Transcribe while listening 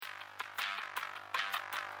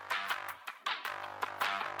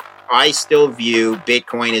I still view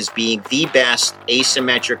Bitcoin as being the best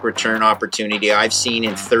asymmetric return opportunity I've seen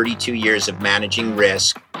in 32 years of managing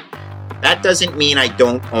risk. That doesn't mean I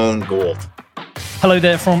don't own gold. Hello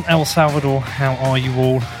there from El Salvador. How are you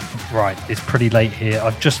all? Right, it's pretty late here.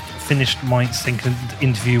 I've just finished my second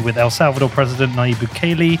interview with El Salvador President Nayib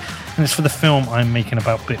Bukele, and it's for the film I'm making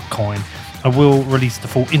about Bitcoin. I will release the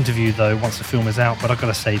full interview though once the film is out, but I've got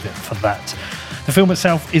to save it for that. The film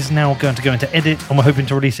itself is now going to go into edit, and we're hoping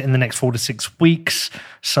to release it in the next 4 to 6 weeks.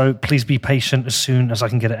 So please be patient. As soon as I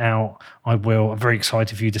can get it out, I will. I'm very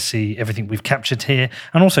excited for you to see everything we've captured here.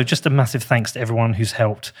 And also just a massive thanks to everyone who's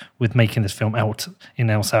helped with making this film out in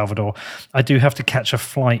El Salvador. I do have to catch a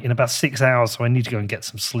flight in about 6 hours, so I need to go and get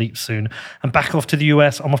some sleep soon. And back off to the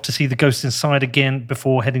US. I'm off to see The Ghost Inside again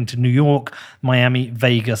before heading to New York, Miami,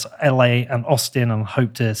 Vegas, LA, and Austin, and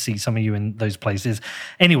hope to see some of you in those places.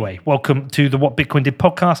 Anyway, welcome to the What Bitcoin Did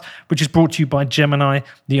podcast, which is brought to you by Gemini,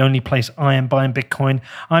 the only place I am buying Bitcoin.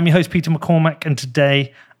 I'm your host, Peter McCormack, and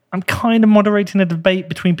today I'm kind of moderating a debate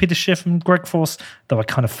between Peter Schiff and Greg Force, though I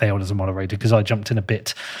kind of failed as a moderator because I jumped in a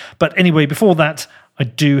bit. But anyway, before that, I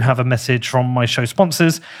do have a message from my show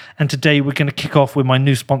sponsors, and today we're going to kick off with my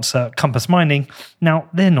new sponsor, Compass Mining. Now,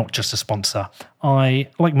 they're not just a sponsor.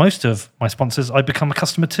 Like most of my sponsors, I become a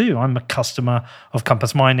customer too. I'm a customer of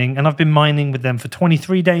Compass Mining, and I've been mining with them for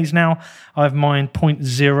 23 days now. I've mined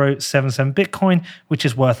 0.077 Bitcoin, which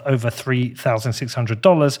is worth over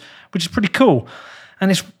 $3,600, which is pretty cool. And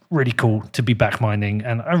it's really cool to be back mining,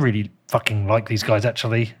 and I really fucking like these guys,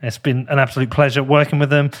 actually. It's been an absolute pleasure working with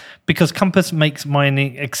them because Compass makes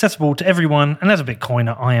mining accessible to everyone, and as a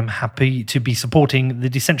Bitcoiner, I am happy to be supporting the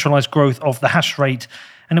decentralized growth of the hash rate,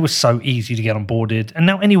 and it was so easy to get onboarded. And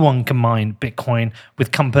now anyone can mine Bitcoin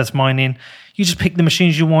with Compass Mining. You just pick the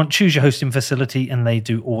machines you want, choose your hosting facility, and they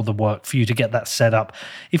do all the work for you to get that set up.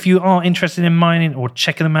 If you are interested in mining or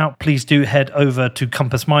checking them out, please do head over to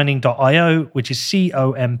compassmining.io, which is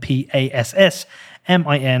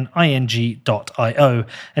COMPASSMINING.io.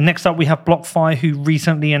 And next up, we have BlockFi, who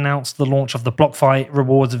recently announced the launch of the BlockFi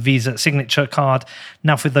Rewards Visa Signature Card.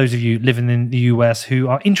 Now, for those of you living in the US who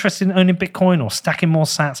are interested in owning Bitcoin or stacking more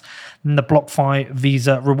sats, then the BlockFi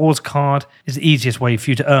Visa Rewards Card is the easiest way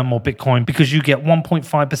for you to earn more Bitcoin because you get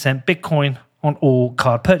 1.5% Bitcoin on all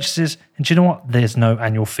card purchases. And do you know what? There's no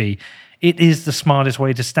annual fee. It is the smartest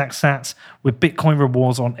way to stack sats with Bitcoin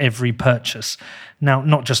rewards on every purchase. Now,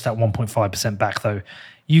 not just that 1.5% back though.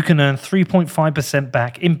 You can earn 3.5%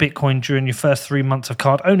 back in Bitcoin during your first 3 months of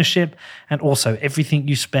card ownership, and also everything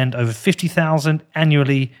you spend over $50,000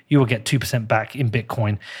 annually, you will get 2% back in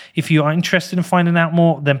Bitcoin. If you are interested in finding out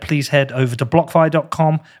more, then please head over to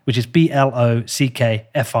blockfi.com, which is BLOCKFI.com.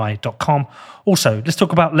 Also, let's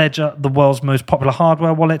talk about Ledger, the world's most popular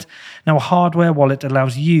hardware wallet. Now, a hardware wallet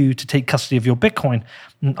allows you to take custody of your Bitcoin.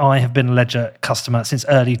 And I have been a Ledger customer since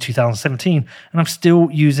early 2017, and I'm still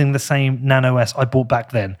using the same Nano S I bought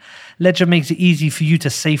back then. Ledger makes it easy for you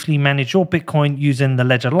to safely manage your Bitcoin using the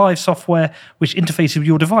Ledger Live software, which interfaces with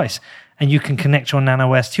your device. And you can connect your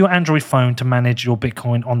Nano S to your Android phone to manage your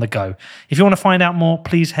Bitcoin on the go. If you want to find out more,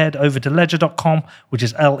 please head over to ledger.com, which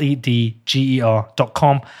is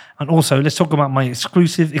LEDGER.com. And also, let's talk about my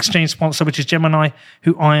exclusive exchange sponsor, which is Gemini,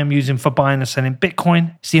 who I am using for buying and selling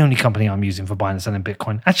Bitcoin. It's the only company I'm using for buying and selling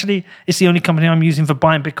Bitcoin. Actually, it's the only company I'm using for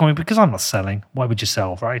buying Bitcoin because I'm not selling. Why would you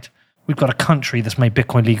sell, right? We've got a country that's made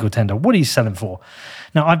Bitcoin legal tender. What are you selling for?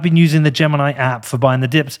 Now, I've been using the Gemini app for buying the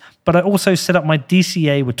dips, but I also set up my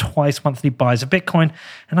DCA with twice monthly buys of Bitcoin,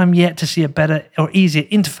 and I'm yet to see a better or easier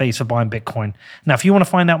interface for buying Bitcoin. Now, if you want to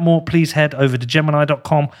find out more, please head over to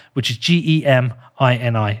gemini.com, which is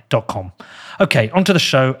GEMINI.com. Okay, onto the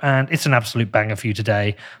show, and it's an absolute banger for you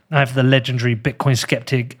today. I have the legendary Bitcoin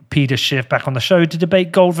skeptic Peter Schiff back on the show to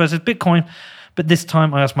debate gold versus Bitcoin, but this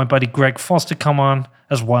time I asked my buddy Greg Foss to come on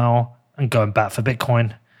as well and go and bat for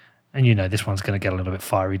Bitcoin. And you know this one's going to get a little bit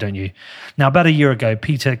fiery, don't you? Now, about a year ago,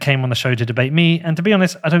 Peter came on the show to debate me, and to be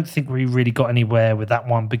honest, I don't think we really got anywhere with that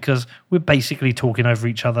one because we're basically talking over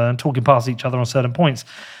each other and talking past each other on certain points.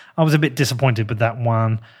 I was a bit disappointed with that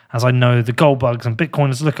one, as I know the gold bugs and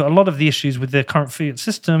Bitcoiners look at a lot of the issues with the current fiat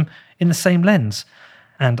system in the same lens.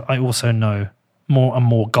 And I also know more and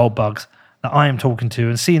more gold bugs that I am talking to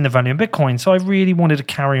and seeing the value in Bitcoin. So I really wanted to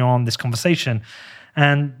carry on this conversation.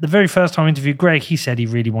 And the very first time I interviewed Greg, he said he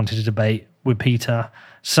really wanted to debate with Peter.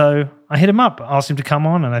 So I hit him up, asked him to come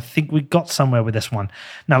on, and I think we got somewhere with this one.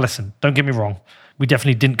 Now listen, don't get me wrong. We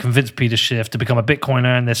definitely didn't convince Peter Schiff to become a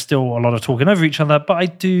Bitcoiner, and there's still a lot of talking over each other, but I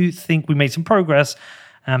do think we made some progress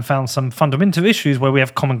and found some fundamental issues where we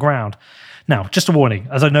have common ground. Now, just a warning,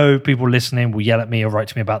 as I know people listening will yell at me or write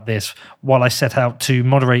to me about this, while I set out to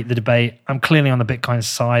moderate the debate, I'm clearly on the Bitcoin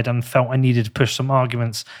side and felt I needed to push some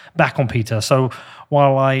arguments back on Peter. So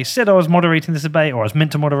while I said I was moderating this debate, or I was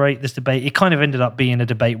meant to moderate this debate, it kind of ended up being a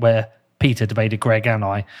debate where Peter debated Greg and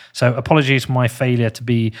I. So apologies for my failure to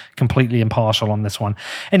be completely impartial on this one.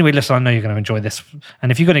 Anyway, listen, I know you're going to enjoy this.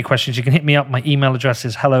 And if you've got any questions, you can hit me up. My email address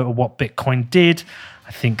is hello@whatbitcoin.did.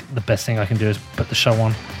 I think the best thing I can do is put the show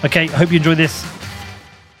on. Okay, I hope you enjoy this.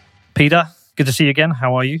 Peter, good to see you again.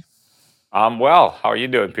 How are you? I'm well. How are you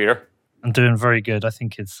doing, Peter? I'm doing very good. I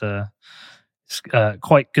think it's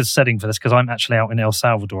quite good setting for this because I'm actually out in El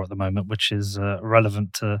Salvador at the moment, which is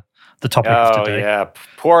relevant to the topic of today. Oh, yeah.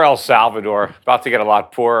 Poor El Salvador. About to get a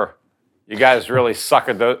lot poorer. You guys really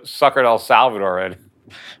suckered El Salvador in.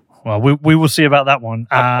 Well, we will see about that one.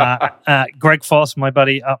 Greg Foss, my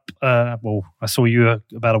buddy, I saw you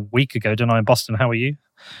about a week ago, didn't I, in Boston? How are you?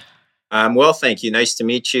 Well, thank you. Nice to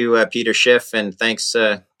meet you, Peter Schiff, and thanks,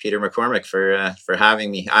 Peter McCormick, for having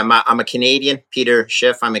me. I'm a Canadian, Peter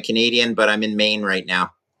Schiff. I'm a Canadian, but I'm in Maine right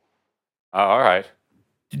now. Oh, all right.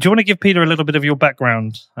 Do you want to give Peter a little bit of your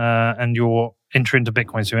background and your entry into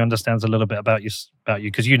Bitcoin so he understands a little bit about you,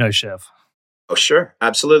 because you know Schiff? Oh, sure.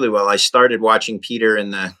 Absolutely. Well, I started watching Peter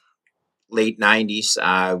in the late 90s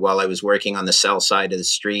while I was working on the sell side of the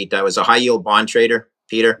street. I was a high-yield bond trader,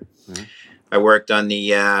 Peter. Mm-hmm. I worked on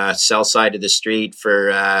the sell side of the street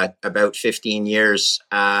for about 15 years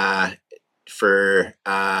for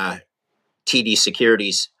TD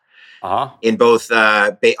Securities. In both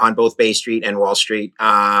on both Bay Street and Wall Street.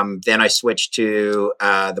 Then I switched to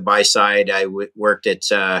the buy side. I worked at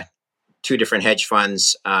two different hedge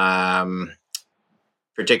funds,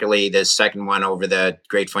 particularly the second one over the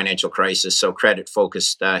Great Financial Crisis, so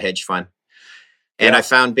credit-focused hedge fund. And I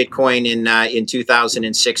found Bitcoin in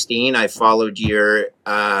 2016. I followed your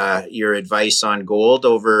advice on gold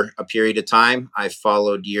over a period of time. I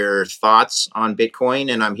followed your thoughts on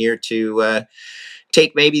Bitcoin, and I'm here to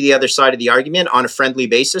take maybe the other side of the argument on a friendly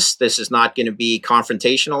basis. This is not going to be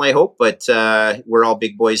confrontational, I hope, but we're all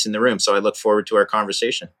big boys in the room, so I look forward to our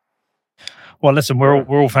conversation. Well, listen, we're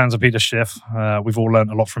all fans of Peter Schiff. We've all learned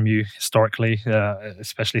a lot from you historically,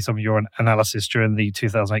 especially some of your analysis during the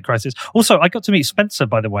 2008 crisis. Also, I got to meet Spencer,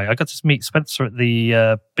 by the way. I got to meet Spencer at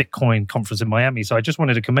the Bitcoin conference in Miami, so I just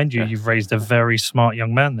wanted to commend you. You've raised a very smart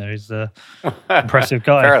young man there. He's an impressive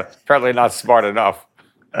guy. Apparently not smart enough.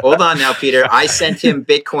 Hold on now, Peter. I sent him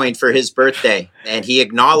Bitcoin for his birthday, and he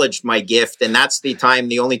acknowledged my gift. And that's the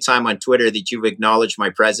only time on Twitter that you've acknowledged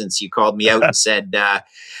my presence. You called me out and said,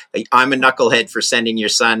 I'm a knucklehead for sending your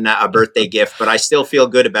son a birthday gift, but I still feel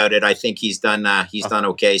good about it. I think he's done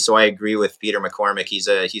okay. So I agree with Peter McCormick. He's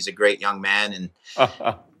a great young man. And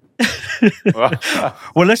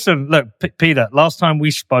well, listen, look, Peter, last time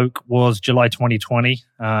we spoke was July 2020.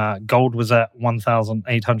 Gold was at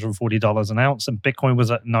 $1,840 an ounce and Bitcoin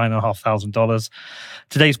was at $9,500.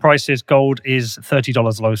 Today's prices, gold is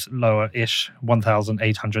 $30 lower-ish,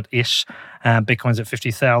 $1,800-ish. And Bitcoin's at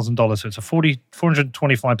 $50,000. So it's a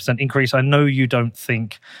 425% increase. I know you don't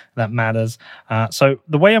think that matters. So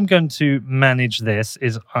the way I'm going to manage this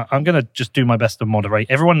is I'm going to just do my best to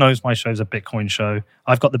moderate. Everyone knows my show's a Bitcoin show.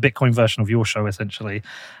 I've got the Bitcoin version of your show, essentially.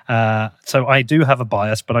 So I do have a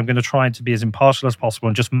bias, but I'm going to try to be as impartial as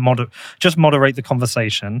possible and just moderate the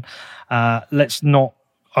conversation.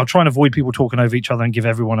 I'll try and avoid people talking over each other and give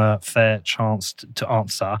everyone a fair chance to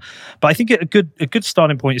answer. But I think a good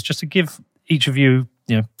starting point is just to give each of you,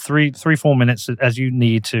 3-4 minutes as you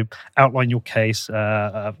need to outline your case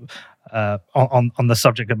on the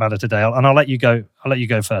subject matter today. And I'll let you go. I'll let you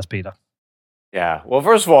go first, Peter. Yeah. Well,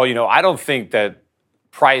 first of all, I don't think that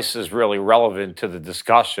price is really relevant to the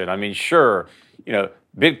discussion. I mean, sure,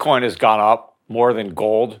 Bitcoin has gone up more than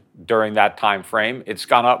gold during that time frame. It's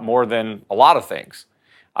gone up more than a lot of things.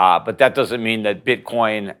 But that doesn't mean that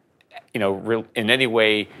Bitcoin, in any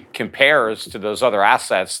way compares to those other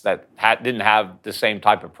assets that didn't have the same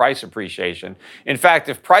type of price appreciation. In fact,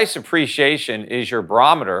 if price appreciation is your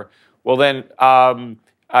barometer, well then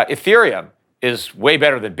Ethereum is way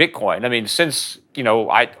better than Bitcoin. I mean, since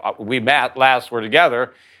we met last, we're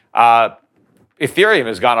together. Ethereum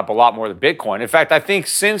has gone up a lot more than Bitcoin. In fact, I think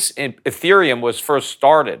since Ethereum was first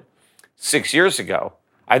started 6 years ago,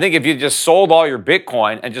 I think if you just sold all your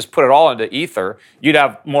Bitcoin and just put it all into Ether, you'd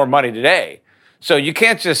have more money today. So you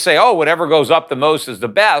can't just say, oh, whatever goes up the most is the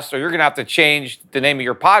best, or you're going to have to change the name of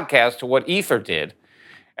your podcast to what Ether did.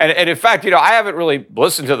 And in fact, I haven't really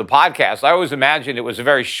listened to the podcast. I always imagined it was a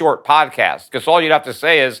very short podcast because all you'd have to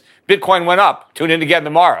say is Bitcoin went up. Tune in again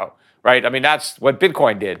tomorrow. right? I mean, that's what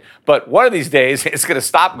Bitcoin did. But one of these days, it's going to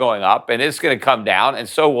stop going up and it's going to come down, and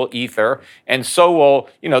so will Ether, and so will,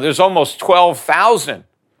 there's almost 12,000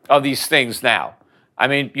 of these things now. I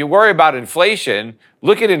mean, you worry about inflation.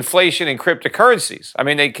 Look at inflation in cryptocurrencies. I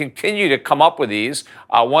mean, they continue to come up with these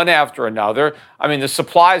one after another. I mean, the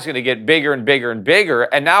supply is going to get bigger and bigger and bigger.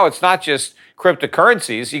 And now it's not just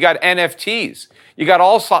cryptocurrencies. You got NFTs. You got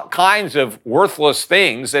all kinds of worthless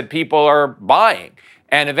things that people are buying.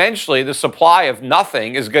 And eventually the supply of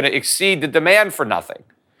nothing is going to exceed the demand for nothing.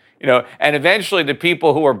 And eventually the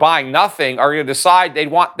people who are buying nothing are going to decide they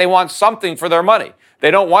want something for their money. They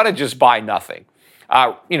don't want to just buy nothing.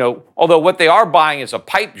 Although what they are buying is a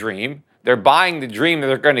pipe dream. They're buying the dream that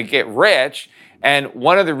they're going to get rich. And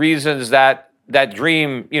one of the reasons that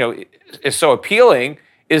dream, is so appealing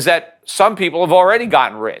is that some people have already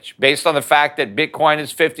gotten rich based on the fact that Bitcoin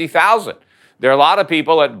is 50,000. There are a lot of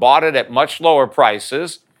people that bought it at much lower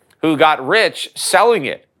prices who got rich selling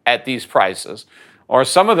it at these prices. Or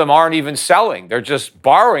some of them aren't even selling. They're just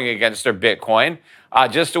borrowing against their Bitcoin.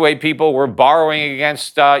 Just the way people were borrowing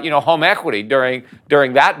against, home equity during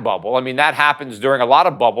that bubble. I mean, that happens during a lot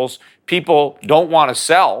of bubbles. People don't want to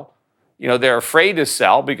sell. They're afraid to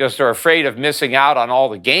sell because they're afraid of missing out on all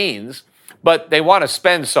the gains. But they want to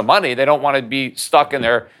spend some money. They don't want to be stuck in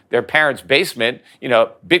their parents' basement,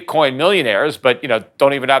 Bitcoin millionaires, but,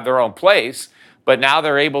 don't even have their own place. But now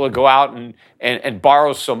they're able to go out and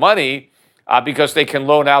borrow some money because they can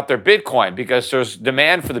loan out their Bitcoin, because there's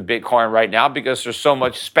demand for the Bitcoin right now, because there's so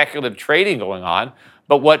much speculative trading going on.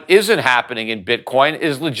 But what isn't happening in Bitcoin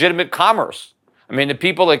is legitimate commerce. I mean, the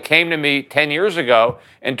people that came to me 10 years ago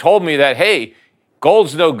and told me that, hey,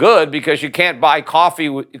 gold's no good because you can't buy a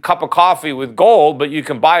cup of coffee with gold, but you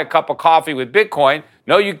can buy a cup of coffee with Bitcoin.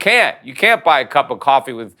 No, you can't. You can't buy a cup of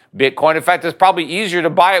coffee with Bitcoin. In fact, it's probably easier to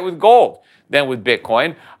buy it with gold than with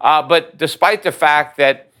Bitcoin. But despite the fact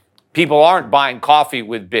that people aren't buying coffee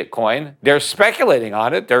with Bitcoin, they're speculating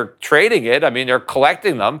on it. They're trading it. I mean, they're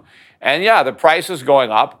collecting them. And yeah, the price is going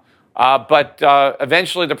up. But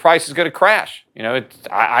eventually the price is going to crash.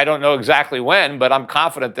 I don't know exactly when, but I'm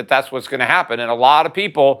confident that that's what's going to happen. And a lot of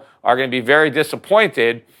people are going to be very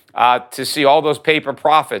disappointed to see all those paper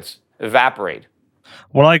profits evaporate.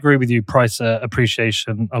 Well, I agree with you. Price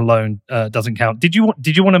appreciation alone doesn't count. Did you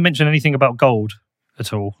want to mention anything about gold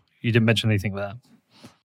at all? You didn't mention anything there.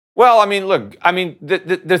 Well, I mean, look,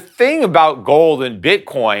 the thing about gold and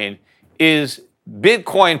Bitcoin is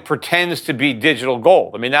Bitcoin pretends to be digital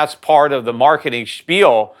gold. I mean, that's part of the marketing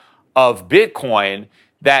spiel of Bitcoin,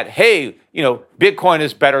 that, hey, Bitcoin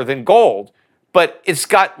is better than gold, but it's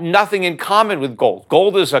got nothing in common with gold.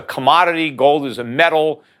 Gold is a commodity. Gold is a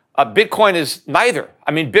metal. Bitcoin is neither.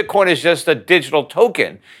 I mean, Bitcoin is just a digital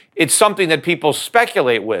token. It's something that people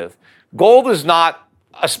speculate with. Gold is not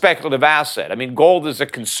a speculative asset. I mean, gold is a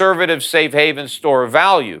conservative, safe haven store of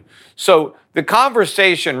value. So the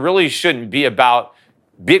conversation really shouldn't be about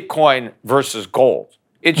Bitcoin versus gold.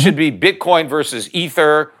 It should be Bitcoin versus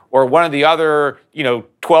Ether, or one of the other,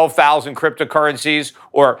 12,000 cryptocurrencies,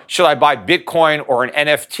 or should I buy Bitcoin or an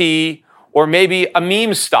NFT, or maybe a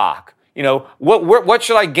meme stock? What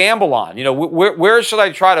should I gamble on? Where should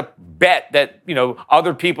I try to bet that,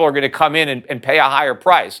 other people are going to come in and pay a higher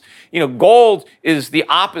price? Gold is the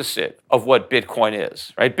opposite of what Bitcoin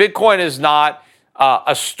is, right? Bitcoin is not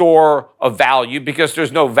a store of value because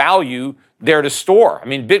there's no value there to store. I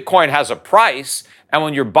mean, Bitcoin has a price, and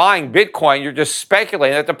when you're buying Bitcoin, you're just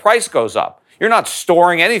speculating that the price goes up. You're not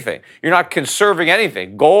storing anything. You're not conserving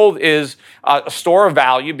anything. Gold is a store of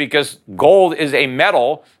value because gold is a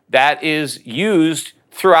metal that is used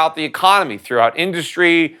throughout the economy, throughout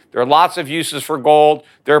industry. There are lots of uses for gold.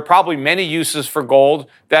 There are probably many uses for gold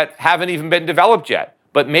that haven't even been developed yet,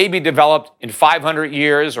 but may be developed in 500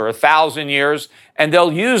 years or 1,000 years, and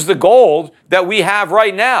they'll use the gold that we have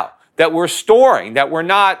right now, that we're storing, that we're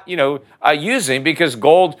not, using, because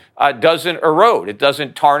gold doesn't erode, it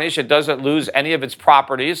doesn't tarnish, it doesn't lose any of its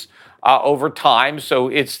properties over time. So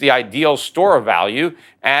it's the ideal store of value,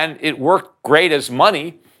 and it worked great as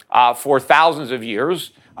money for thousands of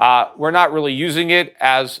years. We're not really using it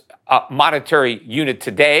as a monetary unit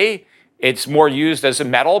today. It's more used as a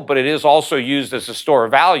metal, but it is also used as a store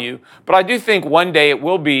of value. But I do think one day it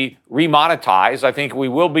will be remonetized. I think we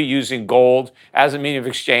will be using gold as a medium of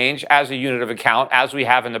exchange, as a unit of account, as we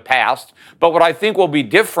have in the past. But what I think will be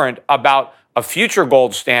different about a future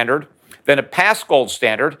gold standard than a past gold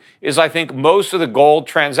standard is I think most of the gold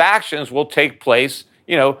transactions will take place,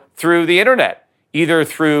 through the internet, either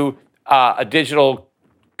through a digital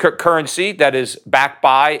currency that is backed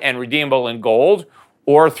by and redeemable in gold,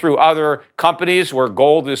 or through other companies where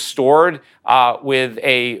gold is stored with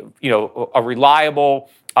a reliable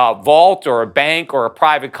vault or a bank or a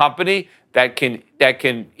private company that can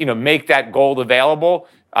make that gold available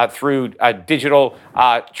through digital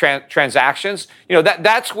transactions.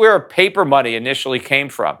 That's where paper money initially came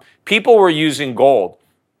from. People were using gold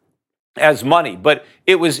as money, but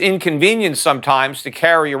it was inconvenient sometimes to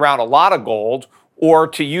carry around a lot of gold or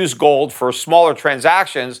to use gold for smaller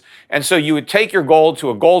transactions. And so you would take your gold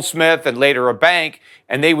to a goldsmith and later a bank,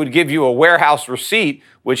 and they would give you a warehouse receipt,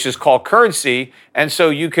 which is called currency. And so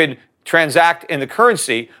you could transact in the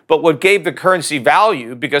currency. But what gave the currency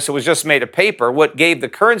value, because it was just made of paper, what gave the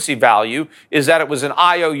currency value is that it was an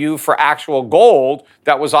IOU for actual gold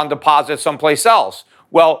that was on deposit someplace else.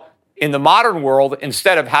 Well, in the modern world,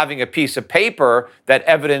 instead of having a piece of paper that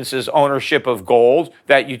evidences ownership of gold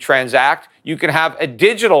that you transact, you can have a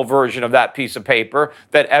digital version of that piece of paper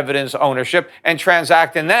that evidences ownership and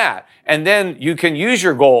transact in that. And then you can use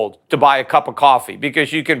your gold to buy a cup of coffee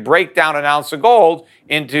because you can break down an ounce of gold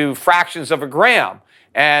into fractions of a gram.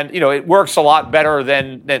 And, it works a lot better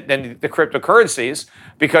than the cryptocurrencies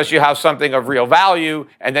because you have something of real value,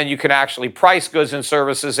 and then you can actually price goods and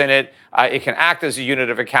services in it. It can act as a unit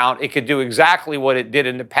of account. It could do exactly what it did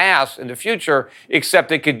in the past, in the future,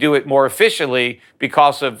 except it could do it more efficiently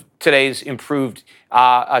because of today's improved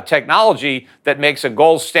technology that makes a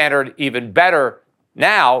gold standard even better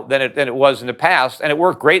now than it was in the past, and it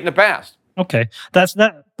worked great in the past. Okay, that's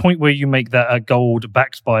that point where you make that a gold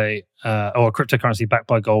backed by or a cryptocurrency backed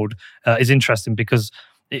by gold is interesting because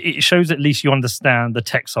it shows at least you understand the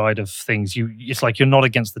tech side of things. It's like you're not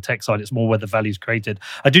against the tech side; it's more where the value is created.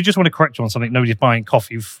 I do just want to correct you on something. Nobody's buying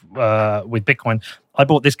coffee with Bitcoin. I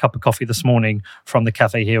bought this cup of coffee this morning from the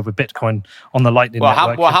cafe here with Bitcoin on the Lightning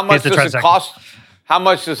Network. How much does it cost? How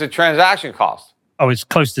much does a transaction cost? Oh, it's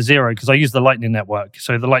close to zero because I use the Lightning Network.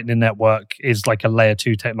 So the Lightning Network is like a layer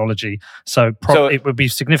 2 technology. So it would be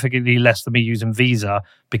significantly less than me using Visa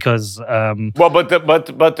because. But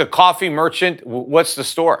the coffee merchant, what's the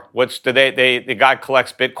store? The guy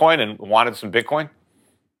collects Bitcoin and wanted some Bitcoin?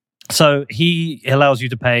 So he allows you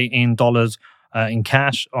to pay in dollars. In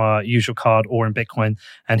cash, use your card, or in Bitcoin,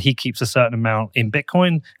 and he keeps a certain amount in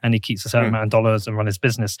Bitcoin, and he keeps a certain amount in dollars and run his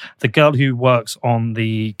business. The girl who works on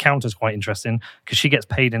the counter is quite interesting because she gets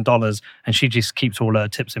paid in dollars, and she just keeps all her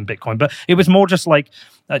tips in Bitcoin. But it was more just like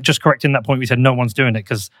just correcting that point. We said no one's doing it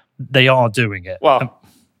because they are doing it. Well,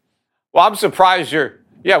 I'm surprised you're.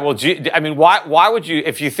 Yeah, well, why would you?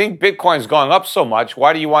 If you think Bitcoin's going up so much,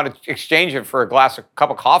 why do you want to exchange it for a cup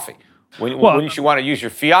of coffee? Wouldn't you want to use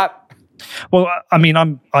your fiat? Well, I mean,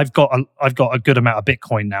 I've got a good amount of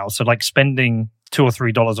Bitcoin now, so like spending $2 or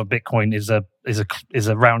 $3 of Bitcoin is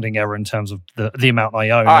a rounding error in terms of the amount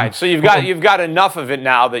I own. All right, so you've got enough of it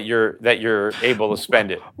now that you're able to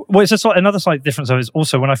spend it. Well, it's another slight difference though is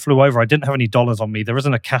also when I flew over, I didn't have any dollars on me. There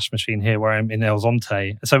isn't a cash machine here where I'm in El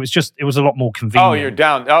Zonte, so it was a lot more convenient. Oh, you're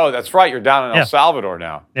down. Oh, that's right, you're down in El Salvador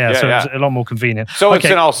now. Yeah, so it's a lot more convenient. So it's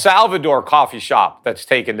an El Salvador coffee shop that's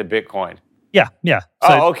taken the Bitcoin. Yeah.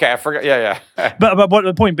 So, okay, I forgot. Yeah. but what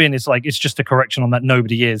the point being is like it's just a correction on that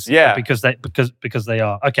nobody is. Yeah. Because they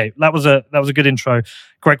are. Okay, that was a good intro.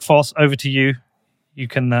 Greg Foss, over to you. You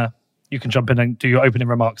can jump in and do your opening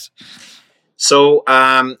remarks. So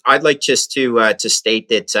I'd like just to state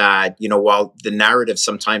that while the narrative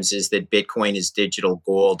sometimes is that Bitcoin is digital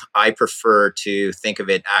gold, I prefer to think of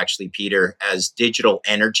it actually, Peter, as digital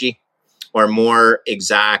energy, or more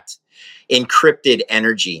exact, encrypted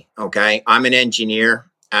energy. Okay, I'm an engineer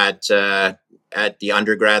at the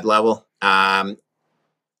undergrad level. The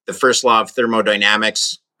first law of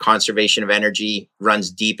thermodynamics, conservation of energy,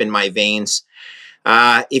 runs deep in my veins.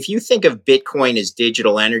 If you think of Bitcoin as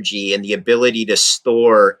digital energy and the ability to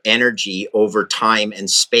store energy over time and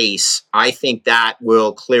space, I think that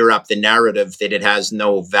will clear up the narrative that it has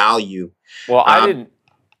no value. Well,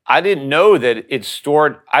 I didn't know that it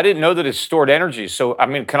stored. I didn't know that it stored energy. So, I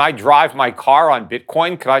mean, can I drive my car on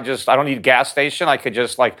Bitcoin? I don't need a gas station. I could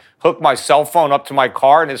just hook my cell phone up to my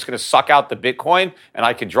car and it's going to suck out the Bitcoin and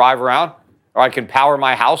I could drive around, or I can power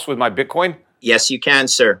my house with my Bitcoin. Yes, you can,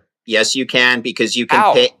 sir. Yes, you can, because you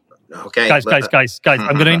can pay. Okay, guys, I'm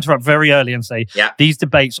going to interrupt very early and say these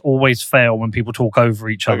debates always fail when people talk over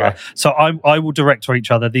each other. Okay. So I will direct to each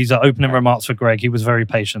other. These are opening remarks for Greg. He was very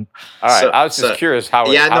patient. All right, I was just curious how.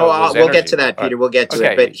 We'll get to that, Peter. We'll get to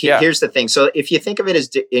it. But here's the thing. So if you think of it as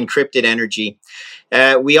encrypted energy,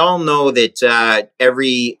 we all know that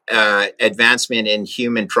every advancement in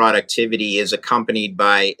human productivity is accompanied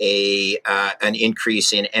by an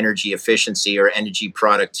increase in energy efficiency or energy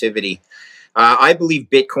productivity. I believe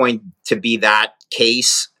Bitcoin to be that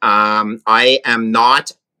case. I am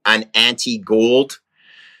not an anti-gold.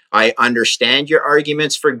 I understand your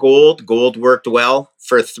arguments for gold. Gold worked well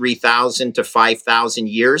for 3,000 to 5,000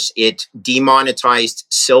 years. It demonetized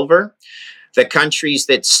silver. The countries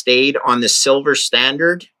that stayed on the silver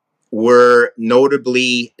standard were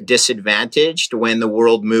notably disadvantaged when the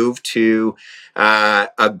world moved to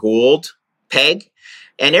a gold peg.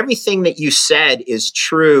 And everything that you said is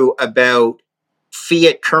true about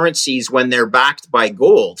fiat currencies when they're backed by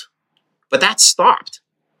gold. But that stopped,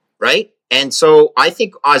 right? And so I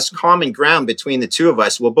think as common ground between the two of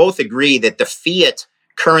us, we'll both agree that the fiat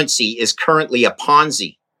currency is currently a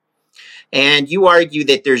Ponzi. And you argue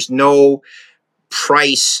that there's no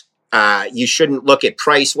price. You shouldn't look at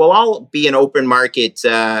price. Well, I'll be an open market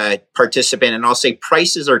participant and I'll say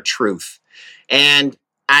prices are truth. And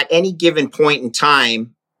at any given point in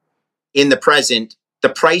time in the present, the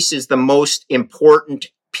price is the most important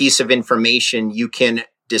piece of information you can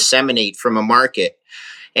disseminate from a market.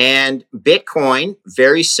 And Bitcoin,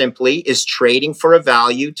 very simply, is trading for a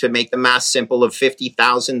value, to make the math simple, of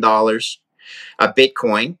 $50,000 a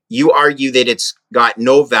Bitcoin. You argue that it's got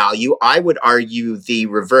no value. I would argue the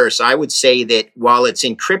reverse. I would say that while it's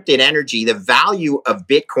encrypted energy, the value of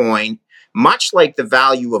Bitcoin, much like the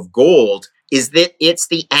value of gold, is that it's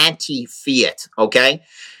the anti-fiat, okay?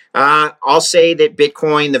 I'll say that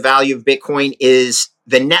Bitcoin, the value of Bitcoin is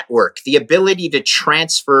the network, the ability to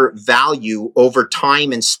transfer value over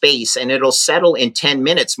time and space, and it'll settle in 10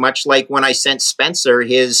 minutes, much like when I sent Spencer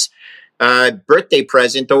his birthday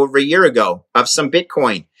present over a year ago of some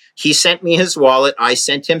Bitcoin. He sent me his wallet. I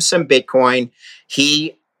sent him some Bitcoin.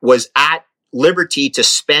 He was at liberty to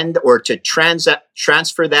spend or to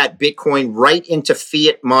transfer that Bitcoin right into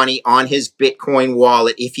fiat money on his Bitcoin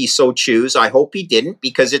wallet if he so choose. I hope he didn't,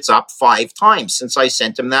 because it's up 5 times since I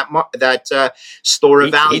sent him that store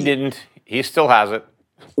of value. He didn't. He still has it.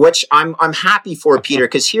 Which I'm happy for, Peter,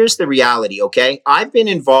 because here's the reality, okay? I've been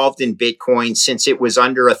involved in Bitcoin since it was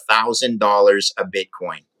under $1,000 a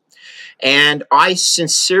Bitcoin. And I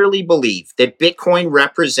sincerely believe that Bitcoin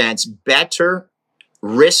represents better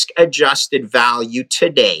risk-adjusted value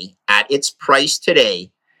today, at its price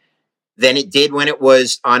today, than it did when it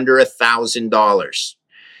was under $1,000.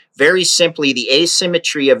 Very simply, the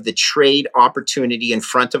asymmetry of the trade opportunity in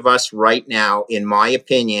front of us right now, in my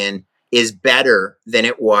opinion, is better than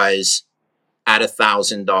it was at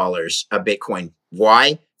 $1,000 a Bitcoin.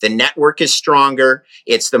 Why? The network is stronger.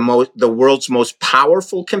 It's the world's most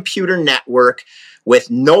powerful computer network with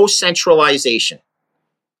no centralization.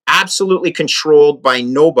 Absolutely controlled by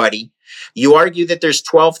nobody. You argue that there's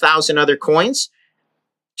 12,000 other coins.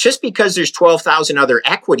 Just because there's 12,000 other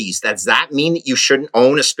equities, does that mean that you shouldn't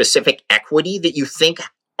own a specific equity that you think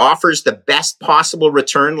offers the best possible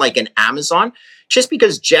return, like an Amazon? Just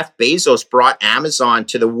because Jeff Bezos brought Amazon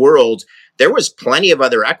to the world, there was plenty of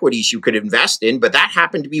other equities you could invest in, but that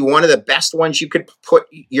happened to be one of the best ones you could put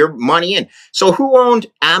your money in. So who owned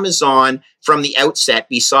Amazon from the outset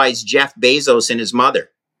besides Jeff Bezos and his mother?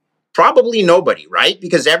 Probably nobody, right?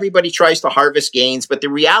 Because everybody tries to harvest gains. But the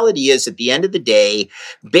reality is, at the end of the day,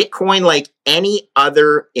 Bitcoin, like any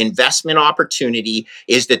other investment opportunity,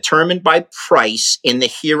 is determined by price in the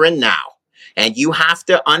here and now. And you have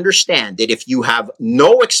to understand that if you have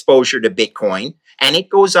no exposure to Bitcoin and it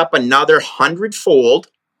goes up another 100-fold,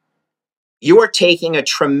 you are taking a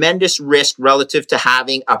tremendous risk relative to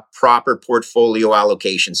having a proper portfolio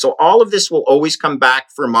allocation. So all of this will always come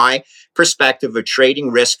back, from my perspective of trading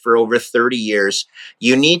risk for over 30 years.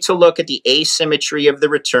 You need to look at the asymmetry of the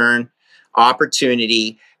return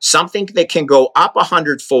opportunity. Something that can go up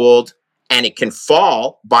 100-fold and it can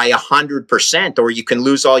fall by 100%, or you can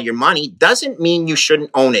lose all your money, doesn't mean you shouldn't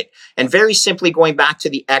own it. And very simply, going back to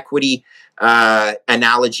the equity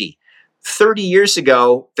analogy, 30 years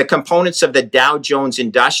ago, the components of the Dow Jones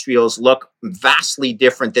Industrials look vastly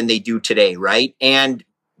different than they do today, right? And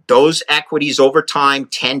those equities over time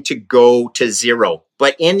tend to go to zero.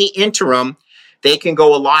 But in the interim, they can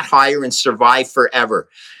go a lot higher and survive forever.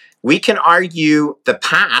 We can argue the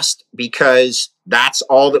past because that's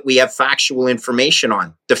all that we have factual information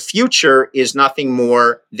on. The future is nothing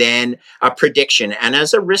more than a prediction. And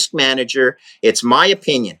as a risk manager, it's my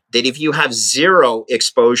opinion that if you have zero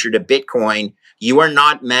exposure to Bitcoin, you are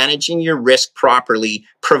not managing your risk properly,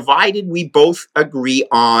 provided we both agree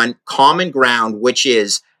on common ground, which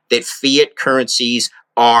is that fiat currencies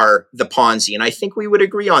are the Ponzi. And I think we would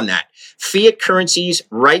agree on that. Fiat currencies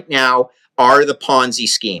right now are the Ponzi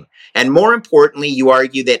scheme. And more importantly, you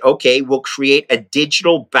argue that, okay, we'll create a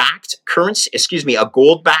digital-backed currency, a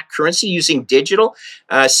gold-backed currency using digital,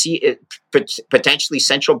 potentially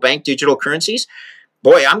central bank digital currencies.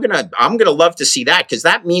 boy, I'm gonna love to see that, because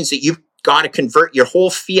that means that you've got to convert your whole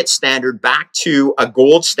fiat standard back to a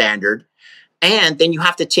gold standard. And then you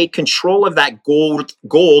have to take control of that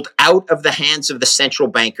gold out of the hands of the central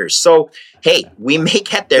bankers. So, hey, we may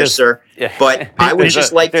get there, sir. Yeah. But I would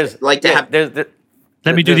just like to have.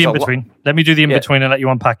 Let me do the in-between. Let me do the in-between and let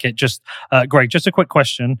you unpack it. Just, Greg, just a quick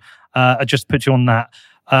question. I just put you on that.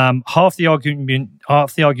 Half the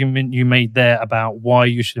argument you made there about why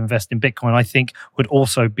you should invest in Bitcoin, I think, would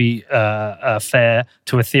also be fair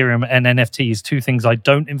to Ethereum and NFTs. Two things I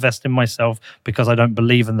don't invest in myself because I don't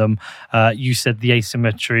believe in them. You said the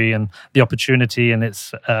asymmetry and the opportunity, and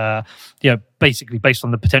it's basically based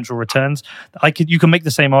on the potential returns. You can make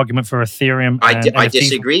the same argument for Ethereum. I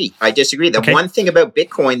disagree. The one thing about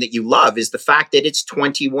Bitcoin that you love is the fact that it's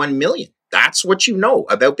 21 million. That's what you know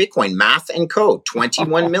about Bitcoin, math and code,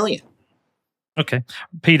 21 million. Okay.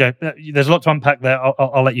 Peter, there's a lot to unpack there.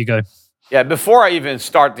 I'll let you go. Yeah, before I even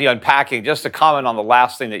start the unpacking, just to comment on the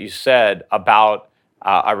last thing that you said about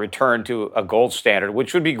a return to a gold standard,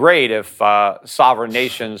 which would be great if sovereign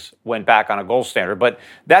nations went back on a gold standard. But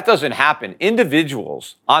that doesn't happen.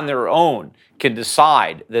 Individuals on their own can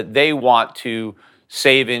decide that they want to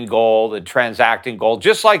save in gold and transact in gold,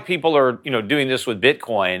 just like people are doing this with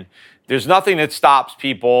Bitcoin. There's nothing that stops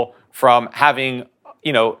people from having,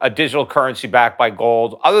 a digital currency backed by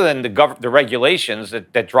gold, other than the regulations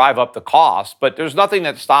that drive up the cost. But there's nothing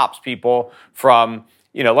that stops people from,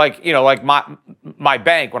 like my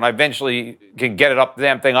bank, when I eventually can get the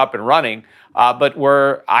damn thing up and running. But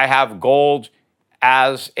where I have gold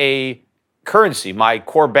as a currency, my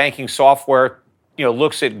core banking software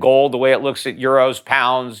looks at gold the way it looks at euros,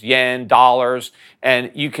 pounds, yen, dollars,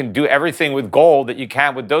 and you can do everything with gold that you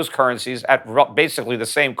can with those currencies at basically the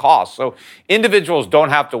same cost. So individuals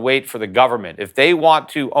don't have to wait for the government. If they want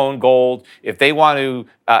to own gold, if they want to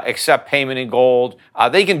accept payment in gold,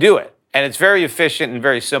 they can do it. And it's very efficient and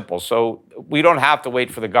very simple. So we don't have to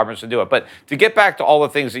wait for the governments to do it. But to get back to all the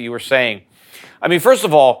things that you were saying, I mean, first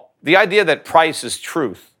of all, the idea that price is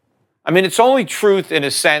truth. I mean, it's only truth in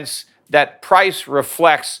a sense that price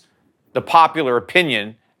reflects the popular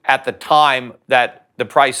opinion at the time that the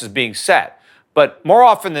price is being set. But more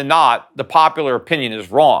often than not, the popular opinion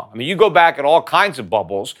is wrong. I mean, you go back at all kinds of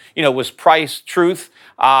bubbles. Was price truth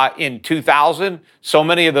in 2000? So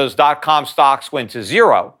many of those .com stocks went to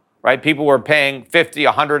zero, right? People were paying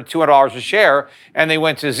 $50, $100, $200 a share, and they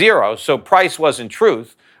went to zero. So price wasn't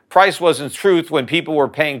truth. Price wasn't truth when people were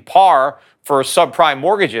paying par for subprime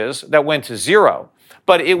mortgages that went to zero.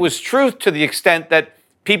 But it was truth to the extent that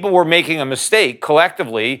people were making a mistake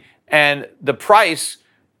collectively, and the price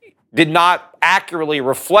did not accurately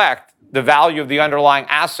reflect the value of the underlying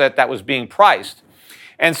asset that was being priced.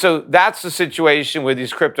 And so that's the situation with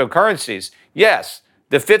these cryptocurrencies. Yes,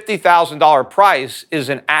 the $50,000 price is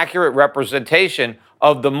an accurate representation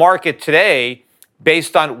of the market today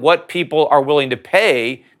based on what people are willing to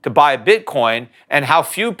pay to buy Bitcoin and how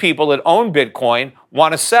few people that own Bitcoin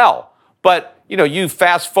want to sell. But you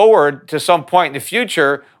fast forward to some point in the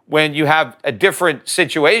future when you have a different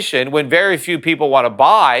situation, when very few people want to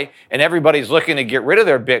buy and everybody's looking to get rid of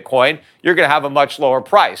their Bitcoin, you're going to have a much lower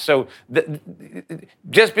price. So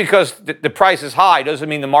just because the price is high doesn't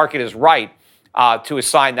mean the market is right to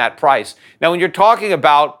assign that price. Now, when you're talking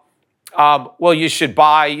about, you should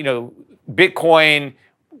buy, Bitcoin,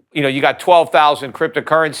 you got 12,000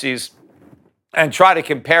 cryptocurrencies, and try to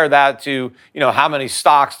compare that to, how many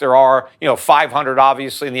stocks there are, 500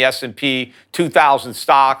 obviously in the S&P, 2,000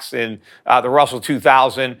 stocks in the Russell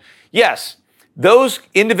 2000. Yes, those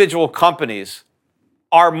individual companies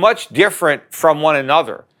are much different from one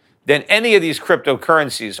another than any of these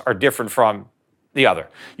cryptocurrencies are different from the other.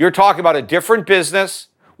 You're talking about a different business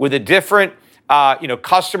with a different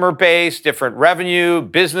customer base, different revenue,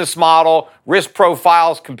 business model, risk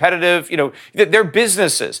profiles, competitive, they're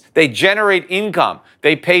businesses. They generate income.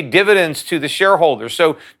 They pay dividends to the shareholders.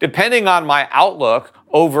 So depending on my outlook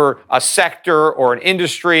over a sector or an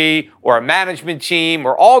industry or a management team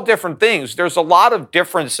or all different things, there's a lot of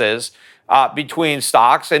differences between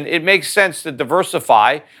stocks, and it makes sense to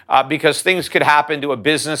diversify because things could happen to a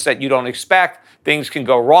business that you don't expect. Things can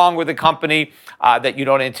go wrong with a company that you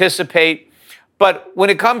don't anticipate. But when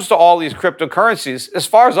it comes to all these cryptocurrencies, as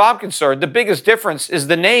far as I'm concerned, the biggest difference is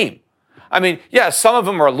the name. I mean, some of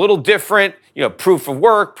them are a little different, proof of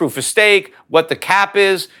work, proof of stake, what the cap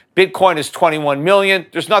is. Bitcoin is 21 million.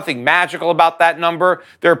 There's nothing magical about that number.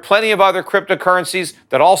 There are plenty of other cryptocurrencies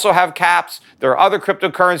that also have caps. There are other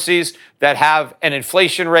cryptocurrencies that have an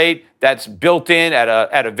inflation rate that's built in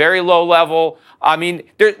at a very low level. I mean,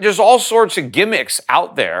 there's all sorts of gimmicks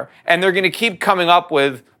out there, and they're going to keep coming up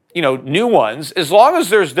with new ones, as long as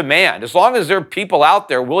there's demand, as long as there are people out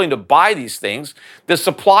there willing to buy these things, the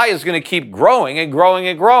supply is going to keep growing and growing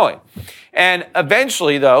and growing. And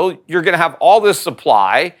eventually, though, you're going to have all this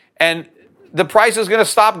supply and the price is going to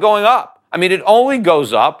stop going up. I mean, it only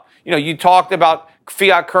goes up. You talked about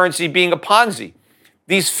fiat currency being a Ponzi.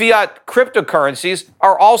 These fiat cryptocurrencies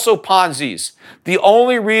are also Ponzi's. The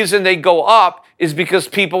only reason they go up is because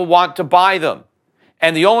people want to buy them.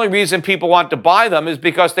 And the only reason people want to buy them is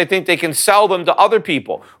because they think they can sell them to other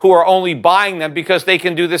people who are only buying them because they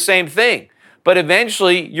can do the same thing. But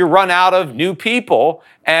eventually you run out of new people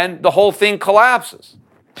and the whole thing collapses.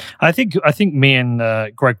 I think me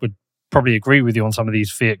and Greg would probably agree with you on some of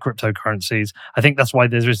these fiat cryptocurrencies. I think that's why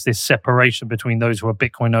there is this separation between those who are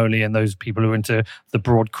Bitcoin only and those people who are into the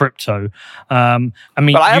broad crypto. I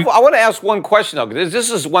want to ask one question, though, because this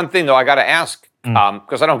is one thing, though, I got to ask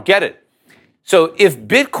because I don't get it. So if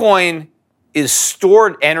Bitcoin is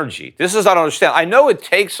stored energy, this is I don't understand. I know it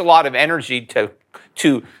takes a lot of energy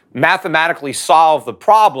to mathematically solve the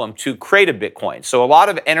problem to create a Bitcoin. So a lot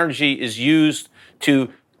of energy is used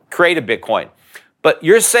to create a Bitcoin. But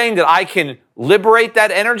you're saying that I can liberate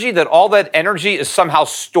that energy, that all that energy is somehow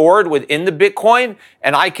stored within the Bitcoin,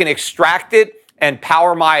 and I can extract it and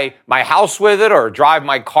power my house with it or drive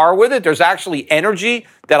my car with it? There's actually energy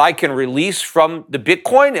that I can release from the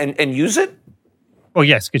Bitcoin and use it? Well,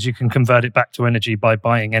 yes, because you can convert it back to energy by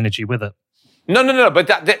buying energy with it. No, but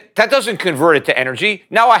that doesn't convert it to energy.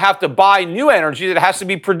 Now I have to buy new energy that has to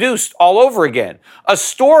be produced all over again. A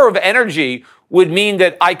store of energy would mean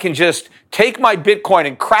that I can just take my Bitcoin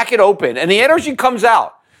and crack it open and the energy comes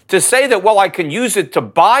out. To say that, well, I can use it to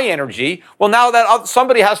buy energy, well, now that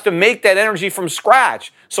somebody has to make that energy from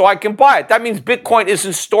scratch so I can buy it. That means Bitcoin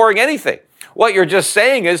isn't storing anything. What you're just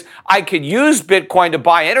saying is I could use Bitcoin to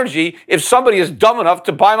buy energy if somebody is dumb enough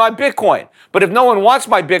to buy my Bitcoin. But if no one wants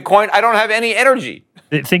my Bitcoin, I don't have any energy.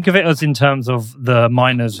 Think of it as in terms of the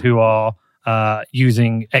miners who are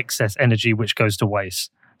using excess energy which goes to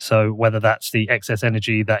waste. So whether that's the excess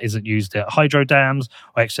energy that isn't used at hydro dams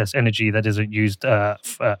or excess energy that isn't used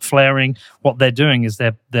flaring, what they're doing is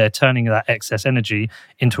they're turning that excess energy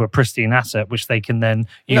into a pristine asset, which they can then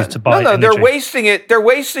use to buy energy. They're wasting it. They're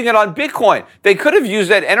wasting it on Bitcoin. They could have used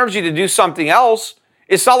that energy to do something else.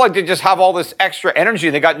 It's not like they just have all this extra energy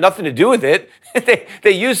and they got nothing to do with it.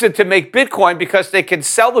 They use it to make Bitcoin because they can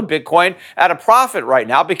sell the Bitcoin at a profit right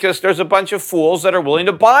now because there's a bunch of fools that are willing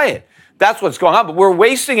to buy it. That's what's going on. But we're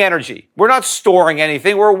wasting energy. We're not storing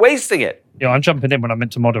anything. We're wasting it. Yeah, I'm jumping in when I'm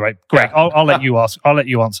meant to moderate. Greg, I'll let you ask. I'll let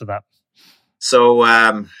you answer that. So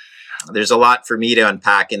there's a lot for me to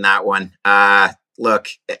unpack in that one. Look,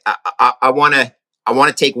 I want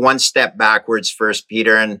to take one step backwards first,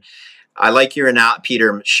 Peter, and I like your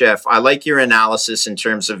Peter Schiff. I like your analysis in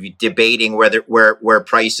terms of debating where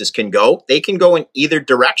prices can go. They can go in either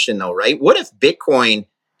direction, though, right? What if Bitcoin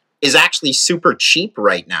is actually super cheap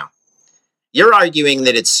right now? You're arguing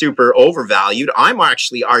that it's super overvalued. I'm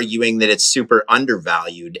actually arguing that it's super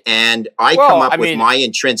undervalued. And I come up with my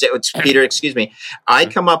intrinsic, Peter, excuse me. I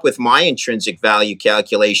come up with my intrinsic value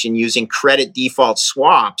calculation using credit default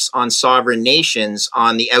swaps on sovereign nations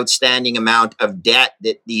on the outstanding amount of debt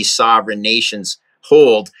that these sovereign nations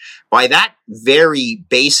hold. By that very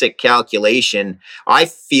basic calculation, I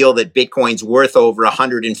feel that Bitcoin's worth over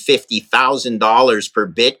 $150,000 per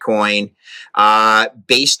Bitcoin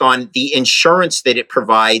based on the insurance that it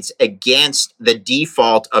provides against the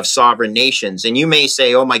default of sovereign nations. And you may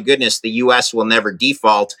say, oh my goodness, the U.S. will never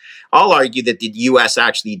default. I'll argue that the U.S.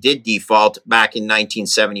 actually did default back in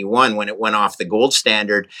 1971 when it went off the gold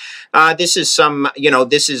standard. This is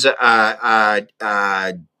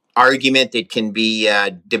argument that can be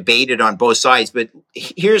debated on both sides. But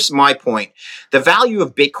here's my point. The value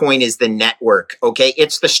of Bitcoin is the network, okay?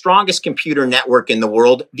 It's the strongest computer network in the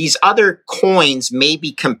world. These other coins may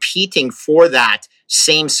be competing for that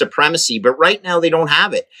same supremacy, but right now they don't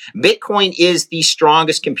have it. Bitcoin is the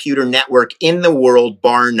strongest computer network in the world,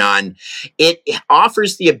 bar none. It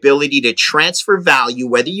offers the ability to transfer value,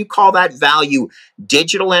 whether you call that value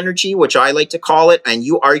digital energy, which I like to call it, and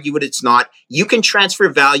you argue it, it's not. You can transfer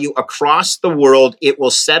value across the world. It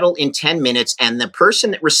will settle in 10 minutes, and the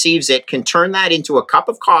person that receives it can turn that into a cup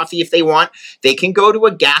of coffee if they want. They can go to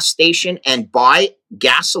a gas station and buy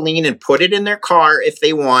gasoline and put it in their car if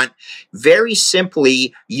they want. Very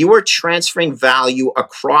simply, you are transferring value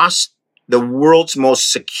across the world's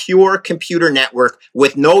most secure computer network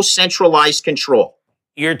with no centralized control.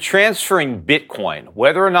 You're transferring Bitcoin.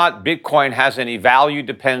 Whether or not Bitcoin has any value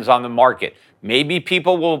depends on the market. Maybe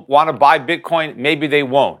people will want to buy Bitcoin, maybe they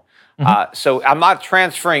won't. So I'm not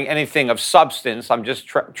transferring anything of substance. I'm just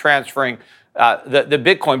transferring the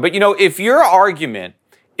Bitcoin. But, if your argument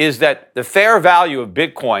is that the fair value of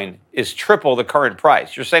Bitcoin is triple the current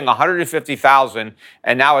price, you're saying 150,000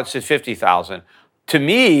 and now it's at 50,000. To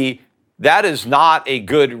me, that is not a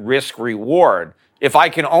good risk reward. If I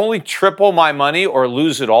can only triple my money or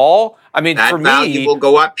lose it all, that for me, value will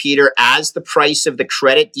go up, Peter, as the price of the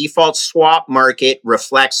credit default swap market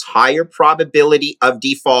reflects higher probability of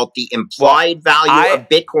default. The implied value of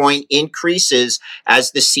Bitcoin increases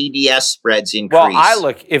as the CDS spreads increase.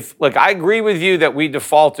 Well, I agree with you that we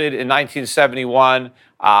defaulted in 1971.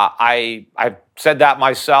 I said that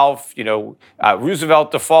myself.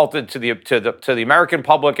 Roosevelt defaulted to the American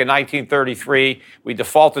public in 1933. We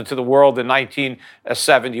defaulted to the world in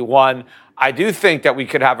 1971. I do think that we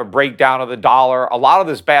could have a breakdown of the dollar. A lot of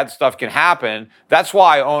this bad stuff can happen. That's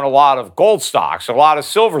why I own a lot of gold stocks, a lot of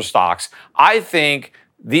silver stocks. I think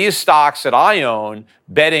these stocks that I own,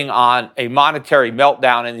 betting on a monetary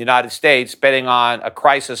meltdown in the United States, betting on a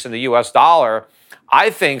crisis in the U.S. dollar, I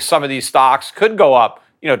think some of these stocks could go up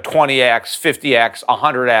 20x, 50x,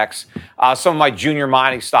 100x, some of my junior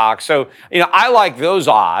mining stocks. So, I like those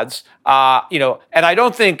odds, and I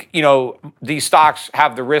don't think, these stocks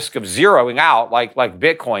have the risk of zeroing out like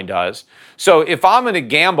Bitcoin does. So if I'm going to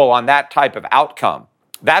gamble on that type of outcome,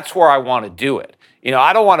 that's where I want to do it.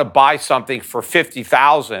 I don't want to buy something for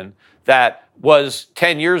 50,000 that was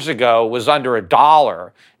 10 years ago was under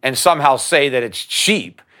 $1 and somehow say that it's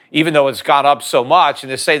cheap, even though it's gone up so much, and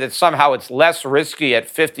to say that somehow it's less risky at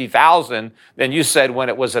 50,000 than you said when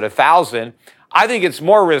it was at 1,000, I think it's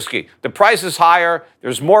more risky. The price is higher.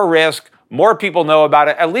 There's more risk. More people know about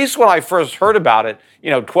it. At least when I first heard about it,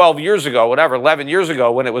 12 years ago, 11 years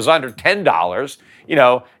ago, when it was under $10,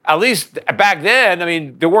 at least back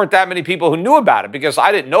then, there weren't that many people who knew about it because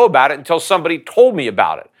I didn't know about it until somebody told me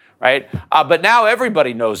about it. Right. But now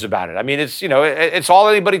everybody knows about it. It's all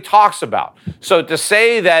anybody talks about. So to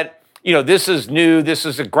say that, this is new, this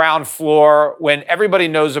is a ground floor, when everybody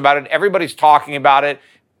knows about it, everybody's talking about it,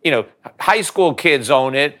 high school kids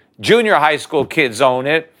own it, junior high school kids own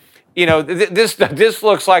it. This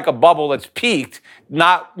looks like a bubble that's peaked,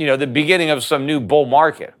 not, the beginning of some new bull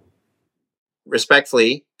market.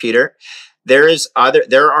 Respectfully, Peter, there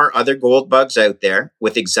are other gold bugs out there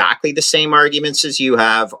with exactly the same arguments as you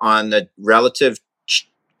have on the relative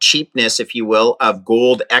cheapness, if you will, of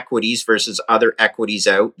gold equities versus other equities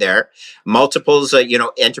out there. Multiples,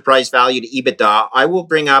 enterprise value to EBITDA. I will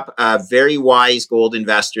bring up a very wise gold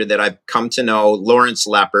investor that I've come to know, Lawrence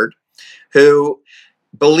Leopard, who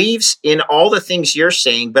believes in all the things you're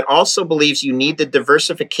saying, but also believes you need the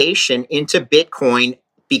diversification into Bitcoin,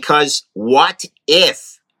 because what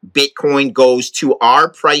if Bitcoin goes to our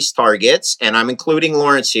price targets, and I'm including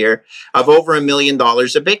Lawrence here, of over $1 million a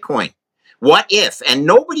Bitcoin? What if? And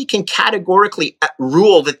nobody can categorically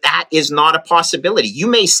rule that is not a possibility. You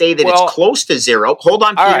may say that it's close to zero. Hold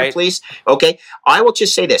on, Peter, please. Okay. I will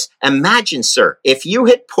just say this. Imagine, sir, if you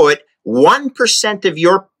had put 1% of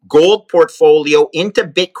your gold portfolio into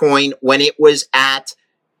Bitcoin when it was at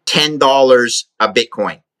 $10 a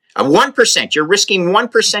Bitcoin. 1%. You're risking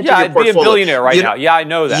 1% of your portfolio. I'd be a billionaire right now. Yeah, I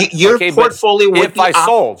know that. Your portfolio would be up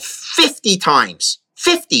sold 50 times.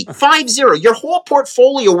 50. Your whole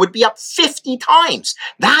portfolio would be up 50 times.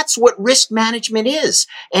 That's what risk management is.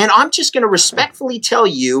 And I'm just going to respectfully tell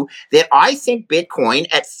you that I think Bitcoin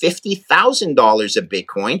at $50,000 a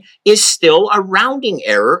Bitcoin is still a rounding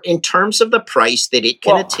error in terms of the price that it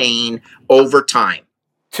can attain over time.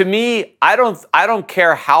 To me, I don't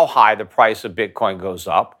care how high the price of Bitcoin goes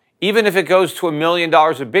up. Even if it goes to $1 million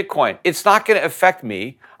of Bitcoin, it's not going to affect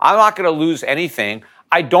me. I'm not going to lose anything.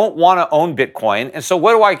 I don't want to own Bitcoin. And so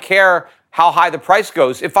what do I care how high the price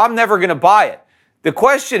goes if I'm never going to buy it? The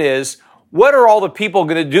question is, what are all the people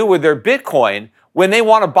going to do with their Bitcoin when they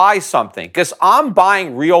want to buy something? Because I'm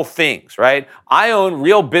buying real things, right? I own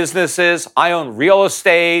real businesses. I own real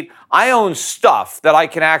estate. I own stuff that I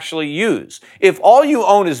can actually use. If all you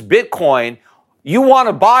own is Bitcoin, you want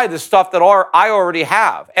to buy the stuff that I already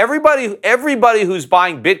have. Everybody who's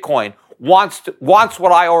buying Bitcoin wants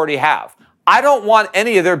what I already have. I don't want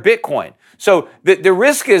any of their Bitcoin. So the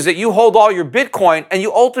risk is that you hold all your Bitcoin and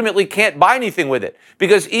you ultimately can't buy anything with it.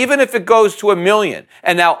 Because even if it goes to 1 million,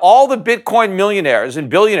 and now all the Bitcoin millionaires and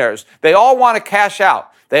billionaires, they all want to cash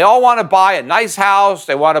out. They all want to buy a nice house.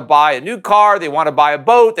 They want to buy a new car. They want to buy a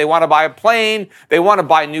boat. They want to buy a plane. They want to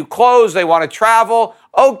buy new clothes. They want to travel.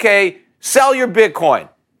 Okay, sell your Bitcoin.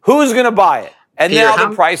 Who's going to buy it? And Peter, now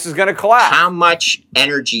the price is going to collapse. How much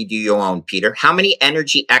energy do you own, Peter? How many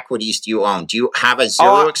energy equities do you own? Do you have a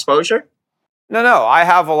zero exposure? No. I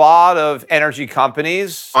have a lot of energy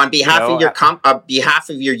companies on behalf of your behalf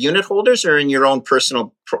of your unit holders, or in your own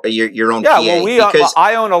personal your own. Yeah, PA? Well,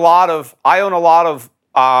 I own a lot of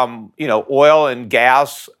oil and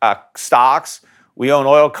gas stocks. We own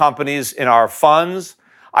oil companies in our funds.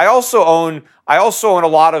 I also own a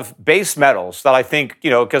lot of base metals that I think,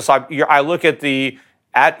 because I look at the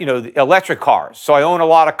electric cars. So I own a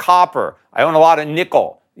lot of copper. I own a lot of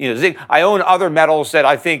nickel. Zinc. I own other metals that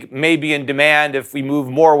I think may be in demand if we move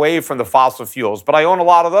more away from the fossil fuels. But I own a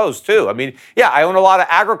lot of those too. I mean, I own a lot of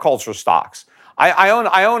agriculture stocks. I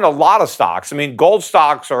own a lot of stocks. I mean, gold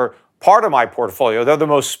stocks are part of my portfolio. They're the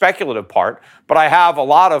most speculative part. But I have a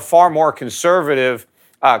lot of far more conservative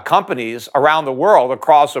companies around the world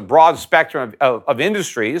across a broad spectrum of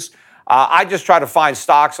industries. I just try to find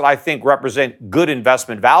stocks that I think represent good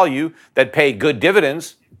investment value that pay good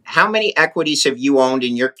dividends. How many equities have you owned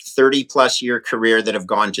in your 30-plus year career that have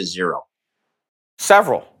gone to zero?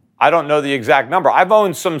 Several. I don't know the exact number. I've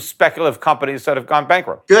owned some speculative companies that have gone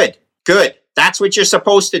bankrupt. Good. That's what you're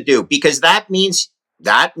supposed to do, because that means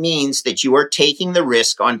that you are taking the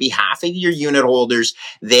risk on behalf of your unit holders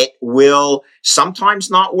that will sometimes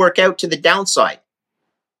not work out to the downside.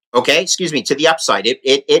 Okay, to the upside.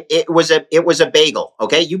 It was a bagel.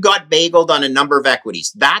 Okay, you got bageled on a number of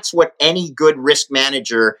equities. That's what any good risk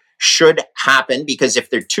manager should happen, because if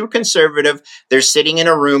they're too conservative, they're sitting in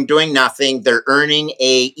a room doing nothing. They're earning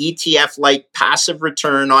a ETF-like passive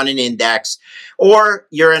return on an index, or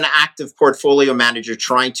you're an active portfolio manager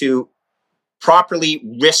trying to properly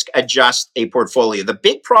risk adjust a portfolio. The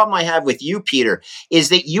big problem I have with you, Peter, is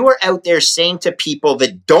that you are out there saying to people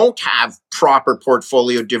that don't have proper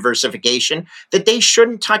portfolio diversification that they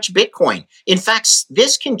shouldn't touch Bitcoin. In fact,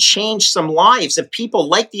 this can change some lives of people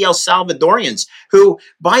like the El Salvadorians who,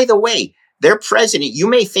 by the way, their president, you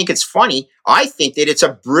may think it's funny. I think that it's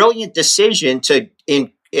a brilliant decision to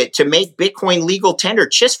make Bitcoin legal tender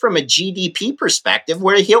just from a GDP perspective,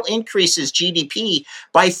 where he'll increase his GDP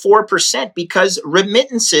by 4% because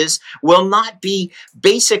remittances will not be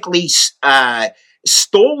basically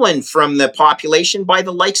stolen from the population by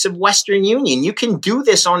the likes of Western Union. You can do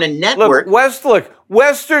this on a network. Look,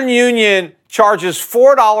 Western Union charges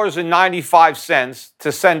 $4.95 to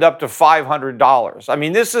send up to $500. I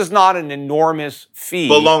mean, this is not an enormous fee.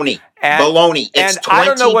 Baloney. It's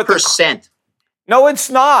 20%. No, it's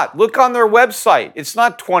not. Look on their website. It's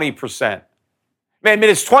not 20%. I mean,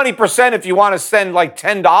 it's 20% if you want to send like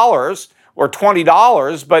 $10 or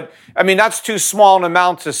 $20, but I mean, that's too small an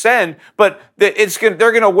amount to send. But they're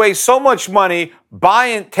going to waste so much money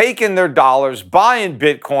taking their dollars, buying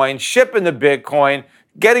Bitcoin, shipping the Bitcoin,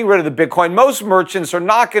 getting rid of the Bitcoin. Most merchants are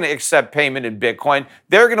not going to accept payment in Bitcoin.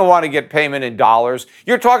 They're going to want to get payment in dollars.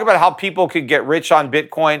 You're talking about how people could get rich on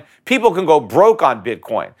Bitcoin. People can go broke on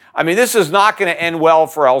Bitcoin. I mean, this is not going to end well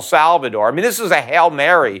for El Salvador. I mean, this is a Hail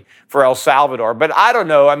Mary for El Salvador. But I don't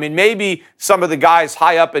know. I mean, maybe some of the guys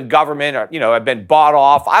high up in government are, have been bought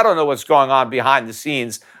off. I don't know what's going on behind the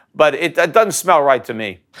scenes, but it doesn't smell right to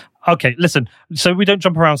me. Okay, listen, so we don't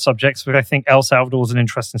jump around subjects, but I think El Salvador is an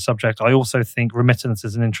interesting subject. I also think remittance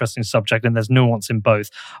is an interesting subject, and there's nuance in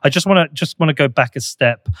both. I just want to go back a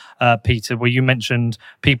step, Peter, where you mentioned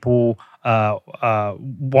people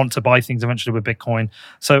want to buy things eventually with Bitcoin.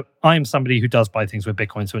 So I'm somebody who does buy things with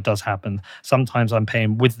Bitcoin, so it does happen. Sometimes I'm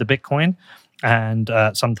paying with the Bitcoin, and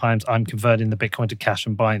sometimes I'm converting the Bitcoin to cash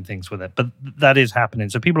and buying things with it. But that is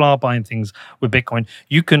happening. So people are buying things with Bitcoin.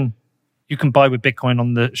 You can buy with Bitcoin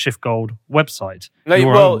on the ShiftGold website.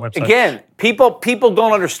 Website. Again, people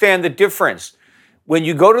don't understand the difference. When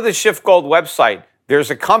you go to the ShiftGold website, there's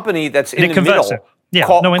a company that's in the middle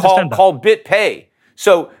called BitPay.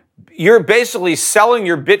 So you're basically selling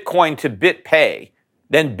your Bitcoin to BitPay.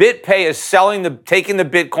 Then BitPay is taking the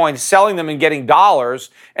Bitcoin, selling them and getting dollars,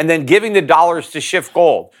 and then giving the dollars to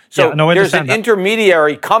ShiftGold. So there's an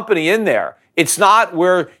intermediary company in there. It's not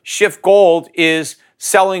where ShiftGold is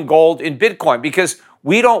selling gold in Bitcoin, because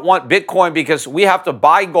we don't want Bitcoin because we have to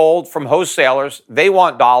buy gold from wholesalers. They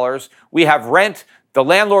want dollars. We have rent. The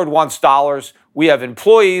landlord wants dollars. We have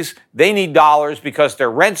employees. They need dollars because their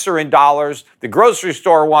rents are in dollars. The grocery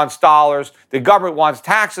store wants dollars. The government wants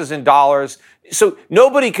taxes in dollars. So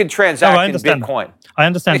nobody can transact in Bitcoin. I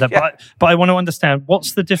understand that, but I want to understand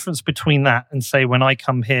what's the difference between that and, say, when I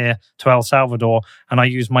come here to El Salvador and I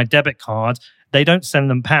use my debit card. They don't send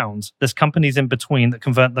them pounds. There's companies in between that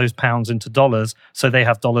convert those pounds into dollars, so they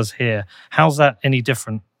have dollars here. How's that any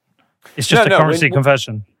different? It's just a currency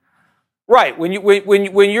conversion. Right. When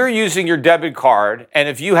you're using your debit card, and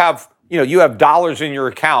if you have dollars in your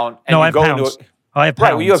account, and I have pounds. Right.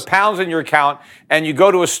 Well, you have pounds in your account, and you go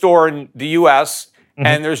to a store in the U.S.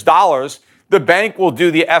 and there's dollars. the bank will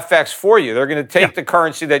do the FX for you. They're going to take the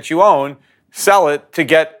currency that you own, sell it to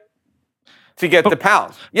get the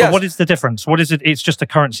pounds. Yes. But what is the difference? What is it? It's just a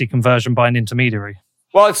currency conversion by an intermediary.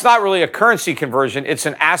 Well, it's not really a currency conversion. It's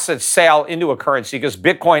an asset sale into a currency because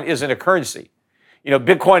Bitcoin isn't a currency.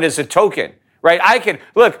 Bitcoin is a token, right? I can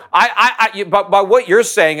look. But what you're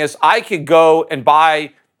saying is I could go and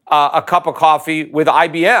buy a cup of coffee with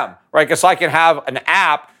IBM, right? Because I can have an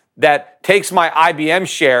app that takes my IBM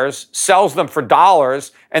shares, sells them for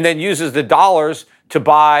dollars, and then uses the dollars to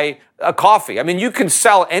buy a coffee. I mean, you can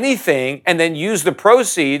sell anything and then use the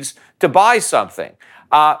proceeds to buy something.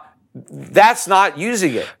 That's not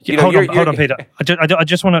using it. Hold on, Peter. I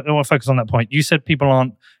just want to focus on that point. You said people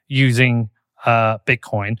aren't using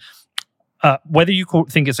Bitcoin. Whether you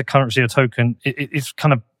think it's a currency or token, it's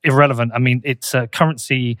kind of irrelevant. I mean, it's a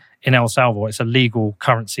currency in El Salvador. It's a legal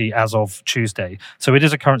currency as of Tuesday. So it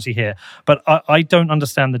is a currency here. But I don't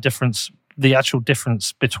understand the actual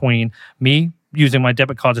difference between me using my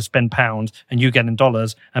debit card to spend pounds and you getting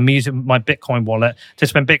dollars, and me using my Bitcoin wallet to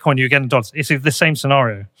spend Bitcoin and you getting dollars. It's the same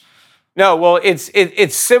scenario. No, well,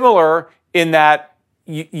 it's similar in that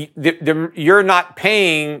you're not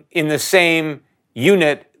paying in the same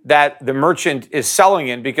unit that the merchant is selling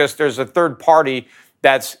in because there's a third party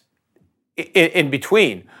that's in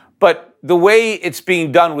between. But the way it's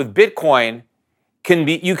being done with Bitcoin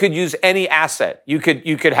you could use any asset. You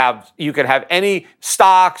could have any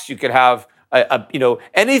stocks. You could have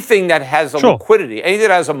anything that has a liquidity, anything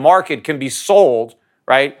that has a market can be sold,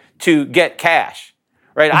 right, to get cash,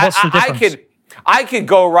 right? I could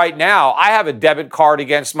go right now. I have a debit card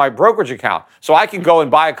against my brokerage account, so I can go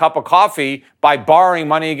and buy a cup of coffee by borrowing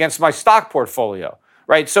money against my stock portfolio,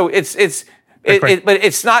 right? So but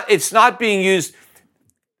it's not being used.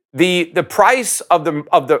 The price of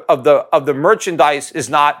the merchandise is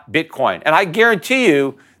not Bitcoin, and I guarantee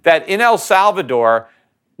you that in El Salvador,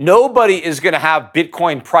 nobody is going to have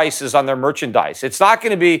Bitcoin prices on their merchandise. It's not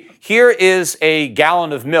going to be, here is a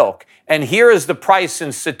gallon of milk, and here is the price in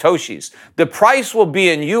Satoshis. The price will be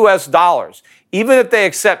in US dollars. Even if they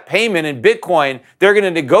accept payment in Bitcoin, they're going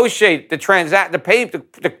to negotiate the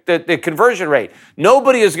conversion rate.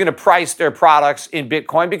 Nobody is going to price their products in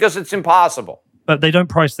Bitcoin because it's impossible. But they don't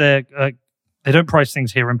price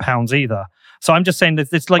things here in pounds either. So I'm just saying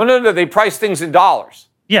that it's like no, they price things in dollars.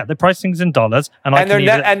 Yeah, they price things in dollars, and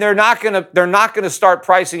they're not going to start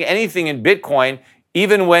pricing anything in Bitcoin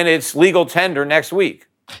even when it's legal tender next week.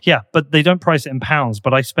 Yeah, but they don't price it in pounds.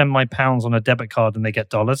 But I spend my pounds on a debit card and they get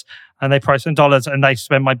dollars, and they price in dollars, and they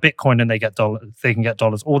spend my Bitcoin and they get dollars. They can get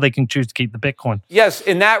dollars, or they can choose to keep the Bitcoin. Yes,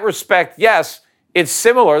 in that respect, yes. It's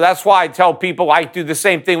similar. That's why I tell people I do the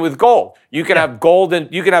same thing with gold. You can have gold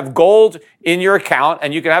and you can have gold in your account,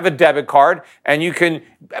 and you can have a debit card,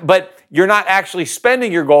 but you're not actually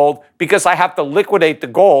spending your gold because I have to liquidate the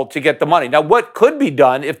gold to get the money. Now, what could be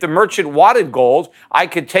done if the merchant wanted gold? I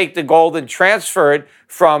could take the gold and transfer it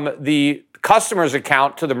from the customer's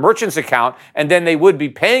account to the merchant's account, and then they would be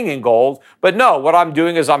paying in gold. But no, what I'm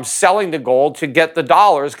doing is I'm selling the gold to get the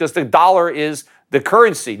dollars because the dollar is the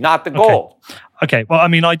currency, not the gold. Okay. Well, I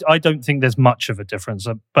mean, I don't think there's much of a difference.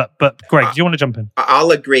 But Greg, do you want to jump in? I'll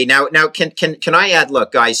agree. Now, can I add?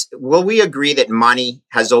 Look, guys, will we agree that money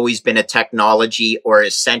has always been a technology or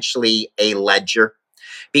essentially a ledger?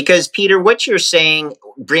 Because Peter, what you're saying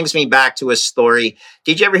brings me back to a story.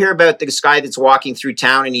 Did you ever hear about this guy that's walking through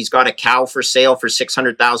town and he's got a cow for sale for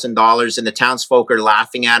 $600,000 and the townsfolk are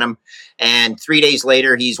laughing at him? And 3 days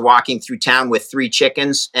later, he's walking through town with 3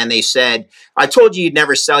 chickens. And they said, I told you you'd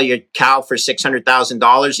never sell your cow for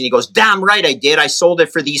 $600,000. And he goes, damn right I did. I sold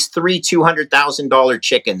it for these 3 $200,000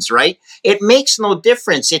 chickens, right? It makes no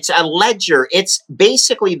difference. It's a ledger. It's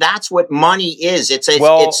basically, that's what money is.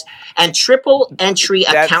 And triple entry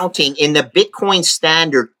accounting in the Bitcoin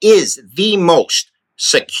standard is the most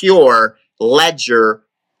secure ledger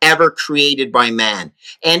ever created by man.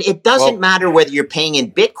 And it doesn't matter whether you're paying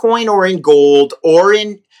in Bitcoin or in gold or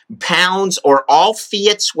in pounds or all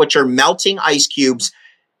fiats, which are melting ice cubes.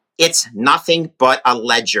 It's nothing but a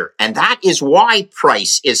ledger. And that is why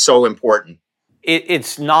price is so important.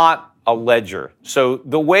 It's not a ledger. So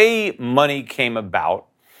the way money came about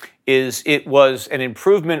is it was an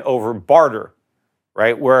improvement over barter,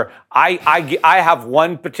 right? Where I have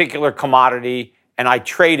one particular commodity and I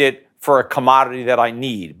trade it for a commodity that I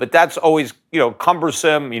need. But that's always,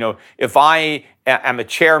 cumbersome. If I am a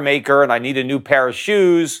chair maker and I need a new pair of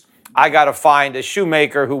shoes, I got to find a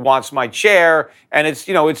shoemaker who wants my chair, and it's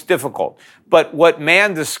difficult. But what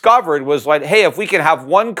man discovered was like, hey, if we can have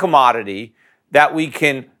one commodity that we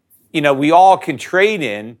can, we all can trade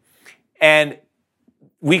in, and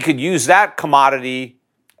we could use that commodity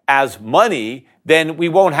as money, then we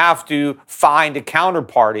won't have to find a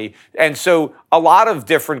counterparty. And so a lot of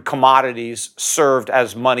different commodities served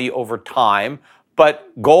as money over time,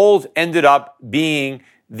 but gold ended up being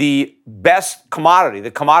the best commodity,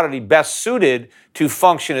 the commodity best suited to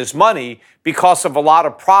function as money because of a lot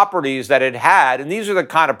of properties that it had. And these are the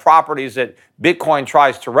kind of properties that Bitcoin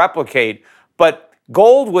tries to replicate. But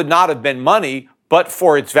gold would not have been money but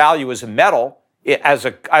for its value as a metal, as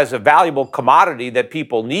a valuable commodity that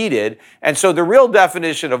people needed. And so the real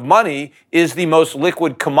definition of money is the most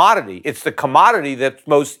liquid commodity. It's the commodity that's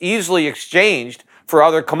most easily exchanged for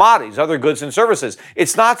other commodities, other goods and services.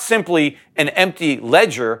 It's not simply an empty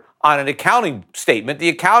ledger on an accounting statement. The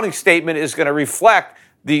accounting statement is going to reflect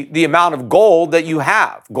the amount of gold that you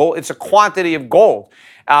have. Gold, it's a quantity of gold.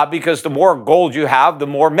 Because the more gold you have, the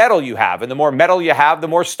more metal you have. And the more metal you have, the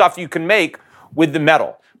more stuff you can make with the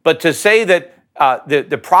metal. But to say that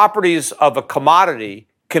the properties of a commodity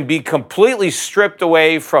can be completely stripped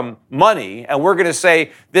away from money, and we're going to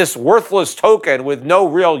say this worthless token with no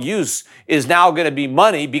real use is now going to be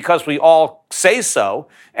money because we all say so,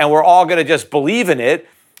 and we're all going to just believe in it.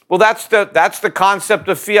 Well, that's the concept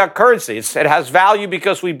of fiat currency. It has value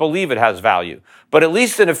because we believe it has value. But at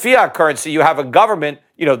least in a fiat currency, you have a government,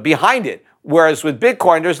 behind it. Whereas with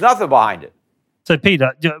Bitcoin, there's nothing behind it. So,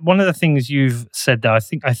 Peter, one of the things you've said there, I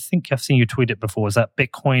think I've seen you tweet it before, is that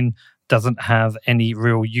Bitcoin doesn't have any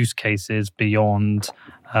real use cases beyond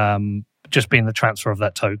just being the transfer of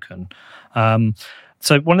that token.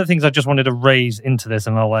 So one of the things I just wanted to raise into this,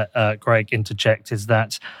 and I'll let Greg interject, is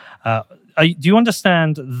that do you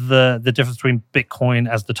understand the difference between Bitcoin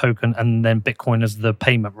as the token and then Bitcoin as the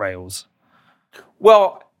payment rails?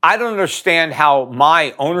 Well, I don't understand how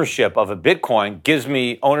my ownership of a Bitcoin gives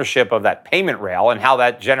me ownership of that payment rail and how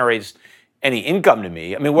that generates any income to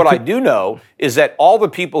me. I mean, what I do know is that all the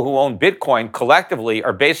people who own Bitcoin collectively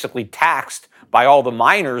are basically taxed by all the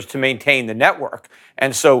miners to maintain the network.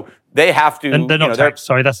 And so they have to. And they're not taxed.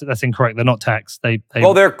 Sorry, that's incorrect. They're not taxed.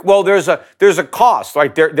 There's a cost.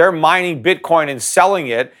 Like they're mining Bitcoin and selling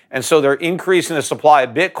it, and so they're increasing the supply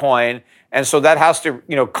of Bitcoin, and so that has to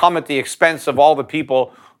come at the expense of all the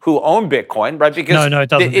people who own Bitcoin, right? Because no, it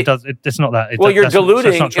doesn't. It's not that. You're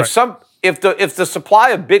diluting. If the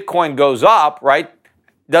supply of Bitcoin goes up, right?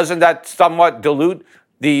 Doesn't that somewhat dilute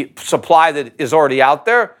the supply that is already out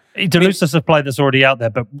there? It dilutes the supply that's already out there,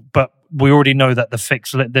 but we already know that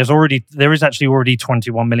there is actually already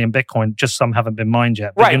 21 million Bitcoin. Just some haven't been mined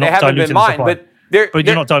yet. But right, they haven't been mined, but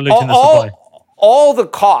you're not diluting the supply. All the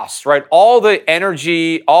costs, right? All the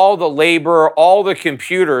energy, all the labor, all the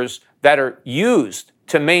computers that are used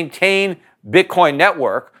to maintain Bitcoin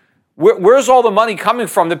network. Where's all the money coming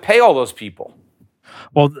from to pay all those people?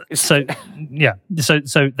 Well, so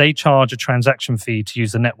they charge a transaction fee to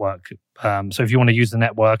use the network. So if you want to use the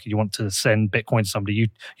network and you want to send Bitcoin to somebody,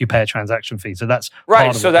 you pay a transaction fee. So that's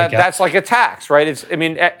right. So that's like a tax, right?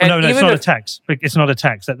 No, it's not a tax. It's not a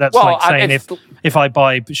tax. That's like saying if I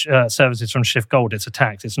buy services from Shift Gold, it's a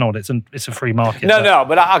tax. It's not. It's a free market.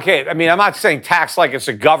 But okay. I mean, I'm not saying tax like it's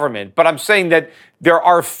a government, but I'm saying that there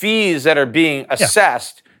are fees that are being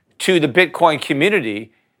assessed to the Bitcoin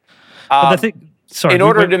community. In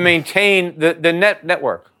order to maintain the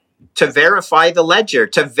network. To verify the ledger,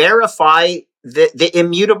 to verify the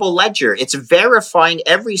immutable ledger. It's verifying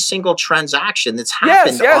every single transaction that's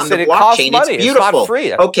happened on the blockchain. It's beautiful. It's not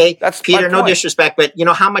free. Okay, that's Peter, no disrespect, but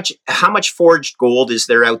how much forged gold is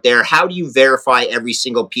there out there? How do you verify every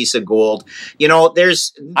single piece of gold? I don't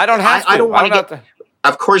have to. I don't want to.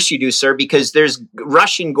 Of course you do, sir, because there's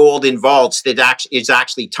Russian gold involved that is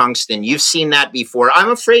actually tungsten. You've seen that before. I'm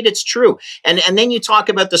afraid it's true. And then you talk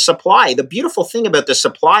about the supply. The beautiful thing about the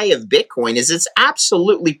supply of Bitcoin is it's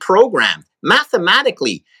absolutely programmed.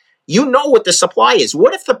 Mathematically, you know what the supply is.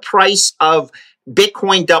 What if the price of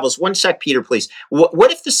Bitcoin doubles? One sec, Peter, please.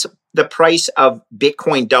 What if the price of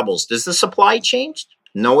Bitcoin doubles? Does the supply change?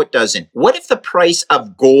 No, it doesn't. What if the price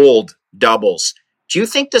of gold doubles? Do you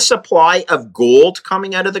think the supply of gold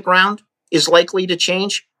coming out of the ground is likely to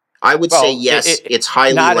change? I would say yes. It's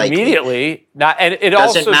highly not likely. Not immediately. And it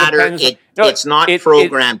doesn't also matter. Depends, it's not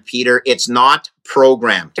programmed, Peter. It's not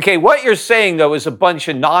programmed. Okay, what you're saying though is a bunch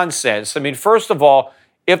of nonsense. I mean, first of all,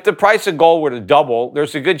 if the price of gold were to double,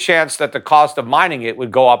 there's a good chance that the cost of mining it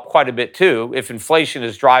would go up quite a bit too, if inflation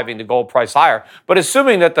is driving the gold price higher. But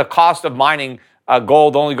assuming that the cost of mining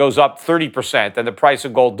gold only goes up 30% and the price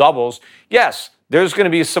of gold doubles, yes. there's going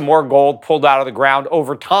to be some more gold pulled out of the ground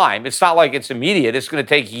over time. It's not like it's immediate. It's going to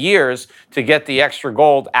take years to get the extra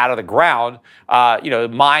gold out of the ground.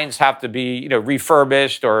 Mines have to be,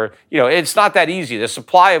 refurbished, or, it's not that easy. The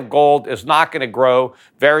supply of gold is not going to grow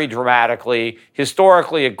very dramatically.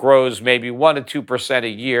 Historically, it grows maybe 1% to 2% a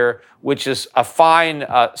year, which is a fine,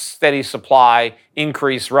 steady supply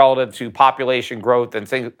increase relative to population growth and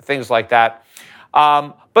things like that.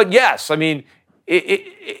 But yes, I mean,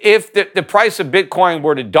 if the price of Bitcoin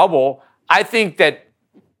were to double, I think that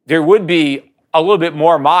there would be a little bit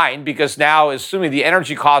more mined, because now, assuming the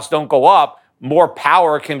energy costs don't go up, more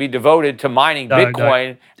power can be devoted to mining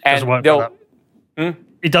Bitcoin.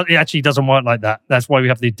 It actually doesn't work like that. That's why we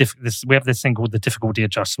have this thing called the difficulty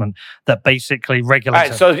adjustment that basically regulates.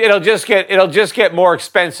 Right, so it'll just get more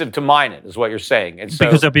expensive to mine it, is what you're saying. And so,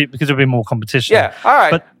 because there'll be more competition. Yeah, all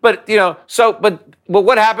right. But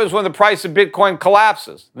what happens when the price of Bitcoin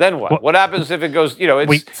collapses? Then what? What happens if it goes?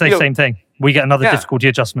 We say the same thing. We get another difficulty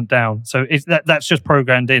adjustment down. So that's just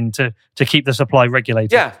programmed in to keep the supply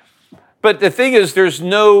regulated. Yeah. But the thing is, there's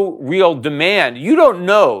no real demand. You don't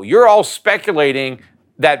know. You're all speculating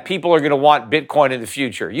that people are going to want Bitcoin in the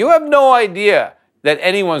future. You have no idea that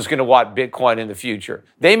anyone's going to want Bitcoin in the future.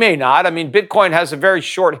 They may not. I mean, Bitcoin has a very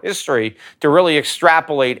short history to really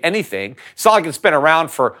extrapolate anything. It's not like it's been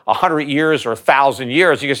around for 100 years or 1,000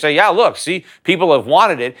 years. You can say, yeah, look, see, people have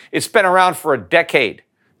wanted it. It's been around for a decade.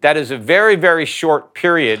 That is a very, very short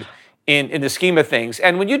period in the scheme of things.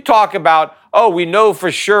 And when you talk about, we know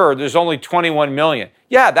for sure there's only 21 million.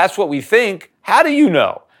 Yeah, that's what we think. How do you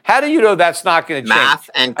know? How do you know that's not going to change? Math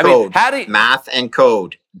and code. Math and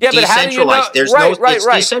code. Yeah, but how do you know? It's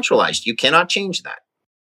decentralized. You cannot change that.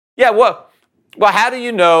 Yeah, well, how do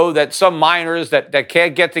you know that some miners that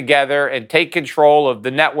can't get together and take control of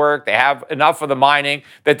the network, they have enough of the mining,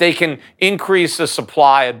 that they can increase the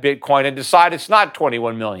supply of Bitcoin and decide it's not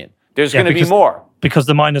 21 million? There's going to be more. Because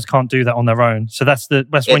the miners can't do that on their own. So that's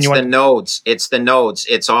when you the nodes. It's the nodes.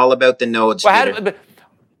 It's all about the nodes.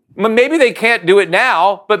 Maybe they can't do it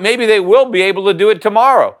now, but maybe they will be able to do it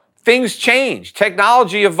tomorrow. Things change.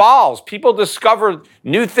 Technology evolves. People discover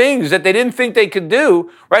new things that they didn't think they could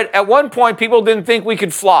do, right? At one point, people didn't think we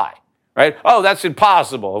could fly, right? Oh, that's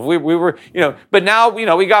impossible. If we were, but now,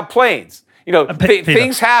 we got planes.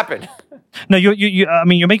 Things happen. No,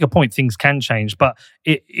 you make a point. Things can change, but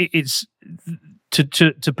it's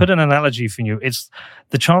to put an analogy for you, it's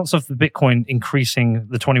the chance of the Bitcoin increasing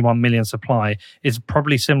the 21 million supply is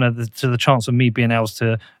probably similar to the chance of me being able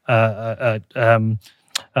to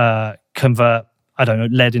convert, I don't know,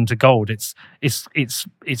 lead into gold. It's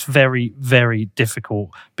very, very difficult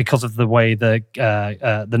because of the way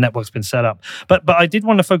the network's been set up. But I did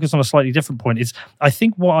want to focus on a slightly different point. Is I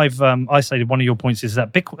think what I've isolated, one of your points is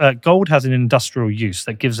that gold has an industrial use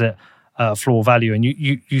that gives it floor value, and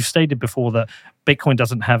you stated before that Bitcoin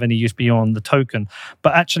doesn't have any use beyond the token,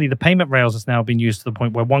 but actually the payment rails has now been used to the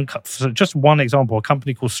point where just one example, a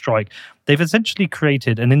company called Strike, they've essentially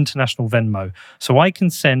created an international Venmo. So I can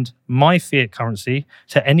send my fiat currency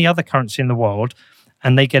to any other currency in the world,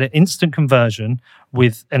 and they get an instant conversion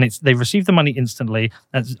they receive the money instantly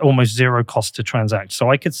at almost zero cost to transact. So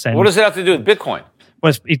I could send. What does it have to do with Bitcoin?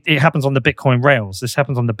 Well, it happens on the Bitcoin rails. This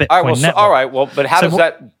happens on the Bitcoin network. All right. Well, but how does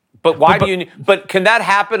that? But why do you? But can that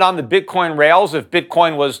happen on the Bitcoin rails if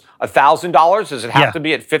Bitcoin was $1,000? Does it have to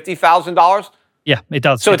be at $50,000? Yeah, it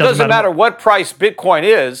does. So it doesn't matter what price Bitcoin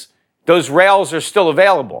is; those rails are still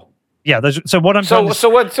available. Yeah. So what I'm so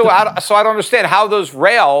I don't understand how those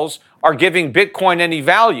rails are giving Bitcoin any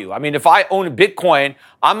value. I mean, if I own a Bitcoin,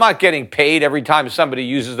 I'm not getting paid every time somebody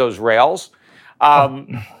uses those rails. No.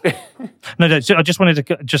 So I just wanted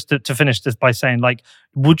to finish this by saying,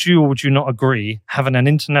 would you or would you not agree having an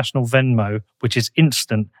international Venmo, which is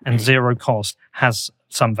instant and zero cost, has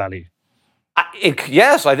some value?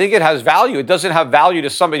 Yes, I think it has value. It doesn't have value to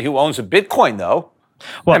somebody who owns a Bitcoin, though.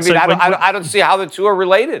 Well, I don't see how the two are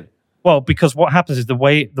related. Well, because what happens is the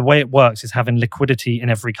way it works is having liquidity in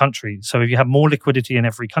every country. So if you have more liquidity in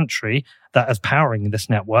every country that is powering this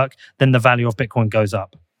network, then the value of Bitcoin goes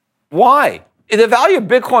up. Why? The value of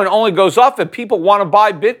Bitcoin only goes up if people want to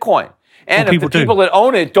buy Bitcoin. And if the people that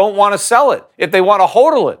own it don't want to sell it, if they want to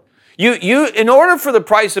hodl it. In order for the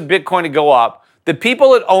price of Bitcoin to go up, the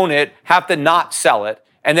people that own it have to not sell it,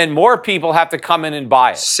 and then more people have to come in and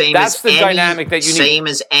buy it. That's the dynamic that you need. Same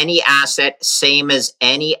as any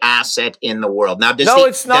asset in the world. Now,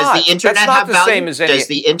 it's not. Does the internet have value? Does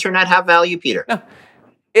the internet have value, Peter? No.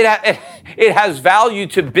 It has value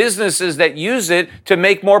to businesses that use it to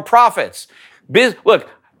make more profits. Look,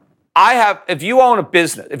 if you own a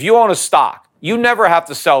business, if you own a stock, you never have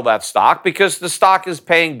to sell that stock because the stock is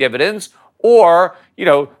paying dividends or,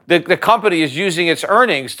 the company is using its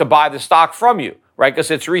earnings to buy the stock from you, right?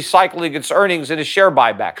 Because it's recycling its earnings in a share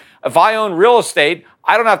buyback. If I own real estate,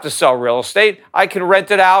 I don't have to sell real estate. I can rent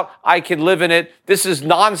it out. I can live in it. This is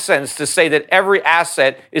nonsense to say that every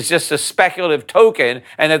asset is just a speculative token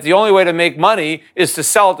and that the only way to make money is to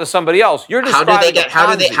sell it to somebody else. You're describing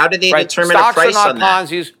how do they right? determine Stocks a price are not on that?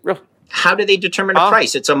 Ponzi's. How do they determine a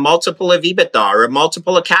price? It's a multiple of EBITDA or a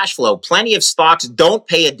multiple of cash flow. Plenty of stocks don't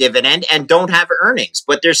pay a dividend and don't have earnings,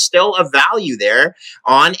 but there's still a value there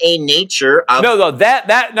on a nature of... No,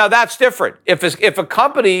 that's different. If a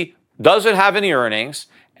company doesn't have any earnings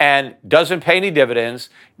and doesn't pay any dividends,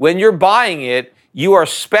 when you're buying it, you are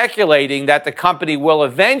speculating that the company will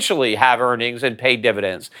eventually have earnings and pay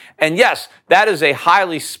dividends. And yes, that is a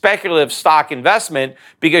highly speculative stock investment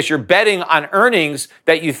because you're betting on earnings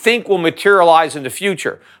that you think will materialize in the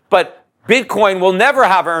future. But Bitcoin will never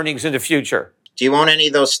have earnings in the future. Do you own any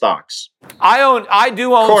of those stocks? I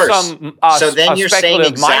do own some. So then you're saying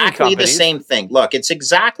exactly the same thing. Look, it's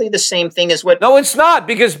exactly the same thing as what... No, it's not,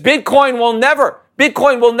 because Bitcoin will never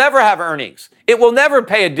have earnings. It will never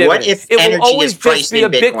pay a dividend. What if energy is priced in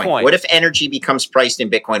Bitcoin? What if energy becomes priced in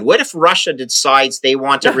Bitcoin? What if Russia decides they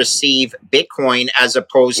want to receive Bitcoin as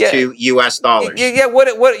opposed to US dollars? Yeah. What?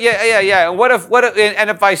 And what if? And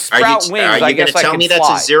if I sprout wings, I guess I can fly. Are you going to tell me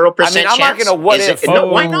that's a 0% chance? I'm not going to what if. No,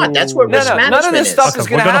 why not? That's what risk management is. None of this stuff is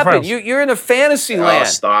going to happen. You're in a fantasy land.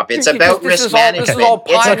 Stop. It's about risk management. This is all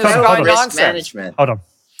pie in the sky risk management. Hold on.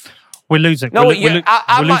 We're losing. We're losing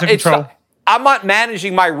control. I'm not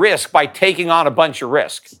managing my risk by taking on a bunch of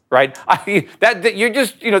risk, right? You're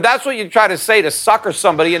just, that's what you try to say to sucker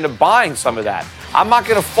somebody into buying some of that. I'm not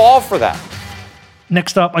going to fall for that.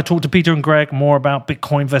 Next up, I talked to Peter and Greg more about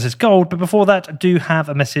Bitcoin versus gold. But before that, I do have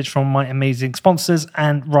a message from my amazing sponsors.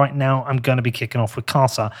 And right now, I'm going to be kicking off with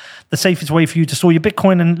Casa, the safest way for you to store your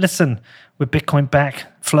Bitcoin. And listen, with Bitcoin back,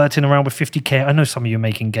 flirting around with 50K, I know some of you are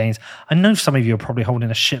making gains. I know some of you are probably holding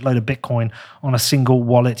a shitload of Bitcoin on a single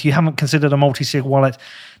wallet. You haven't considered a multi-sig wallet.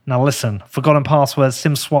 Now listen, forgotten passwords,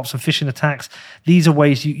 SIM swaps, and phishing attacks. These are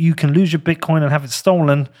ways you can lose your Bitcoin and have it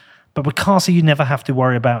stolen. But with Casa, you never have to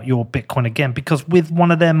worry about your Bitcoin again, because with one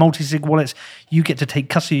of their multi-sig wallets, you get to take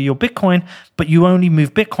custody of your Bitcoin, but you only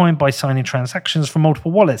move Bitcoin by signing transactions from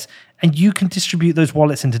multiple wallets. And you can distribute those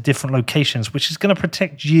wallets into different locations, which is going to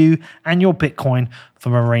protect you and your Bitcoin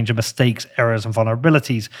from a range of mistakes, errors, and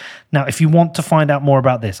vulnerabilities. Now, if you want to find out more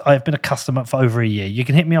about this, I have been a customer for over a year. You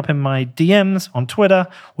can hit me up in my DMs on Twitter,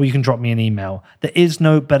 or you can drop me an email. There is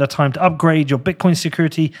no better time to upgrade your Bitcoin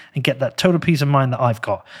security and get that total peace of mind that I've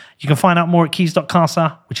got. You can find out more at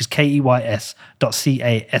keys.casa, which is keys.casa.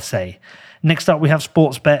 Next up, we have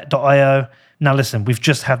sportsbet.io. Now, listen, we've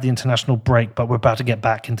just had the international break, but we're about to get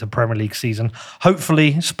back into Premier League season.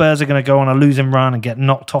 Hopefully, Spurs are going to go on a losing run and get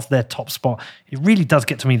knocked off their top spot. It really does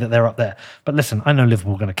get to me that they're up there. But listen, I know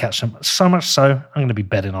Liverpool are going to catch them. So much so, I'm going to be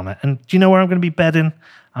betting on it. And do you know where I'm going to be betting?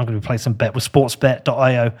 I'm going to be placing bet with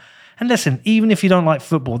sportsbet.io. And listen, even if you don't like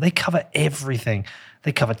football, they cover everything.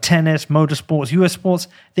 They cover tennis, motorsports, US sports.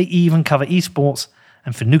 They even cover esports.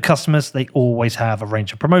 And for new customers, they always have a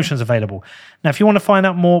range of promotions available. Now, if you want to find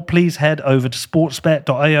out more, please head over to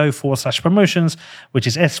sportsbet.io/promotions, which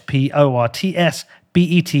is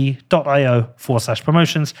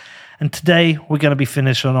sportsbet.io/promotions. And today, we're going to be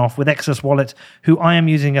finishing off with Exodus Wallet, who I am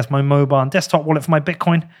using as my mobile and desktop wallet for my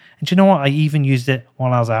Bitcoin. And do you know what? I even used it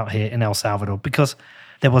while I was out here in El Salvador because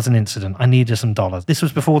there was an incident. I needed some dollars. This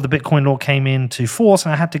was before the Bitcoin law came into force,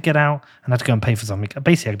 and I had to get out and I had to go and pay for something.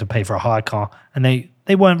 Basically, I had to pay for a hire car, and they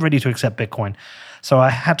weren't ready to accept Bitcoin. So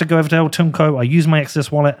I had to go over to El Tunco. I used my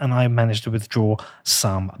Exodus wallet, and I managed to withdraw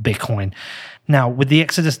some Bitcoin. Now, with the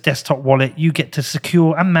Exodus desktop wallet, you get to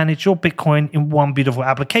secure and manage your Bitcoin in one beautiful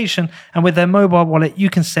application. And with their mobile wallet,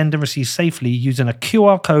 you can send and receive safely using a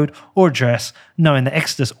QR code or address, knowing that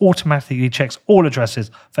Exodus automatically checks all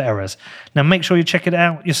addresses for errors. Now, make sure you check it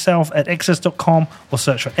out yourself at exodus.com or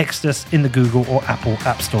search for Exodus in the Google or Apple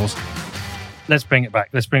app stores. Let's bring it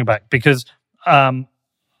back. Because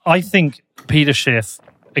I think Peter Schiff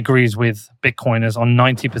agrees with Bitcoiners on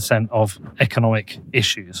 90% of economic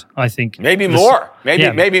issues. I think maybe more, maybe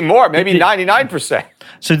 99%.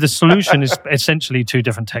 So the solution is essentially two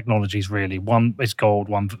different technologies, really. One is gold,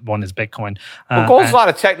 one is Bitcoin. Well, gold's not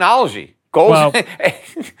a technology.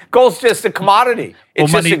 Gold's just a commodity.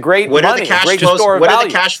 It's just a great money. What are the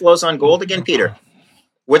cash flows on gold again, Peter?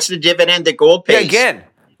 What's the dividend that gold pays? Yeah, again.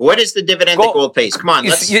 What is the dividend that gold pays? Come on,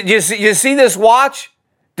 you see this watch?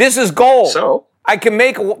 This is gold. So I can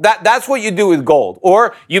make that. That's what you do with gold.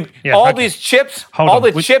 Or these chips,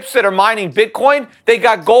 chips that are mining Bitcoin, they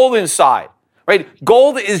got gold inside, right?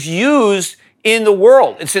 Gold is used in the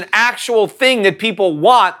world. It's an actual thing that people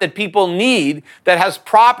want, that people need, that has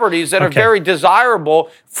properties that are very desirable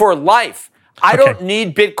for life. I don't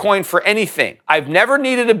need Bitcoin for anything. I've never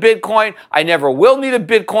needed a Bitcoin. I never will need a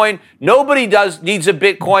Bitcoin. Nobody needs a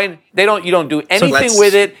Bitcoin. You don't do anything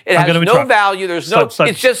with it. It has no value. There's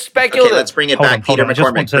it's just speculative. Okay, let's bring it back, Peter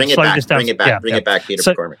McCormack. Bring it back, Peter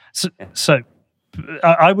McCormack. So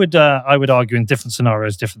I would argue in different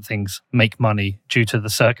scenarios, different things make money due to the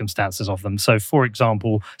circumstances of them. So, for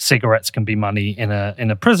example, cigarettes can be money in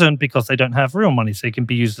a prison because they don't have real money, so they can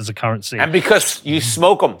be used as a currency. And because you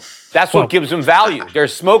smoke them, that's what gives them value.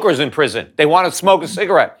 There's smokers in prison; they want to smoke a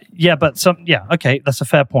cigarette. Yeah, but that's a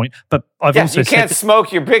fair point. But I've also you can't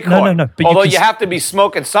smoke your Bitcoin. No. But although you have to be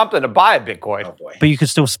smoking something to buy a Bitcoin. Oh boy. But you can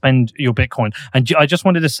still spend your Bitcoin. And I just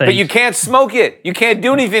wanted to say, but you can't smoke it. You can't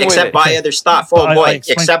do anything with it except buy other stuff. Oh boy,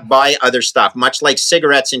 except buy other stuff. Much like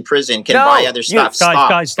cigarettes in prison can buy other stuff.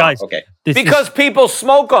 Guys. Okay. Because people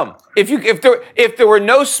smoke them. If there were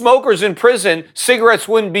no smokers in prison, cigarettes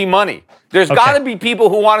wouldn't be money. There's got to be people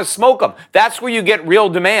who want to smoke them. That's where you get real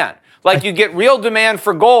demand. Like you get real demand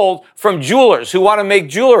for gold from jewelers who want to make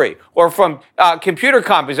jewelry, or from computer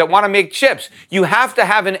companies that want to make chips. You have to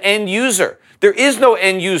have an end user. There is no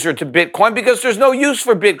end user to Bitcoin because there's no use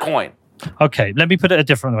for Bitcoin. Okay, let me put it a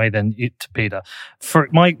different way then to Peter. For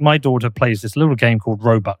my daughter plays this little game called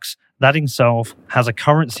Robux. That itself has a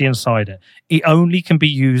currency inside it. It only can be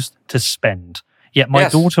used to spend. Yet my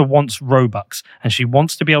daughter wants Robux, and she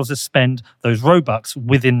wants to be able to spend those Robux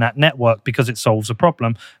within that network because it solves a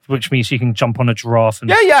problem, which means she can jump on a giraffe.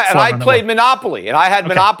 And and I played Monopoly, and I had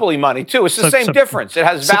Monopoly money too. It's the same difference. It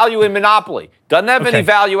has value in Monopoly. Doesn't have any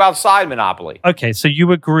value outside Monopoly. Okay, so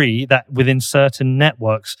you agree that within certain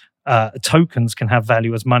networks, tokens can have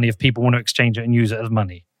value as money if people want to exchange it and use it as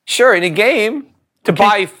money? Sure, in a game, to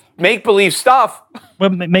buy make-believe stuff. Well,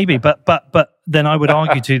 maybe, but then I would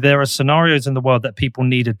argue too, there are scenarios in the world that people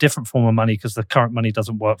need a different form of money because the current money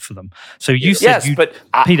doesn't work for them. So you said,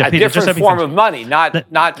 Peter, a different form of money,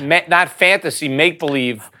 not fantasy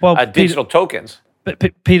make-believe digital tokens.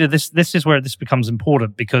 But Peter, this is where this becomes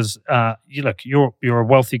important because you're a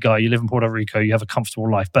wealthy guy, you live in Puerto Rico, you have a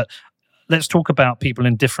comfortable life, but let's talk about people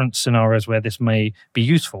in different scenarios where this may be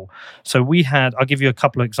useful. So I'll give you a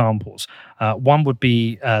couple of examples. One would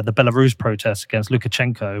be the Belarus protests against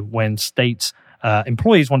Lukashenko when state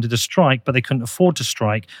employees wanted to strike, but they couldn't afford to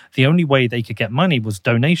strike. The only way they could get money was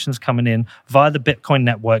donations coming in via the Bitcoin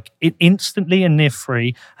network, instantly and near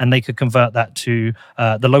free, and they could convert that to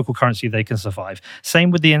the local currency they can survive. Same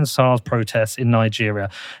with the EndSARS protests in Nigeria.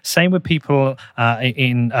 Same with people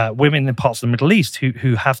women in parts of the Middle East who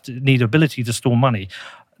need ability to store money.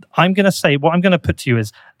 I'm going to say, what I'm going to put to you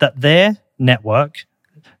is that their network,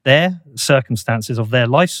 their circumstances of their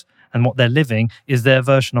lives and what they're living is their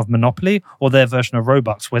version of Monopoly or their version of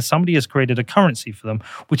Robux, where somebody has created a currency for them,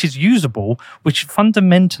 which is usable, which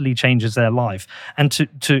fundamentally changes their life. And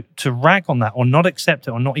to rag on that or not accept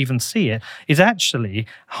it or not even see it is actually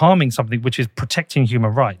harming something which is protecting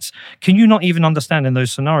human rights. Can you not even understand in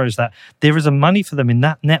those scenarios that there is a money for them in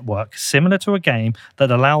that network, similar to a game,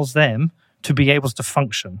 that allows them to be able to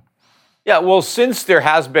function? Yeah, well, since there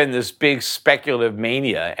has been this big speculative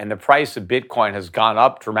mania and the price of Bitcoin has gone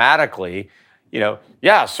up dramatically,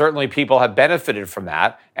 certainly people have benefited from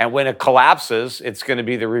that. And when it collapses, it's going to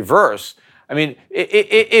be the reverse. I mean,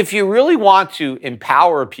 if you really want to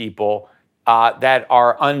empower people that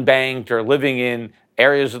are unbanked or living in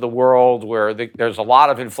areas of the world where there's a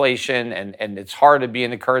lot of inflation and it's hard to be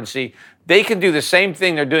in the currency, they can do the same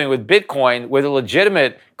thing they're doing with Bitcoin with a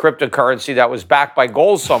legitimate cryptocurrency that was backed by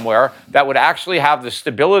gold somewhere that would actually have the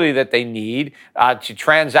stability that they need to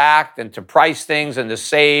transact and to price things and to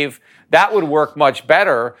save. That would work much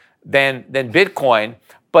better than Bitcoin.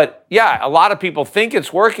 But yeah, a lot of people think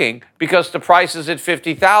it's working because the price is at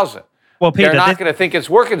 50,000. Well, Peter, they're not going to think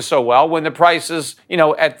it's working so well when the price is,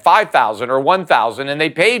 at 5,000 or 1,000 and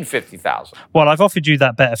they paid 50,000. Well, I've offered you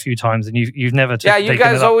that bet a few times and you've never taken it up. You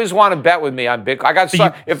guys always want to bet with me on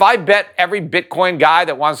Bitcoin. If I bet every Bitcoin guy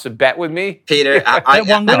that wants to bet with me, Peter,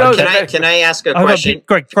 can I ask a question?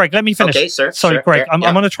 Greg, let me finish. Okay, sir. Sorry, sir, Greg. I'm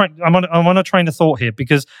on a train of thought here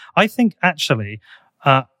because I think actually,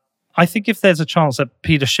 if there's a chance that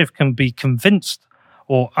Peter Schiff can be convinced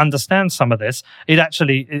or understand some of this, it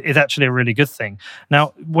actually is actually a really good thing.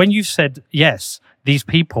 Now, when you said, yes, these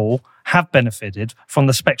people have benefited from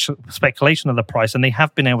the speculation of the price and they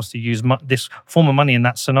have been able to use this form of money in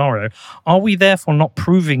that scenario, are we therefore not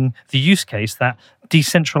proving the use case that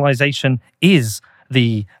decentralization is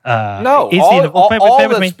the No, is all, the all, all bear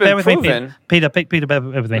with that's me, been bear with me, proven. Peter, bear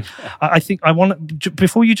with me. I think I want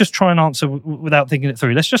before you just try and answer without thinking it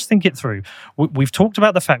through. Let's just think it through. We've talked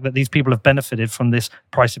about the fact that these people have benefited from this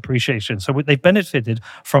price appreciation, so they've benefited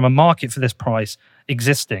from a market for this price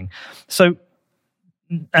existing. So.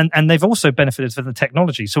 And they've also benefited from the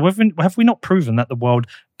technology. So have we not proven that the world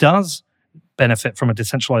does benefit from a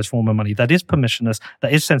decentralized form of money that is permissionless,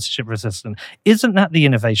 that is censorship resistant? Isn't that the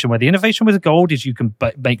innovation? Where the innovation with gold is you can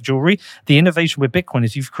make jewelry, the innovation with Bitcoin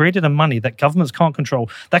is you've created a money that governments can't control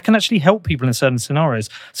that can actually help people in certain scenarios.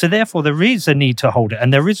 So therefore, there is a need to hold it,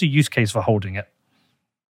 and there is a use case for holding it.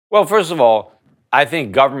 Well, first of all, I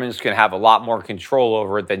think governments can have a lot more control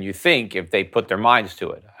over it than you think if they put their minds to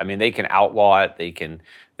it. I mean, they can outlaw it. They can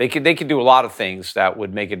do a lot of things that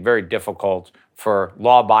would make it very difficult for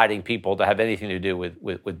law-abiding people to have anything to do with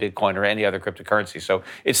Bitcoin or any other cryptocurrency. So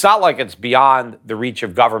it's not like it's beyond the reach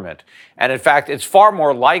of government. And in fact, it's far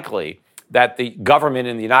more likely that the government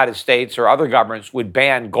in the United States or other governments would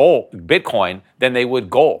ban Bitcoin than they would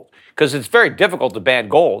gold, because it's very difficult to ban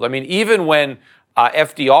gold. I mean, even when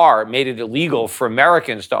FDR made it illegal for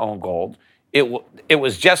Americans to own gold, it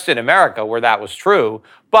was just in America where that was true,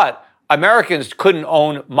 but Americans couldn't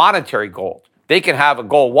own monetary gold. They can have a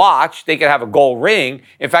gold watch, they can have a gold ring.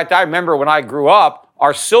 In fact, I remember when I grew up,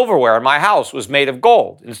 our silverware in my house was made of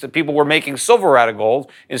gold. Instead, people were making silverware out of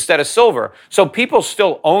gold instead of silver. So people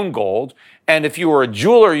still own gold. And if you were a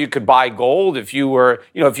jeweler, you could buy gold. If you were,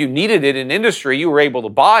 if you needed it in industry, you were able to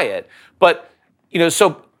buy it. But,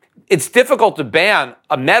 so it's difficult to ban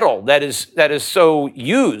a metal that is so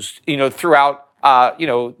used, throughout,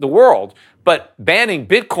 the world. But banning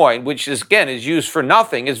Bitcoin, which is used for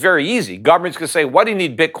nothing, is very easy. Governments can say, "What do you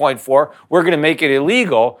need Bitcoin for? We're going to make it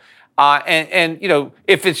illegal." And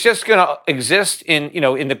if it's just going to exist in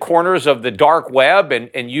the corners of the dark web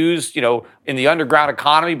and used, in the underground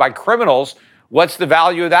economy by criminals, what's the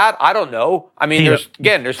value of that? I don't know. I mean,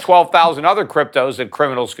 there's 12,000 other cryptos that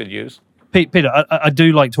criminals could use. Peter, I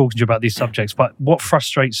do like talking to you about these subjects, but what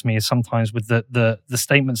frustrates me is sometimes with the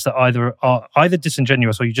statements that are either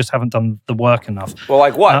disingenuous or you just haven't done the work enough. Well,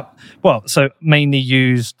 like what? So mainly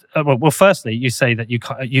used. Firstly, you say that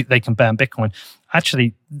they can ban Bitcoin.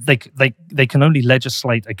 Actually, they can only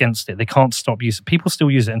legislate against it. They can't stop use it. People still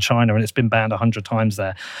use it in China, and it's been banned 100 times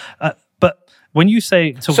there. But when you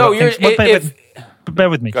say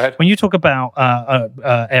bear with me. Go ahead. When you talk about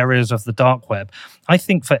areas of the dark web, I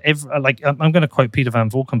think for I'm going to quote Peter Van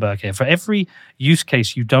Valkenburg here. For every use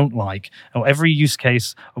case you don't like, or every use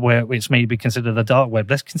case where it's maybe considered the dark web,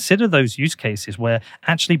 let's consider those use cases where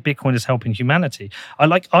actually Bitcoin is helping humanity.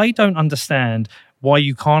 I don't understand why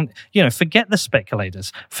you can't, forget the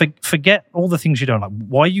speculators, forget all the things you don't like,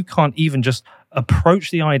 why you can't even just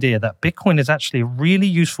approach the idea that Bitcoin is actually a really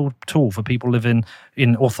useful tool for people living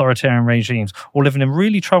in authoritarian regimes or living in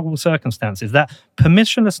really troubled circumstances, that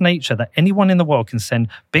permissionless nature that anyone in the world can send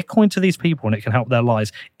Bitcoin to these people and it can help their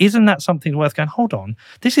lives. Isn't that something worth going, hold on,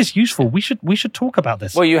 this is useful. We should talk about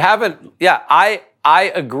this. Well, you haven't,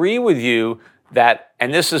 I agree with you that,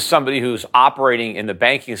 and this is somebody who's operating in the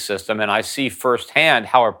banking system, and I see firsthand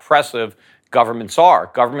how oppressive governments are.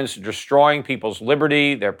 Governments are destroying people's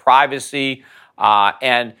liberty, their privacy,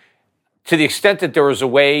 and to the extent that there was a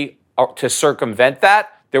way to circumvent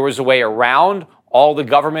that, there was a way around all the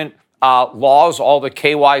government laws, all the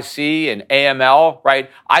KYC and AML, right?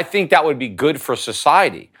 I think that would be good for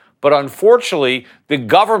society. But unfortunately, the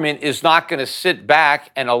government is not going to sit back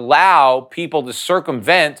and allow people to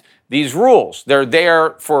circumvent these rules. They're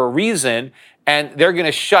there for a reason, and they're going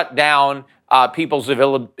to shut down people's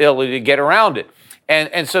ability to get around it.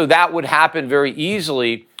 And so that would happen very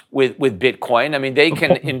easily with Bitcoin. I mean, they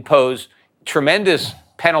can impose tremendous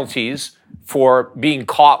penalties for being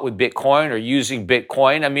caught with Bitcoin or using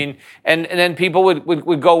Bitcoin. I mean, and then people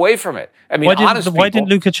would go away from it. I mean, why didn't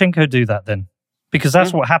Lukashenko do that then? Because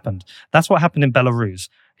that's what happened. That's what happened in Belarus.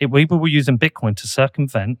 People were using Bitcoin to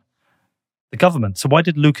circumvent the government. So why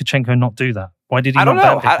did Lukashenko not do that? Why did he? I don't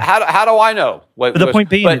know. How do I know? But the point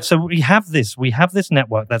being, so we have this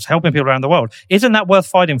network that's helping people around the world. Isn't that worth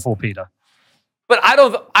fighting for, Peter? But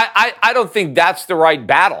I don't think that's the right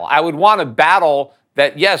battle. I would want a battle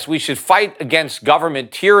that, yes, we should fight against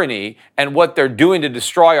government tyranny and what they're doing to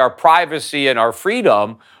destroy our privacy and our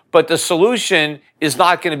freedom. But the solution is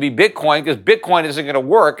not going to be Bitcoin, because Bitcoin isn't going to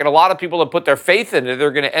work. And a lot of people that put their faith in it,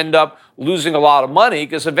 they're going to end up losing a lot of money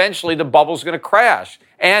because eventually the bubble's going to crash.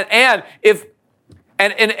 And if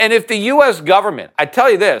the U.S. government, I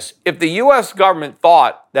tell you this, if the U.S. government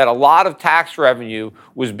thought that a lot of tax revenue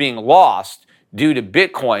was being lost due to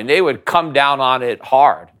Bitcoin, they would come down on it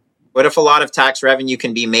hard. What if a lot of tax revenue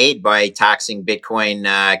can be made by taxing Bitcoin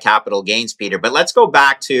capital gains, Peter? But let's go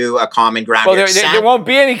back to a common ground. Well, there won't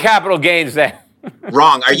be any capital gains then.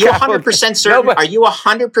 Wrong. Are you 100% certain? Are you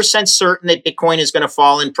 100% certain that Bitcoin is going to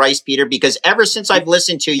fall in price, Peter? Because ever since I've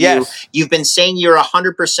listened to you, yes, you've been saying you're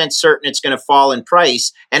 100% certain it's going to fall in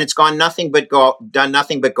price, and it's done nothing but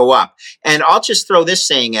go up. And I'll just throw this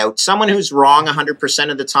saying out: someone who's wrong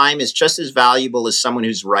 100% of the time is just as valuable as someone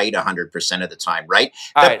who's right 100% of the time. Right?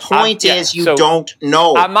 The point is, you don't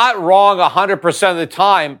know. I'm not wrong 100% of the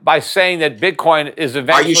time by saying that Bitcoin is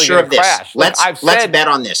eventually going to crash. Let's bet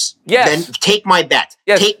on this. Yes. Then take my bet.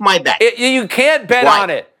 Yes. Take my bet. You can't bet on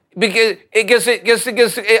it because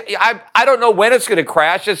I don't know when it's going to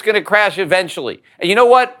crash. It's going to crash eventually. And you know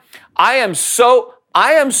what? I am so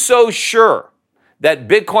sure that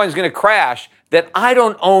Bitcoin is going to crash that I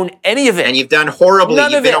don't own any of it. And you've done horribly.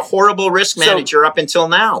 You've been a horrible risk manager up until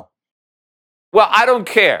now. Well, I don't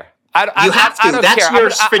care. You have to. That's your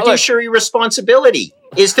fiduciary responsibility,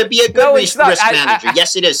 is to be a good risk manager.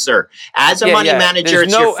 Yes, it is, sir. As a money manager,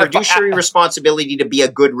 it's your fiduciary responsibility to be a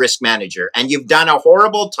good risk manager. And you've done a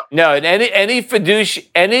horrible... No, and any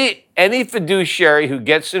fiduciary who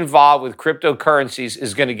gets involved with cryptocurrencies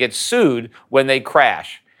is going to get sued when they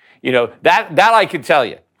crash. You know, that I can tell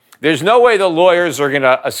you. There's no way the lawyers are going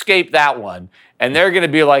to escape that one. And they're going to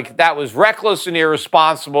be like, that was reckless and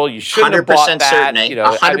irresponsible. You shouldn't have bought that. Certain, eh?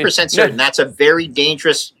 100% certain. That's a very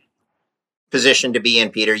dangerous position to be in,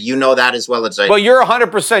 Peter. You know that as well as I do. Well, you're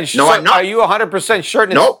 100% sure. No, I'm not. Are you 100%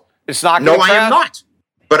 certain it's not going to crash? No, I am not.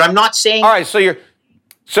 But I'm not saying... All right, so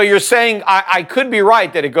you're saying I could be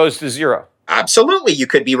right that it goes to zero. Absolutely, you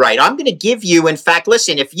could be right. I'm going to give you, in fact,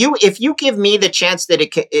 listen, if you give me the chance that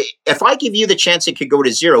if I give you the chance it could go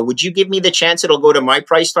to zero, would you give me the chance it'll go to my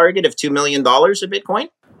price target of $2 million of Bitcoin?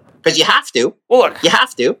 Because you have to. Well, look. You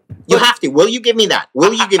have to. You have to. Will you give me that?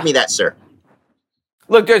 Will you give me that, sir?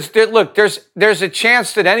 Look, there's a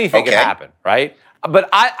chance that anything can happen, right? But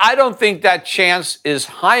I don't think that chance is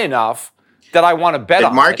high enough that I want to bet on it.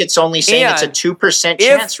 The market's only saying it's a 2%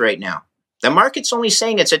 chance right now. The market's only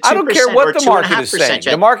saying it's a 2% I don't care what the market is saying. Chance.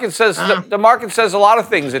 The market says a lot of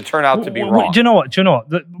things that turn out to be wrong. Do you know what?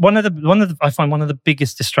 I find one of the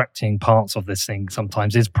biggest distracting parts of this thing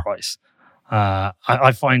sometimes is price.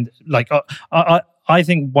 I find I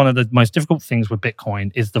think one of the most difficult things with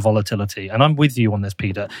Bitcoin is the volatility. And I'm with you on this,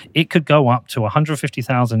 Peter. It could go up to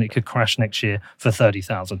 150,000. It could crash next year for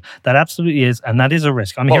 30,000. That absolutely is. And that is a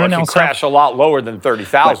risk. It could crash a lot lower than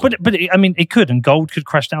 30,000. But I mean, it could. And gold could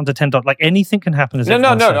crash down to $10. Like anything can happen.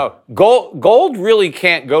 No. Gold really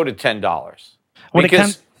can't go to $10.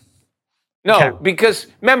 Because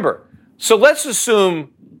remember, so let's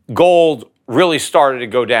assume gold really started to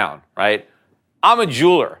go down, right? I'm a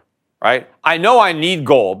jeweler. Right? I know I need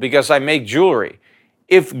gold because I make jewelry.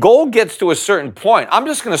 If gold gets to a certain point, I'm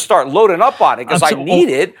just going to start loading up on it because I need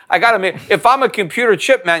it. I got to make. If I'm a computer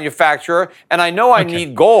chip manufacturer and I know I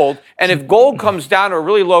need gold, and if gold comes down to a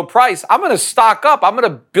really low price, I'm going to stock up. I'm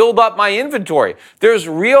going to build up my inventory. There's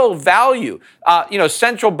real value.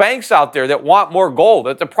 Central banks out there that want more gold.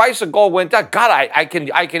 If the price of gold went down, God, I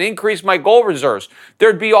can increase my gold reserves.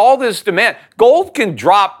 There'd be all this demand. Gold can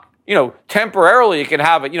drop. Temporarily it can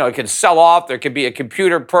have it can sell off. There could be a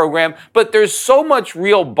computer program, but there's so much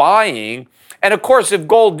real buying. And of course, if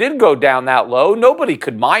gold did go down that low, nobody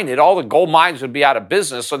could mine it. All the gold mines would be out of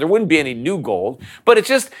business, so there wouldn't be any new gold. But it's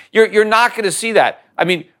just, you're not going to see that. I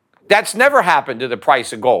mean, that's never happened to the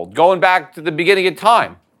price of gold, going back to the beginning of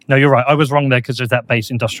time. No, you're right. I was wrong there because of that base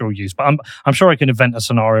industrial use. But I'm sure I can invent a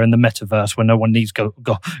scenario in the metaverse where no one needs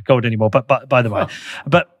gold anymore. But by the way,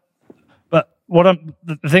 but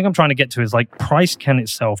the thing I'm trying to get to is like price can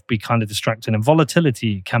itself be kind of distracting and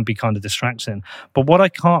volatility can be kind of distracting. But what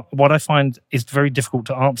I find is very difficult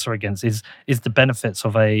to answer against is the benefits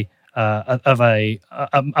of a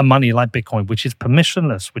money like Bitcoin, which is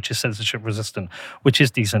permissionless, which is censorship resistant, which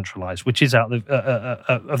is decentralized, which is out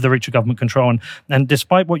of the reach of government control. And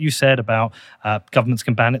despite what you said about governments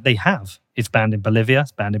can ban it, they have. It's banned in Bolivia,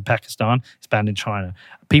 it's banned in Pakistan, it's banned in China.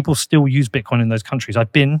 People still use Bitcoin in those countries.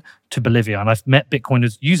 I've been to Bolivia and I've met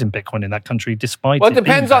Bitcoiners using Bitcoin in that country despite it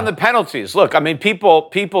depends on the penalties. Look, I mean, people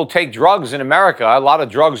take drugs in America. A lot of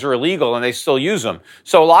drugs are illegal and they still use them.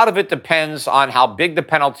 So a lot of it depends on how big the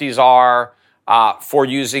penalties are for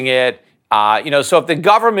using it. So if the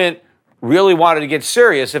government really wanted to get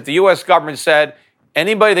serious, if the U.S. government said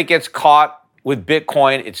anybody that gets caught with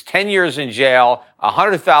Bitcoin, it's 10 years in jail,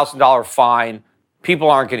 $100,000 fine.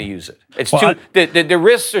 People aren't going to use it. The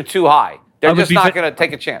risks are too high. They're just not going to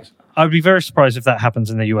take a chance. I would be very surprised if that happens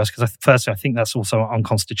in the US because, firstly, I think that's also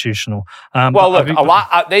unconstitutional. Well, look,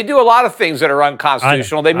 they do a lot of things that are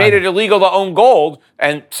unconstitutional. They made it illegal to own gold,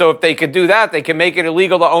 and so if they could do that, they can make it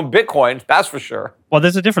illegal to own Bitcoin. That's for sure. Well,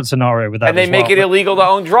 there's a different scenario with that. And they make it illegal to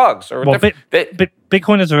own drugs. Or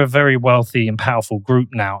Bitcoiners are a very wealthy and powerful group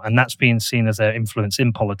now, and that's being seen as their influence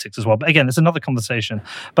in politics as well. But again, it's another conversation.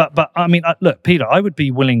 But I mean, look, Peter, I would be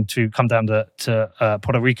willing to come down to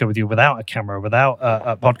Puerto Rico with you without a camera, without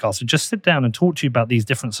a podcast, and just sit down and talk to you about these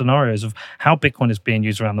different scenarios of how Bitcoin is being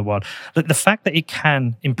used around the world. The fact that it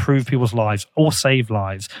can improve people's lives or save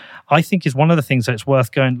lives, I think, is one of the things that it's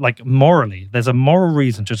worth going, like, morally. There's a moral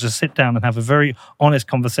reason to just sit down and have a very honest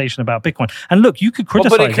conversation about Bitcoin. And look, you could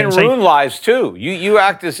criticize but it can ruin lives too. You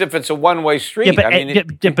act as if it's a one-way street.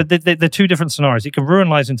 But they're two different scenarios. It can ruin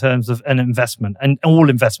lives in terms of an investment, and all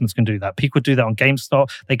investments can do that. People do that on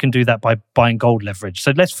GameStop. They can do that by buying gold leverage.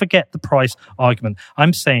 So let's forget the price argument.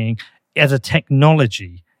 I'm saying, as a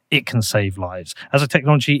technology, it can save lives. As a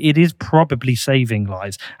technology, it is probably saving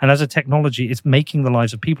lives. And as a technology, it's making the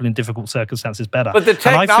lives of people in difficult circumstances better. But the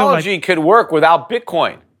technology could work without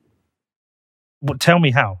Bitcoin. Well, tell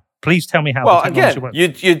me how. Please tell me how. Well, again, you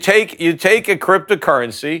take a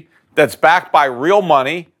cryptocurrency that's backed by real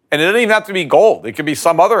money, and it doesn't even have to be gold. It could be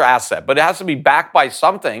some other asset, but it has to be backed by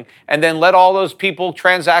something, and then let all those people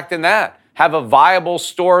transact in that. Have a viable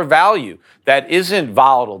store of value that isn't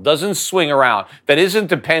volatile, doesn't swing around, that isn't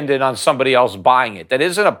dependent on somebody else buying it, that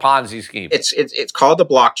isn't a Ponzi scheme. It's called a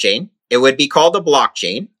blockchain. It would be called a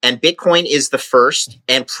blockchain, and Bitcoin is the first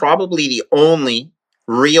and probably the only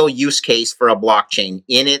real use case for a blockchain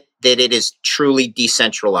in it that it is truly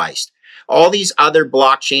decentralized. All these other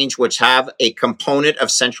blockchains which have a component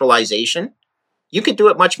of centralization, you could do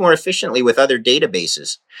it much more efficiently with other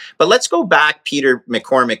databases. But let's go back, Peter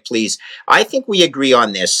McCormack, please. I think we agree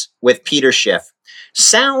on this with Peter Schiff.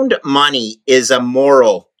 Sound money is a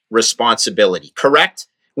moral responsibility, correct?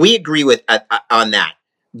 We agree with on that.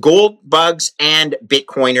 Gold bugs and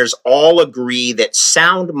Bitcoiners all agree that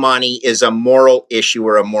sound money is a moral issue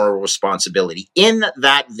or a moral responsibility. In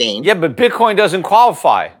that vein... Yeah, but Bitcoin doesn't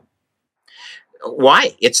qualify.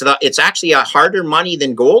 Why? It's actually a harder money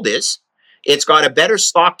than gold is. It's got a better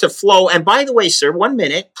stock to flow. And by the way, sir, 1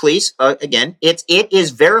 minute, please. Again, it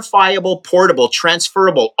is verifiable, portable,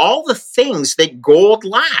 transferable, all the things that gold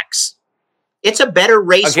lacks. It's a better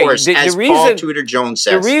racehorse, as Paul Tudor Jones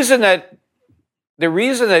says. The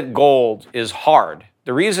reason that gold is hard,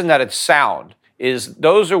 the reason that it's sound, is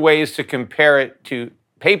those are ways to compare it to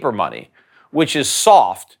paper money, which is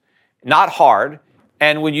soft, not hard.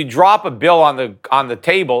 And when you drop a bill on the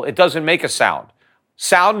table, it doesn't make a sound.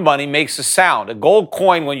 Sound money makes a sound. A gold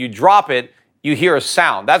coin, when you drop it, you hear a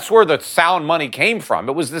sound. That's where the sound money came from.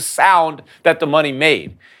 It was the sound that the money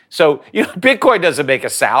made. So, Bitcoin doesn't make a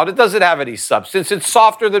sound. It doesn't have any substance. It's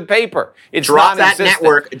softer than paper. It's drop that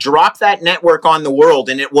network on the world,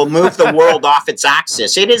 and it will move the world off its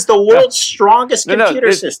axis. It is the world's strongest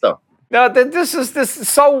computer system. No, this is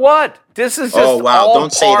so what? This is just all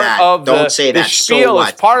Don't say part that. of Don't say the that. spiel. So what?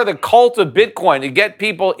 It's part of the cult of Bitcoin to get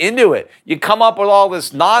people into it. You come up with all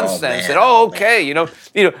this nonsense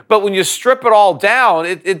but when you strip it all down,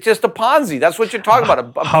 it's just a Ponzi. That's what you're talking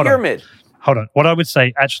about, a pyramid. Hold on. What I would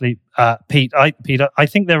say, actually, Peter, I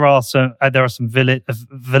think there is some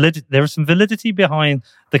validity behind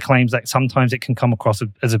the claims that sometimes it can come across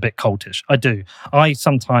as a bit cultish. I do. I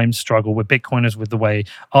sometimes struggle with Bitcoiners with the way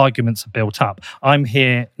arguments are built up. I'm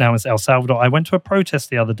here now in El Salvador. I went to a protest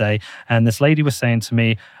the other day, and this lady was saying to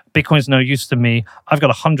me, Bitcoin's no use to me. I've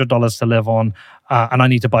got $100 to live on, and I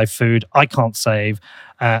need to buy food. I can't save.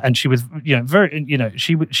 And she was,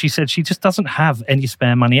 she said she just doesn't have any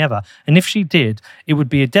spare money ever. And if she did, it would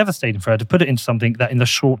be devastating for her to put it into something that in the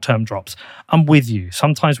short term drops. I'm with you.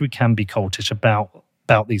 Sometimes we can be cultish about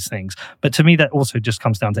these things. But to me, that also just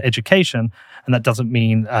comes down to education. And that doesn't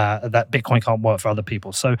mean that Bitcoin can't work for other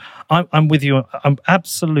people. So I'm with you. I'm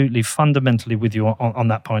absolutely fundamentally with you on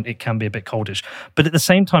that point. It can be a bit coldish. But at the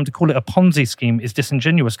same time, to call it a Ponzi scheme is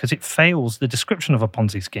disingenuous because it fails the description of a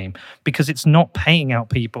Ponzi scheme because it's not paying out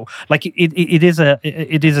people. Like it is a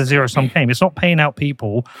zero-sum game. It's not paying out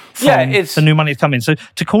people from the new money that's coming. So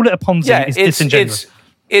to call it a Ponzi is disingenuous.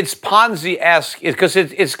 It's Ponzi-esque because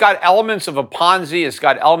it's got elements of a Ponzi. It's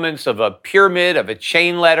got elements of a pyramid, of a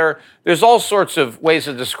chain letter. There's all sorts of ways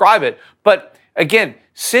to describe it. But again,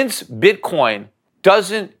 since Bitcoin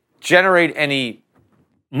doesn't generate any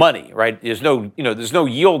money, right? There's no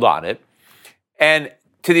yield on it. And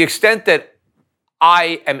to the extent that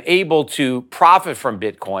I am able to profit from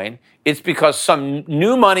Bitcoin, it's because some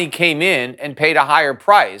new money came in and paid a higher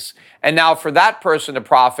price. And now for that person to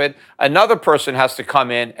profit, another person has to come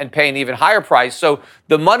in and pay an even higher price. So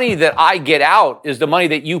the money that I get out is the money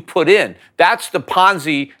that you put in. That's the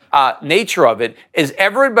Ponzi nature of it, is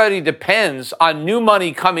everybody depends on new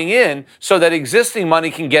money coming in so that existing money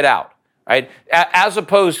can get out, right? As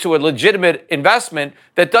opposed to a legitimate investment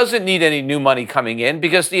that doesn't need any new money coming in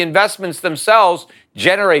because the investments themselves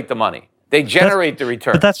generate the money. They generate the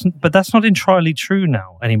return. But that's not entirely true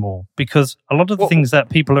now anymore, because a lot of the things that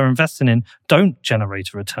people are investing in don't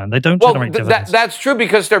generate a return. They don't generate dividends. That's true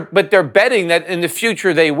because they're betting that in the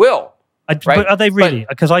future they will. Right? But are they really?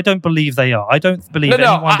 Because I don't believe they are. I don't believe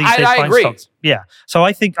anyone these days buying stocks. Yeah. So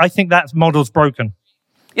I think that model's broken.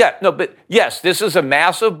 Yeah. No. But yes, this is a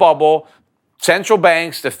massive bubble. Central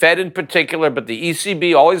banks, the Fed in particular, but the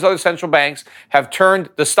ECB, all these other central banks have turned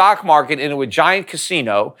the stock market into a giant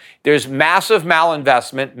casino. There's massive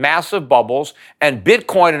malinvestment, massive bubbles, and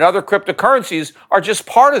Bitcoin and other cryptocurrencies are just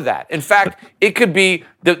part of that. In fact, it could be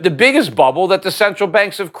the biggest bubble that the central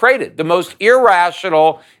banks have created, the most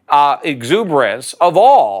irrational exuberance of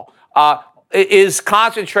all. Is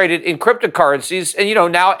concentrated in cryptocurrencies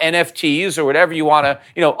and, now NFTs or whatever you want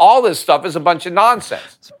to, all this stuff is a bunch of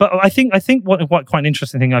nonsense. But I think what quite an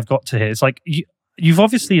interesting thing I've got to here is like, you've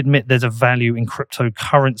obviously admit there's a value in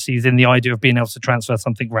cryptocurrencies in the idea of being able to transfer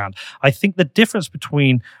something around. I think the difference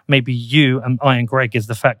between maybe you and I and Greg is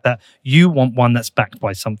the fact that you want one that's backed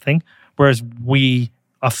by something, whereas we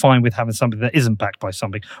are fine with having something that isn't backed by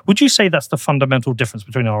something. Would you say that's the fundamental difference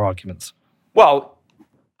between our arguments? Well,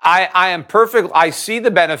 I am perfect. I see the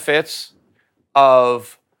benefits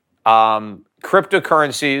of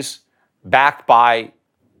cryptocurrencies backed by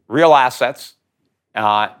real assets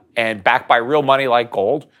and backed by real money like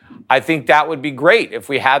gold. I think that would be great if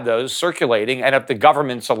we had those circulating and if the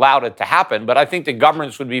governments allowed it to happen. But I think the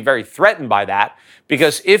governments would be very threatened by that,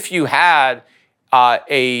 because if you had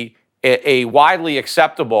a widely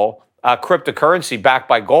acceptable cryptocurrency backed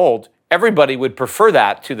by gold, everybody would prefer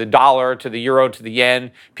that to the dollar, to the euro, to the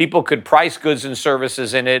yen. People could price goods and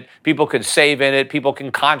services in it. People could save in it. People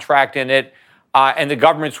can contract in it. And the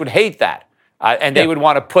governments would hate that. And they would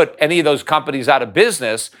want to put any of those companies out of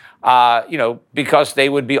business, because they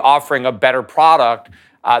would be offering a better product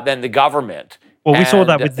than the government. Well, we saw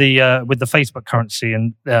that with the Facebook currency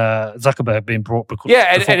and Zuckerberg being brought.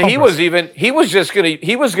 And he was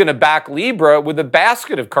going to back Libra with a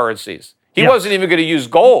basket of currencies. He wasn't even going to use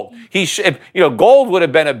gold. Gold would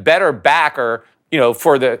have been a better backer,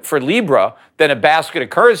 for Libra than a basket of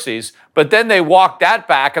currencies. But then they walked that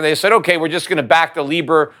back and they said, okay, we're just going to back the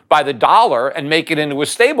Libra by the dollar and make it into a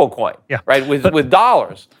stable coin, right? With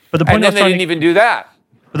dollars. But the point and then they didn't even do that.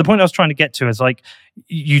 But the point I was trying to get to is like,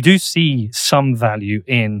 you do see some value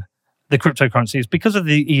in the cryptocurrencies because of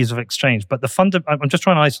the ease of exchange. But I'm just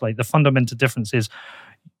trying to isolate the fundamental difference is,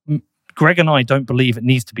 Greg and I don't believe it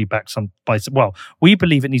needs to be backed we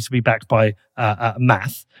believe it needs to be backed by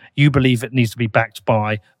math. You believe it needs to be backed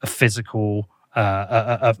by a physical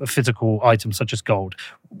item such as gold.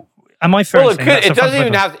 Am I fair? Well, it doesn't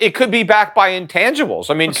even have. It could be backed by intangibles.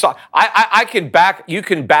 I mean, so I can back. You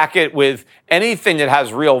can back it with anything that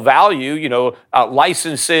has real value.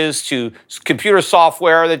 Licenses to computer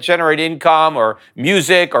software that generate income, or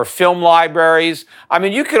music, or film libraries. I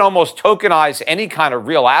mean, you can almost tokenize any kind of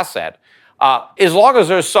real asset, as long as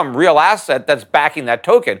there's some real asset that's backing that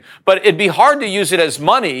token. But it'd be hard to use it as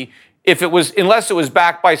money unless it was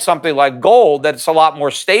backed by something like gold, that's a lot more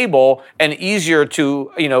stable and easier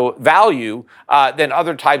to, value than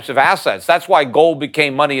other types of assets. That's why gold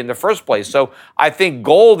became money in the first place. So I think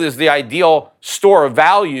gold is the ideal store of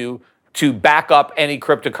value to back up any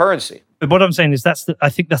cryptocurrency. But what I'm saying is I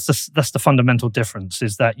think that's the fundamental difference,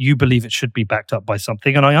 is that you believe it should be backed up by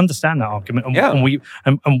something, and I understand that argument,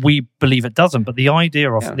 and we believe it doesn't. But the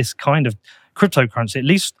idea of this kind of cryptocurrency, at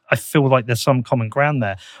least I feel like there's some common ground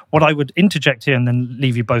there. What I would interject here and then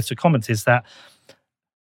leave you both to comment is that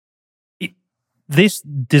this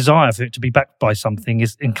desire for it to be backed by something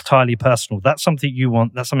is entirely personal. That's something you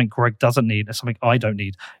want. That's something Greg doesn't need. That's something I don't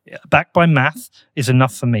need. Backed by math is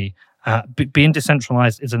enough for me. Being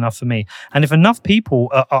decentralized is enough for me. And if enough people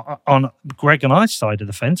are on Greg and I's side of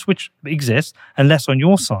the fence, which exists, and less on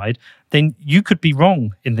your side, then you could be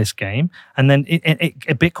wrong in this game. And then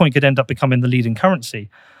Bitcoin could end up becoming the leading currency.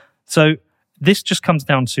 So this just comes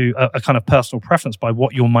down to a kind of personal preference by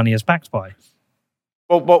what your money is backed by.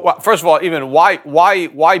 Well, first of all, even why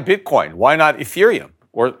Bitcoin? Why not Ethereum?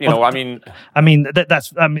 Or,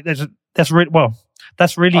 that's really, well,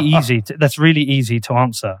 That's really easy. That's really easy to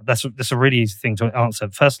answer. That's a really easy thing to answer.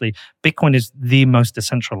 Firstly, Bitcoin is the most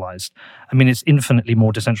decentralized. I mean, it's infinitely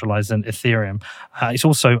more decentralized than Ethereum. It's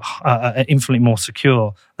also infinitely more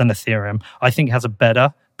secure than Ethereum. I think it has a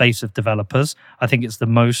better base of developers. I think it's the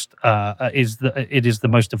most it is the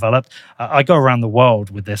most developed. I go around the world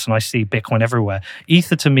with this and I see Bitcoin everywhere.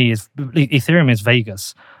 Ethereum is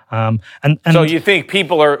Vegas. And so you think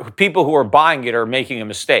people who are buying it are making a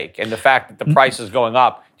mistake, and the fact that the price is going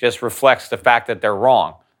up just reflects the fact that they're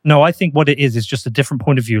wrong? No, I think what it is just a different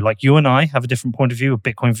point of view. Like you and I have a different point of view of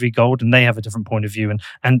Bitcoin v gold, and they have a different point of view,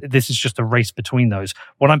 and this is just a race between those.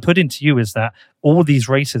 What I'm putting to you is that all these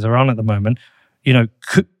races are on at the moment. You know,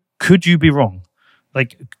 could you be wrong?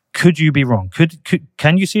 Like, could you be wrong?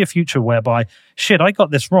 Can you see a future whereby I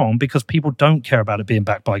got this wrong because people don't care about it being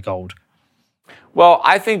backed by gold? Well,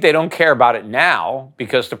 I think they don't care about it now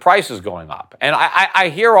because the price is going up. And I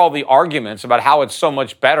hear all the arguments about how it's so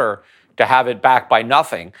much better to have it backed by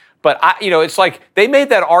nothing. But, it's like they made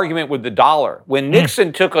that argument with the dollar. When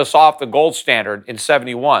Nixon took us off the gold standard in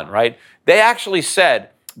 71, right, they actually said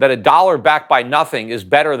that a dollar backed by nothing is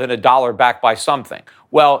better than a dollar backed by something.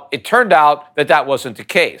 Well, it turned out that wasn't the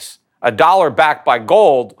case. A dollar backed by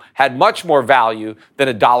gold had much more value than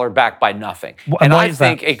a dollar backed by nothing. And I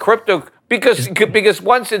think a crypto... Because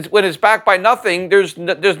when it's backed by nothing, there's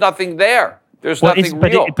nothing there. There's nothing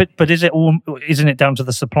real. But is it all? Isn't it down to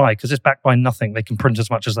the supply? Because it's backed by nothing, they can print as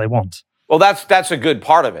much as they want. Well, that's a good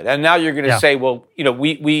part of it. And now you're going to say, well,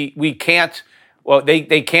 we can't. Well,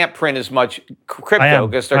 they can't print as much crypto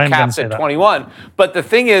because they're capped at 21. But the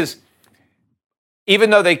thing is, even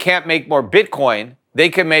though they can't make more Bitcoin, they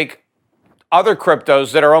can make other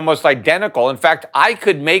cryptos that are almost identical. In fact, I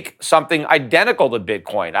could make something identical to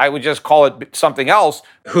Bitcoin. I would just call it something else.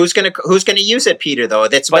 Who's gonna use it, Peter? Though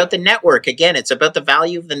that's about the network. Again, it's about the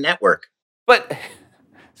value of the network. But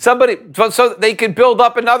so they could build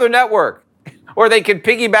up another network, or they could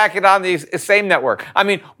piggyback it on the same network. I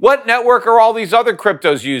mean, what network are all these other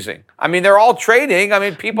cryptos using? I mean, they're all trading. I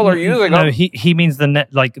mean, people are using them. No, he means the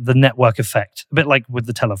network effect. A bit like with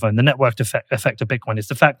the telephone. The network effect of Bitcoin is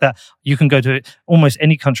the fact that you can go to almost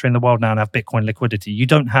any country in the world now and have Bitcoin liquidity. You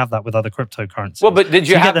don't have that with other cryptocurrencies. Well, but did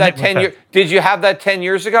you have that 10 years? Did you have that 10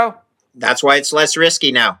 years ago? That's why it's less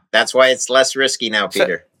risky now.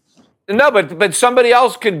 Peter. No, but somebody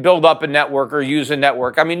else can build up a network or use a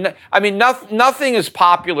network. I mean, nothing is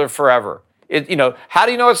popular forever. How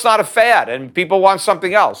do you know it's not a fad and people want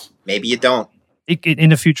something else? Maybe you don't. In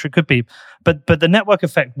the future, it could be. But the network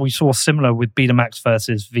effect we saw similar with Betamax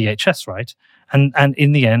versus VHS, right? And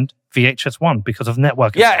in the end, VHS won because of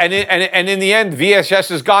network effect. Yeah, and in the end,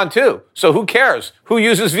 VHS is gone too. So who cares? Who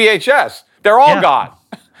uses VHS? They're all gone.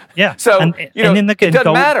 Yeah. So, it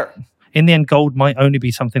doesn't matter. In the end, gold might only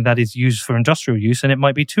be something that is used for industrial use, and it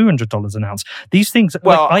might be $200 an ounce. These things,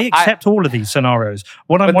 I accept all of these scenarios.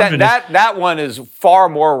 What I'm wondering that one is far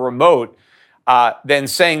more remote than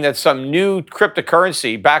saying that some new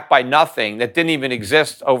cryptocurrency backed by nothing that didn't even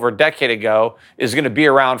exist over a decade ago is going to be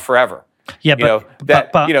around forever. Yeah,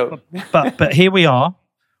 but here we are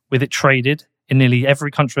with it traded in nearly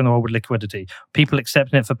every country in the world with liquidity. People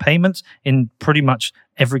accepting it for payments in pretty much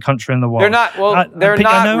every country in the world. They're not. Well, I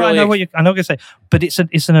know what you're going to say, but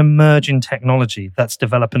it's an emerging technology that's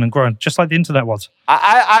developing and growing, just like the internet was.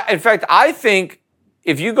 In fact, I think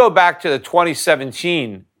if you go back to the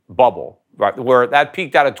 2017 bubble, right, where that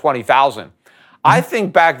peaked out at 20,000. I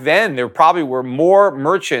think back then there probably were more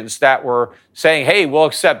merchants that were saying, "Hey, we'll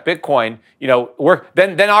accept Bitcoin,"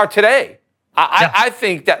 than are today. I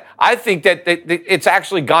think that it's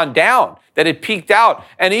actually gone down, that it peaked out.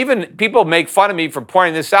 And even people make fun of me for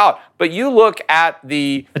pointing this out, but you look at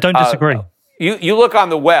I don't disagree. You look on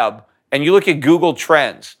the web and you look at Google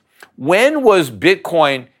Trends. When was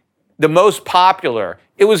Bitcoin the most popular?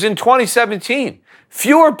 It was in 2017.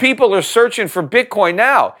 Fewer people are searching for Bitcoin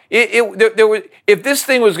now. If this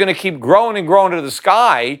thing was going to keep growing and growing to the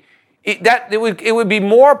sky, it would be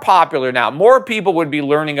more popular now. More people would be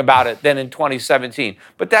learning about it than in 2017.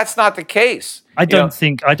 But that's not the case. I don't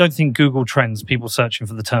think Google Trends, people searching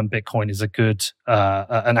for the term Bitcoin, is a good,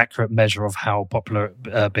 an accurate measure of how popular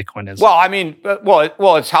Bitcoin is. Well, I mean,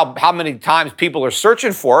 it's how many times people are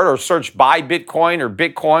searching for it, or search by Bitcoin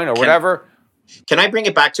or whatever. Can I bring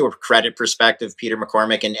it back to a credit perspective, Peter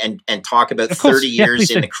McCormack, and talk about 30 years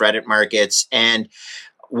in the credit markets? And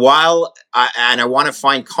while I want to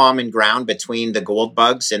find common ground between the gold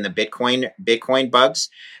bugs and the Bitcoin bugs,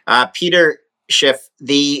 Peter Schiff,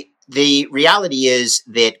 the the reality is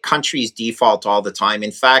that countries default all the time.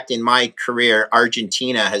 In fact, in my career,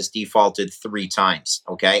 Argentina has defaulted 3 times.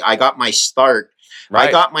 Okay. I got my start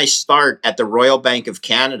at the Royal Bank of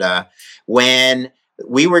Canada when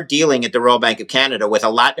we were dealing at the Royal Bank of Canada with a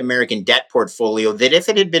Latin American debt portfolio that, if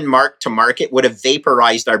it had been marked to market, would have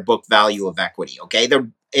vaporized our book value of equity. Okay.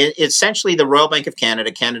 Essentially, the Royal Bank of Canada,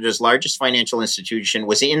 Canada's largest financial institution,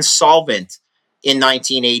 was insolvent in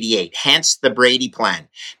 1988, hence the Brady Plan.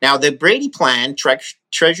 Now, the Brady Plan,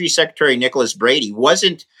 Treasury Secretary Nicholas Brady,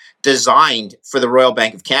 wasn't designed for the Royal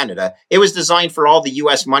Bank of Canada. It was designed for all the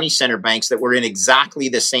U.S. money center banks that were in exactly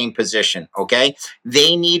the same position, okay?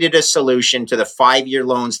 They needed a solution to the 5-year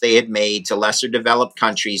loans they had made to lesser developed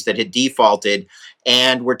countries that had defaulted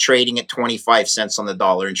and were trading at 25 cents on the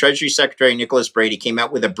dollar. And Treasury Secretary Nicholas Brady came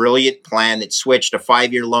out with a brilliant plan that switched a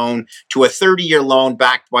 5-year loan to a 30-year loan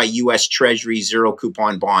backed by U.S. Treasury zero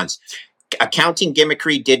coupon bonds. Accounting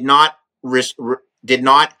gimmickry did not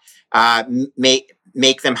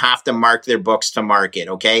make them have to mark their books to market,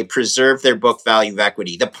 okay? Preserve their book value of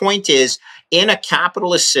equity. The point is, in a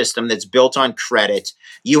capitalist system that's built on credit,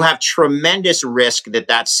 you have tremendous risk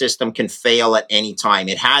that system can fail at any time.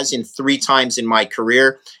 It has in 3 times in my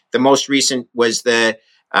career. The most recent was the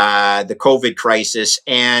COVID crisis,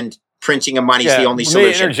 and printing of money is the only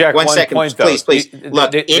solution. One second, please.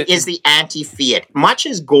 Look, it is the anti-fiat. Much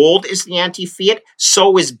as gold is the anti-fiat,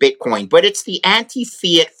 so is Bitcoin. But it's the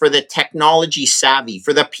anti-fiat for the technology savvy,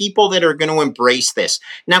 for the people that are going to embrace this.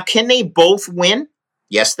 Now, can they both win?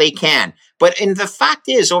 Yes, they can. But the fact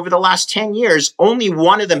is, over the last 10 years, only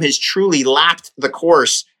one of them has truly lapped the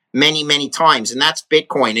course many, many times, and that's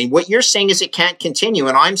Bitcoin. And what you're saying is it can't continue,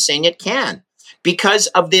 and I'm saying it can. Because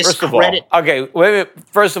of this credit.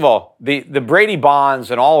 First of all, the Brady bonds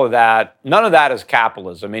and all of that, none of that is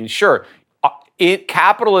capitalism. I mean, sure,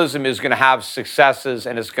 capitalism is going to have successes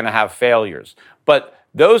and it's going to have failures. But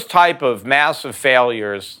those type of massive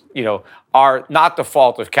failures, are not the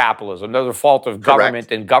fault of capitalism. They're the fault of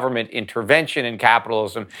government and government intervention in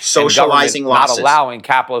capitalism. Socializing losses. Not allowing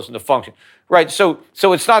capitalism to function. Right. So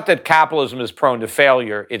it's not that capitalism is prone to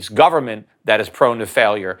failure. It's government that is prone to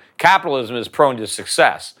failure. Capitalism is prone to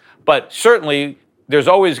success. But certainly there's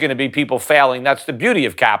always going to be people failing. That's the beauty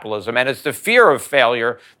of capitalism. And it's the fear of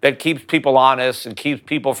failure that keeps people honest and keeps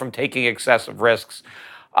people from taking excessive risks.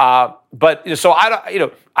 So I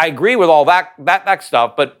agree with all that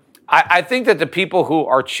stuff. But I think that the people who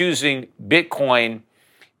are choosing Bitcoin,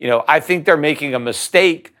 I think they're making a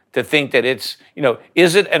mistake to think that it's,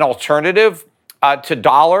 is it an alternative to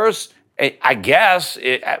dollars? I guess,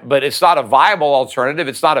 but it's not a viable alternative.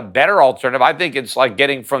 It's not a better alternative. I think it's like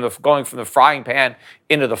going from the frying pan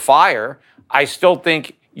into the fire. I still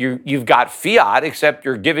think you've got fiat, except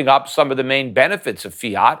you're giving up some of the main benefits of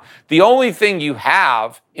fiat. The only thing you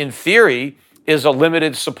have, in theory, is a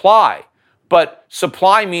limited supply. But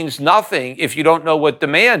supply means nothing if you don't know what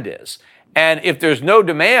demand is. And if there's no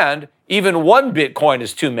demand, even 1 Bitcoin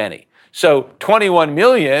is too many. So 21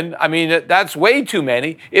 million, I mean, that's way too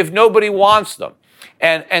many if nobody wants them.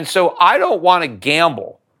 And so I don't want to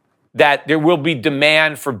gamble that there will be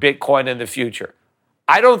demand for Bitcoin in the future.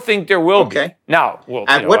 I don't think there will be. Now,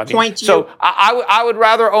 at what point do you... So I would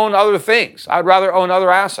rather own other things. I'd rather own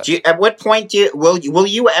other assets. At what point will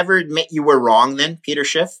you ever admit you were wrong then, Peter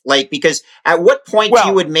Schiff? Because at what point do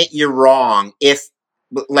you admit you're wrong if,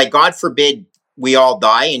 God forbid, we all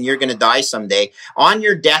die and you're going to die someday? On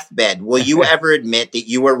your deathbed, will you ever admit that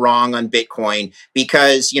you were wrong on Bitcoin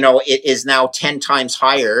because, it is now 10 times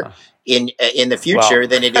higher in the future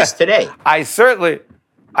than it is today? I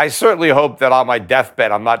certainly hope that on my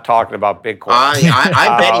deathbed, I'm not talking about Bitcoin.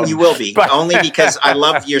 I'm betting you will be, only because I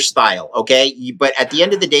love your style, okay? But at the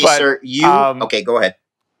end of the day, sir, okay, go ahead.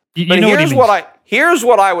 Here's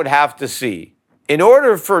what I would have to see in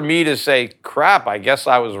order for me to say, crap, I guess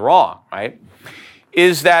I was wrong, right?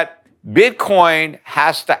 Is that Bitcoin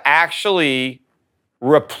has to actually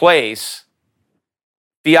replace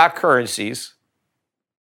fiat currencies,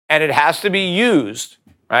 and it has to be used,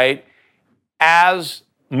 right, as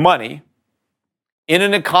money in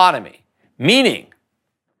an economy. Meaning,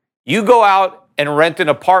 you go out and rent an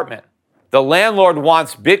apartment. The landlord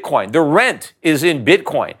wants Bitcoin. The rent is in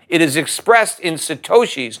Bitcoin. It is expressed in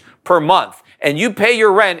Satoshis per month, and you pay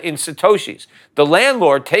your rent in Satoshis. The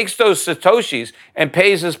landlord takes those Satoshis and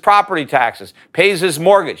pays his property taxes, pays his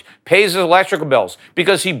mortgage, pays his electrical bills,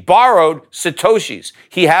 because he borrowed Satoshis.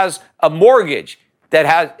 He has a mortgage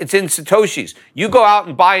it's in Satoshis. You go out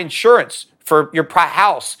and buy insurance for your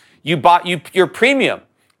house. Your premium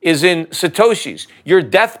is in Satoshis. Your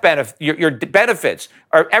death benefit, your benefits,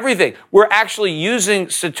 or everything. We're actually using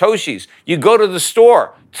Satoshis. You go to the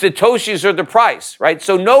store, Satoshis are the price, right?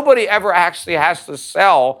 So nobody ever actually has to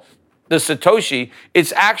sell the Satoshi.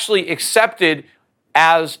 It's actually accepted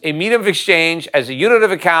as a medium of exchange, as a unit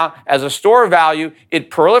of account, as a store of value. It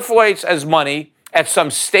proliferates as money at some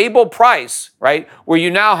stable price, right? Where you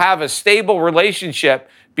now have a stable relationship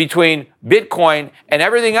between Bitcoin and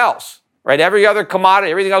everything else. Right, every other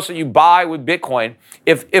commodity, everything else that you buy with Bitcoin.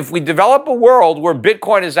 If we develop a world where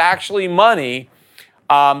Bitcoin is actually money,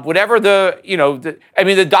 whatever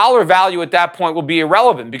the dollar value at that point will be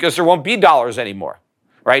irrelevant because there won't be dollars anymore,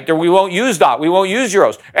 right? We won't use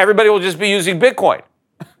euros. Everybody will just be using Bitcoin.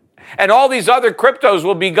 And all these other cryptos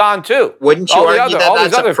will be gone too. Wouldn't you argue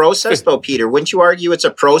that's a process, though, Peter? Wouldn't you argue it's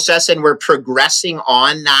a process and we're progressing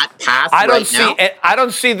on that path now? I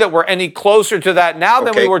don't see that we're any closer to that now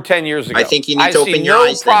than we were 10 years ago. I think you need to open your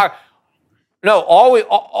eyes then. No,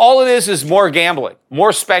 all it is more gambling,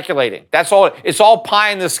 more speculating. That's all. It's all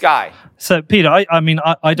pie in the sky. So, Peter,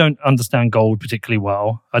 I don't understand gold particularly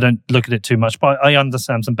well. I don't look at it too much, but I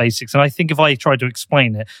understand some basics. And I think if I tried to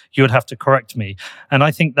explain it, you would have to correct me. And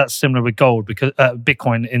I think that's similar with gold, because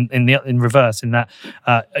Bitcoin in reverse, in that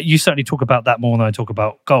you certainly talk about that more than I talk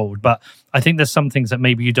about gold. But I think there's some things that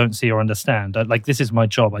maybe you don't see or understand. Like, this is my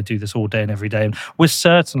job. I do this all day and every day. And we're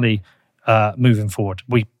certainly moving forward.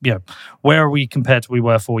 Where are we compared to we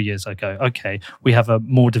were 4 years ago? Okay, we have a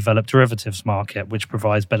more developed derivatives market, which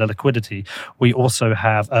provides better liquidity. We also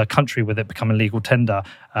have a country with it becoming legal tender.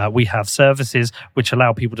 We have services which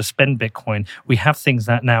allow people to spend Bitcoin. We have things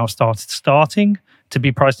that now starting to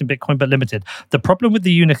be priced in Bitcoin, but limited. The problem with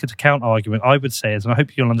the unit account argument, I would say, is, and I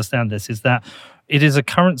hope you'll understand this, is that it is a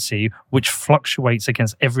currency which fluctuates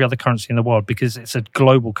against every other currency in the world because it's a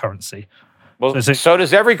global currency. Well, so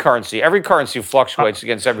does every currency. Every currency fluctuates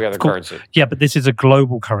against every other currency. Yeah, but this is a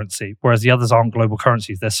global currency, whereas the others aren't global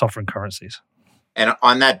currencies. They're sovereign currencies. And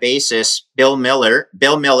on that basis, Bill Miller,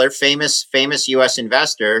 famous U.S.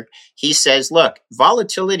 investor, he says, look,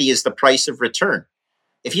 volatility is the price of return.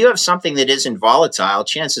 If you have something that isn't volatile,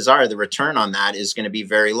 chances are the return on that is going to be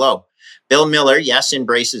very low. Bill Miller, yes,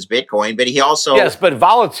 embraces Bitcoin, but he also... Yes, but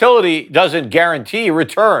volatility doesn't guarantee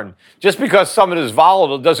return. Just because something is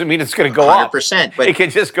volatile doesn't mean it's going to go 100%, up. But it can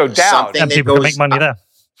just go down. And people can make money there.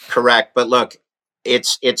 Correct. But look,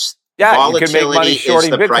 it's volatility is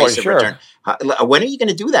the Bitcoin, price of return. When are you going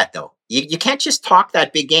to do that, though? You can't just talk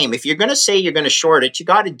that big game. If you're going to say you're going to short it, you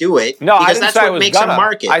got to do it. No, because that's what makes a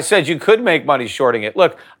market. I said you could make money shorting it.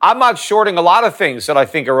 Look, I'm not shorting a lot of things that I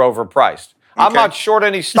think are overpriced. Okay. I'm not short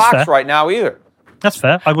any stocks right now either. That's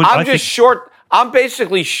fair. I'm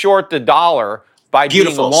basically short the dollar by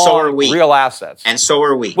being long real assets. And so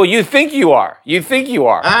are we. Well, you think you are.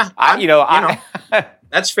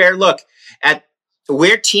 That's fair. Look,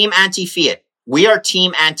 we're team anti-fiat. We are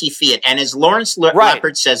team anti-fiat. And as Lawrence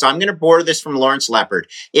Leopard says, I'm going to borrow this from Lawrence Leopard.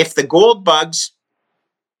 If the gold bugs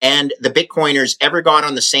and the Bitcoiners ever got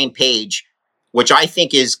on the same page, which I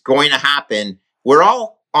think is going to happen, we're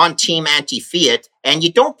all on team anti-fiat, and you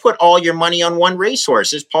don't put all your money on one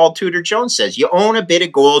racehorse, as Paul Tudor Jones says. You own a bit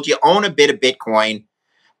of gold, you own a bit of Bitcoin.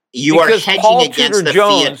 You are hedging against the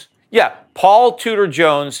fiat. Yeah, Paul Tudor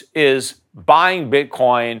Jones is buying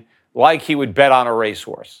Bitcoin like he would bet on a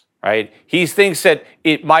racehorse, right? He thinks that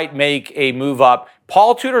it might make a move up.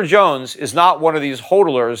 Paul Tudor Jones is not one of these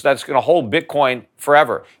hodlers that's going to hold Bitcoin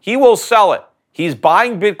forever. He will sell it. He's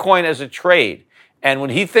buying Bitcoin as a trade, and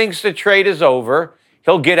when he thinks the trade is over,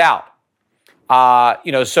 he'll get out.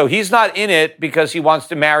 So he's not in it because he wants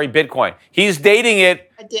to marry Bitcoin. He's dating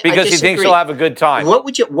it because he thinks he'll have a good time.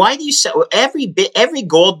 Why do you say every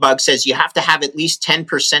gold bug says you have to have at least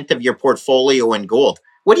 10% of your portfolio in gold?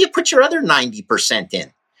 What do you put your other 90%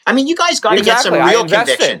 in? I mean, you guys got to get some real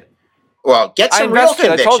conviction. Well, get some real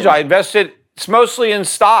conviction. I told you I invested. It's mostly in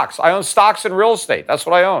stocks. I own stocks and real estate. That's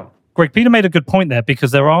what I own. Greg, Peter made a good point there,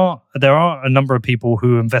 because there are a number of people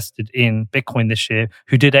who invested in Bitcoin this year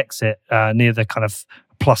who did exit near the kind of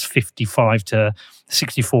plus 55 to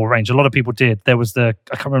 64 range. A lot of people did. There was I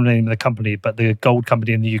can't remember the name of the company, but the gold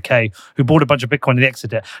company in the UK who bought a bunch of Bitcoin and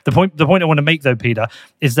exited it. The point I want to make, though, Peter,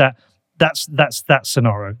 is that that's that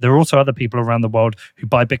scenario. There are also other people around the world who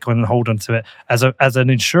buy Bitcoin and hold onto it as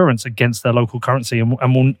an insurance against their local currency, and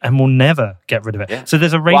will never get rid of it. Yeah. So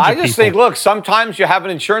there's a range. I just think, look, sometimes you have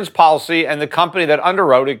an insurance policy and the company that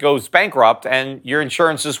underwrote it goes bankrupt, and your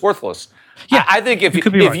insurance is worthless. Yeah, I think if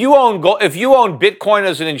you own Bitcoin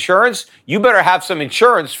as an insurance, you better have some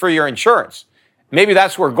insurance for your insurance. maybe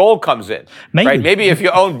that's where gold comes in. Maybe. Right? Maybe if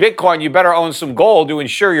you own Bitcoin, you better own some gold to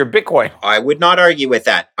insure your Bitcoin. I would not argue with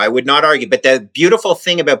that. I would not argue. But the beautiful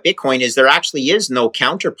thing about Bitcoin is there actually is no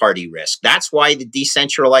counterparty risk. That's why the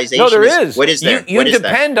decentralization. No, there is. What is there? You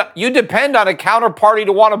depend on a counterparty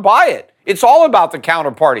to want to buy it. It's all about the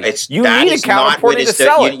counterparty. You need a counterparty to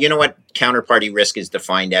sell it. You know what counterparty risk is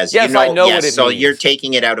defined as? Yes, I know what it so means. You're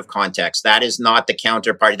taking it out of context. That is not the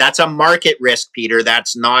counterparty. That's a market risk, Peter.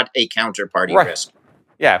 That's not a counterparty risk.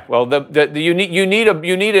 Yeah, well, you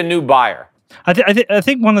need a new buyer. I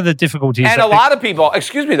think one of the difficulties, and a lot of people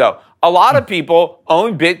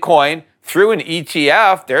own Bitcoin through an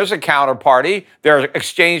ETF. There's a counterparty. There are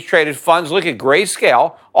exchange traded funds. Look at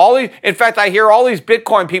Grayscale. In fact, I hear all these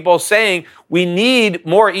Bitcoin people saying we need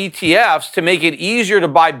more ETFs to make it easier to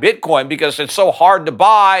buy Bitcoin because it's so hard to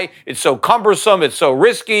buy, it's so cumbersome, it's so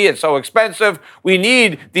risky, it's so expensive. We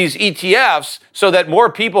need these ETFs so that more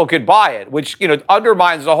people could buy it, which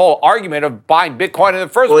undermines the whole argument of buying Bitcoin in the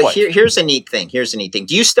first place. Here's a neat thing.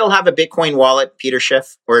 Do you still have a Bitcoin wallet, Peter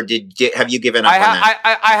Schiff, or have you given up on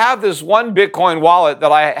that? I have this one Bitcoin wallet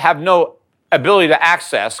that I have no ability to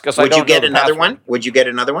access because I don't know. Would you get another one? Would you get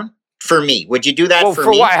another one? For me, would you do that for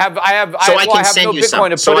me? What? I can send you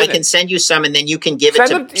some. So I can send you some, and then you can give it to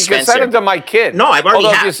Spencer. You can send it to my kid. No, I've already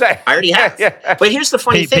have. I already have. Yeah. But here's the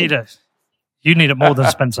funny thing, Peter. You need it more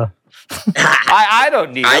than Spencer. I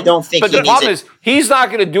don't need them. I don't think. But the problem is, he's not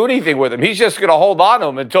going to do anything with them. He's just going to hold on to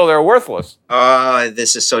them until they're worthless.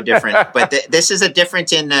 This is so different. But this is a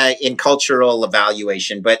difference in cultural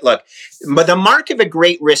evaluation. But look, but the mark of a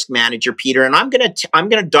great risk manager, Peter, and I'm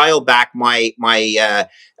gonna dial back my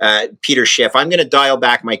Peter Schiff. I'm going to dial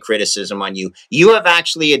back my criticism on you. You have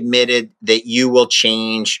actually admitted that you will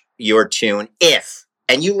change your tune if.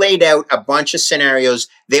 And you laid out a bunch of scenarios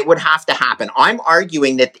that would have to happen. I'm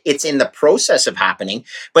arguing that it's in the process of happening,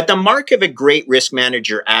 but the mark of a great risk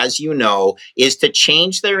manager, as you know, is to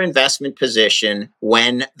change their investment position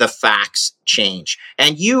when the facts change.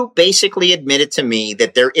 And you basically admitted to me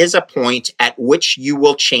that there is a point at which you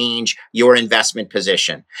will change your investment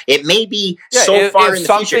position. It may be far in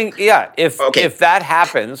the future. Yeah, if that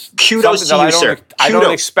happens, kudos to you, sir. I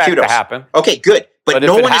don't expect to happen. Okay, good. But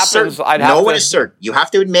no one is certain. You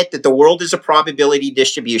have to admit that the world is a probability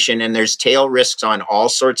distribution and there's tail risks on all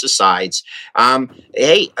sorts of sides.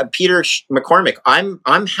 Peter McCormick,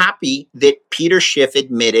 I'm happy that Peter Schiff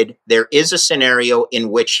admitted there is a scenario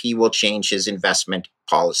in which he will change his investment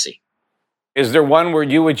policy. Is there one where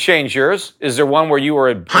you would change yours? Is there one where you were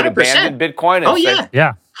abandoned Bitcoin?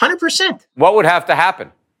 Yeah. 100%. What would have to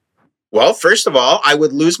happen? Well, first of all, I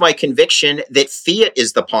would lose my conviction that fiat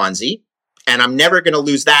is the Ponzi. And I'm never going to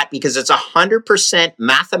lose that because it's 100%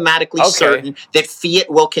 mathematically certain that fiat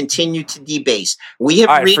will continue to debase. We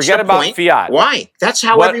have reached a point. Fiat. Why? That's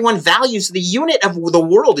how everyone values the unit of the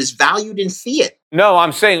world is valued in fiat. No,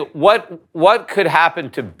 I'm saying what could happen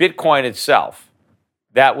to Bitcoin itself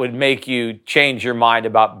that would make you change your mind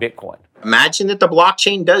about Bitcoin? Imagine that the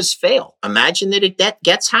blockchain does fail. Imagine that it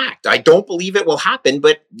gets hacked. I don't believe it will happen,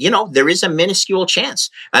 but there is a minuscule chance.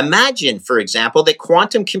 Imagine, for example, that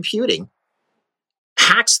quantum computing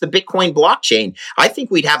hacks the Bitcoin blockchain. I think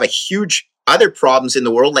we'd have a huge other problems in the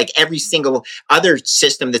world, like every single other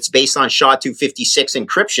system that's based on SHA-256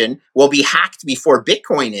 encryption will be hacked before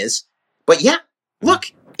Bitcoin is. But yeah,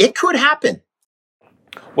 look, it could happen.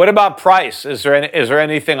 What about price? Is there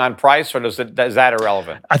anything on price, or is that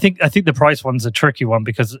irrelevant? I think the price one's a tricky one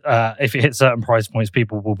because if it hits certain price points,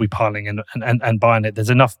 people will be piling in and buying it. There's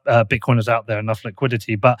enough Bitcoiners out there, enough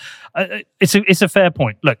liquidity. But it's a fair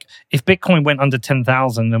point. Look, if Bitcoin went under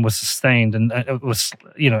 10,000 and was sustained and it was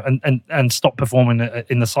and stopped performing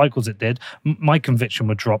in the cycles it did, my conviction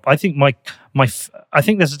would drop. I think I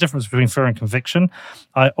think there's a difference between fear and conviction.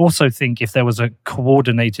 I also think if there was a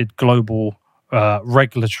coordinated global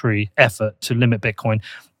regulatory effort to limit Bitcoin,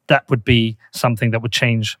 that would be something that would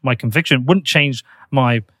change my conviction. Wouldn't change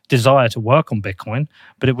my desire to work on Bitcoin,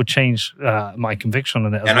 but it would change my conviction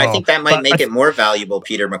on it as well. And I think that might make it more valuable,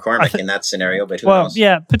 Peter McCormick, in that scenario, but who knows?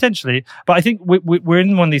 Yeah, potentially. But I think we're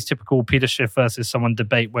in one of these typical Peter Schiff versus someone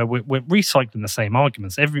debate where we're recycling the same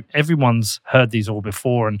arguments. Everyone's heard these all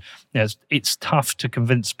before, and it's tough to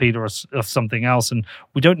convince Peter of something else, and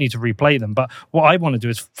we don't need to replay them. But what I want to do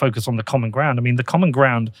is focus on the common ground. I mean, the common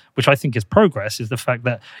ground, which I think is progress, is the fact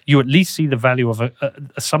that you at least see the value of a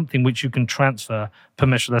something which you can transfer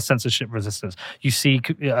permissionless censorship resistance. We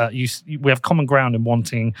have common ground in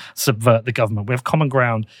wanting subvert the government. We have common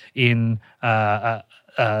ground in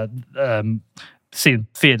seeing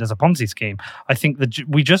fiat as a Ponzi scheme. I think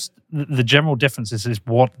the general difference is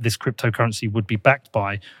what this cryptocurrency would be backed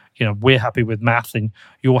by. We're happy with math, and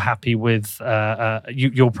you're happy with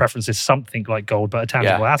your preference is something like gold, but a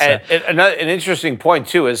tangible asset. And an interesting point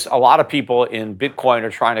too is a lot of people in Bitcoin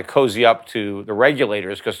are trying to cozy up to the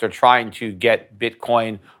regulators because they're trying to get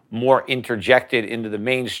Bitcoin more interjected into the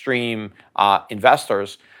mainstream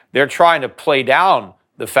investors. They're trying to play down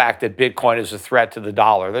the fact that Bitcoin is a threat to the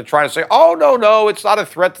dollar. They're trying to say, oh, no, it's not a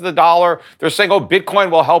threat to the dollar. They're saying, oh,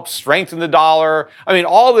 Bitcoin will help strengthen the dollar. I mean,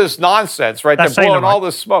 all this nonsense, right? That's They're blowing Saylor, all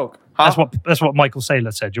this smoke. Huh? That's what Michael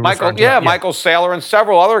Saylor said. Michael Saylor and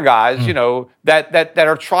several other guys, that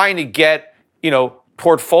are trying to get,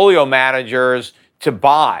 portfolio managers to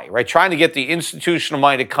buy, right? Trying to get the institutional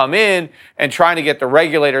money to come in and trying to get the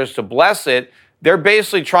regulators to bless it. They're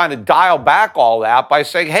basically trying to dial back all that by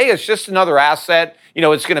saying, hey, it's just another asset.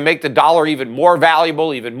 It's going to make the dollar even more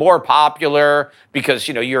valuable, even more popular because,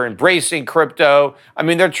 you're embracing crypto. I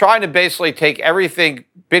mean, they're trying to basically take everything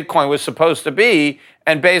Bitcoin was supposed to be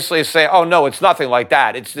and basically say, oh, no, it's nothing like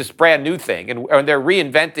that. It's this brand new thing. And they're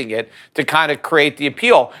reinventing it to kind of create the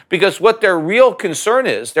appeal because what their real concern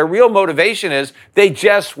is, their real motivation is they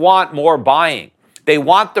just want more buying. They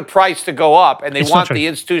want the price to go up, and they want the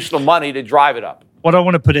institutional money to drive it up. What I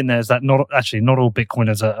want to put in there is that not all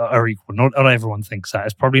Bitcoiners are equal. Not everyone thinks that.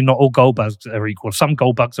 It's probably not all gold bugs are equal. Some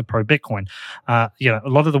gold bugs are pro-Bitcoin. A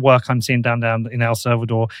lot of the work I'm seeing down in El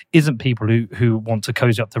Salvador isn't people who want to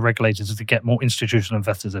cozy up the regulators to get more institutional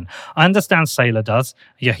investors in. I understand Saylor does.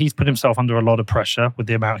 Yeah, he's put himself under a lot of pressure with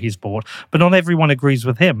the amount he's bought, but not everyone agrees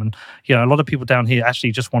with him. And a lot of people down here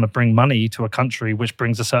actually just want to bring money to a country which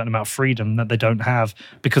brings a certain amount of freedom that they don't have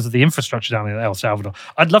because of the infrastructure down in El Salvador.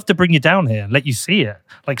 I'd love to bring you down here and let you see it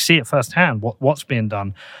firsthand, what's being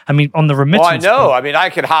done. I mean, on the remittance. Well, I know. I mean, I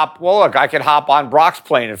could hop on Brock's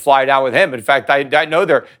plane and fly down with him. In fact, I know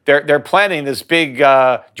they're planning this big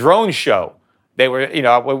drone show. They were,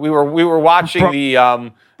 we were watching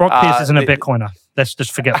Brock Pierce isn't a Bitcoiner. Let's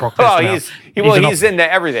just forget Brock Pierce. He's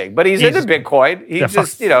into everything, but he's into Bitcoin. He's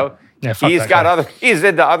into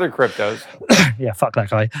other cryptos. Yeah, fuck that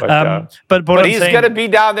guy. But he's going to be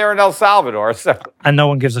down there in El Salvador, and no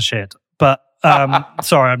one gives a shit. But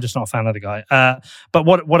sorry, I'm just not a fan of the guy. But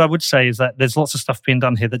what I would say is that there's lots of stuff being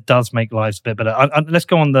done here that does make lives a bit better. Let's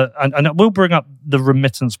go on and we'll bring up the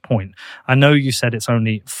remittance point. I know you said it's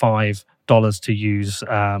only $5 to use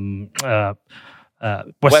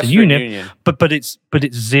Western Union, but it's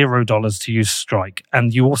 $0 to use Strike,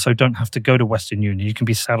 and you also don't have to go to Western Union. You can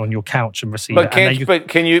be sat on your couch and receive it.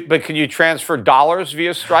 Can you transfer dollars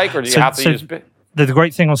via Strike, or do you have to use Bitcoin? The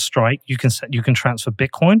great thing on Strike, you can transfer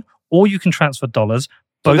Bitcoin or you can transfer dollars.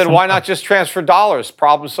 So then why not just transfer dollars?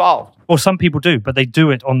 Problem solved. Well, some people do, but they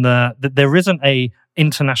do it on there isn't a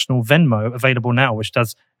international Venmo available now, which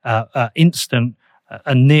does instant,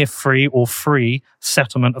 a near free or free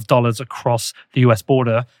settlement of dollars across the US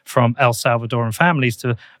border from El Salvadoran families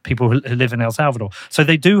to people who live in El Salvador. So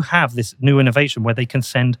they do have this new innovation where they can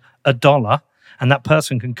send $1 and that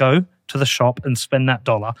person can go to the shop and spend that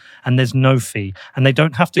 $1 and there's no fee. And they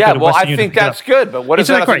don't have to go to Western Union. I think that's good, but what does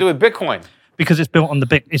that have to do with Bitcoin? Because it's built on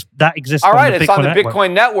that exists. All right, it's on the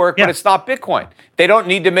Bitcoin network, but it's not Bitcoin. They don't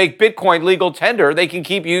need to make Bitcoin legal tender. They can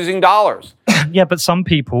keep using dollars. Yeah, but some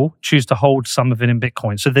people choose to hold some of it in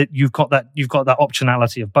Bitcoin, so that you've got that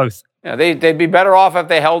optionality of both. Yeah, they'd be better off if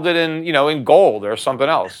they held it in gold or something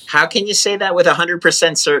else. How can you say that with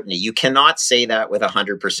 100% certainty? You cannot say that with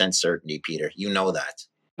 100% certainty, Peter. You know that.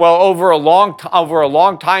 Well, over a long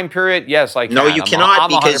time period, yes, I can. No, you cannot. I'm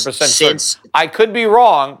 100% certain. I could be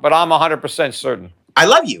wrong, but I'm 100% certain. I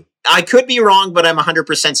love you. I could be wrong, but I'm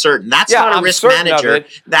 100% certain. That's not a risk manager.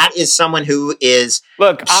 That is someone who is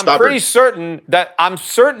stubborn. I'm pretty certain that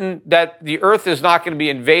the Earth is not going to be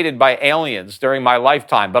invaded by aliens during my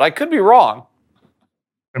lifetime, but I could be wrong.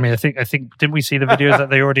 I mean, I think. Didn't we see the videos that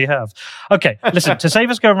they already have? Okay, listen. To save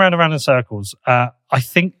us going round and round in circles,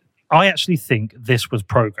 I actually think this was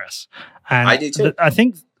progress, and I do too. I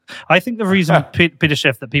think the reason Peter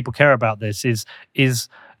Schiff that people care about this is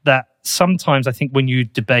that sometimes I think when you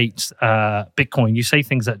debate Bitcoin, you say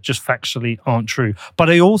things that just factually aren't true. But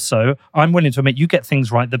I'm willing to admit you get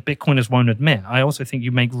things right that Bitcoiners won't admit. I also think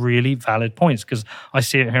you make really valid points because I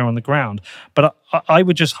see it here on the ground. But I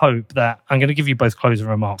would just hope that I'm going to give you both closing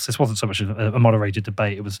remarks. This wasn't so much a moderated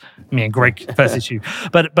debate. It was me and Greg first issue.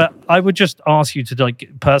 But I would just ask you to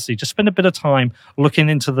personally just spend a bit of time looking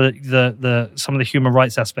into the some of the human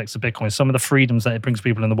rights aspects of Bitcoin, some of the freedoms that it brings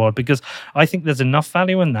people in the world, because I think there's enough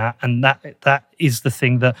value in that, and that is the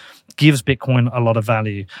thing that gives Bitcoin a lot of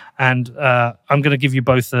value. And I'm going to give you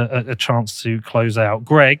both a chance to close out.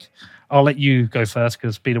 Greg, I'll let you go first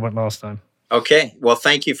because Peter went last time. Okay. Well,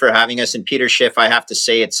 thank you for having us. And Peter Schiff, I have to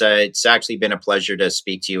say, it's actually been a pleasure to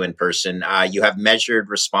speak to you in person. You have measured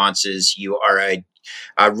responses. You are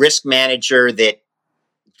a risk manager that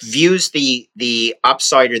views the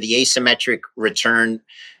upside or the asymmetric return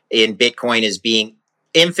in Bitcoin as being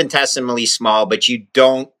infinitesimally small, but you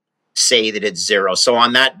don't say that it's zero. So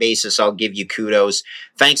on that basis, I'll give you kudos.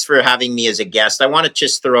 Thanks for having me as a guest. I want to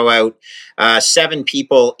just throw out 7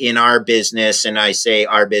 people in our business, and I say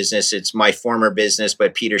our business, it's my former business,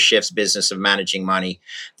 but Peter Schiff's business of managing money,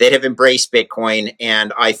 that have embraced Bitcoin,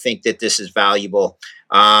 and I think that this is valuable.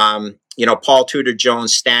 Paul Tudor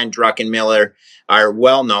Jones, Stan Druckenmiller are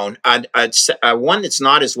well known. One that's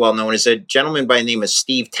not as well known is a gentleman by the name of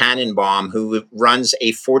Steve Tannenbaum, who runs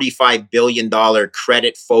a $45 billion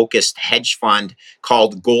credit-focused hedge fund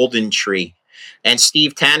called Golden Tree. And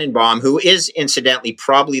Steve Tannenbaum, who is incidentally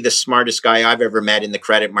probably the smartest guy I've ever met in the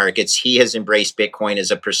credit markets, he has embraced Bitcoin as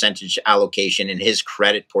a percentage allocation in his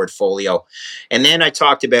credit portfolio. And then I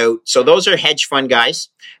talked about, so those are hedge fund guys,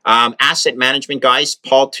 asset management guys,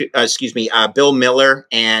 Bill Miller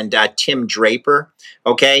and Tim Draper.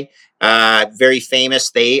 Okay. Very famous.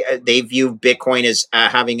 They view Bitcoin as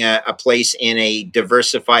having a place in a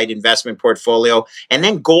diversified investment portfolio. And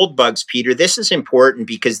then gold bugs, Peter. This is important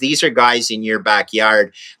because these are guys in your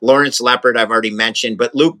backyard. Lawrence Leppard, I've already mentioned,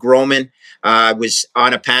 but Luke Groman was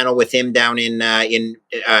on a panel with him down in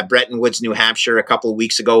Bretton Woods, New Hampshire, a couple of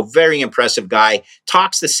weeks ago. Very impressive guy.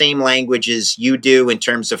 Talks the same language as you do in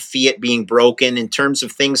terms of fiat being broken, in terms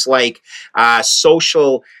of things like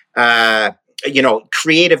social.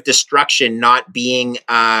 Creative destruction not being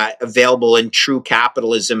available in true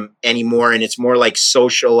capitalism anymore. And it's more like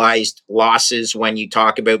socialized losses when you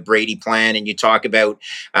talk about Brady Plan and you talk about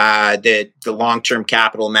the long-term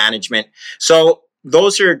capital management. So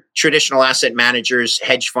those are traditional asset managers,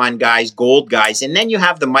 hedge fund guys, gold guys. And then you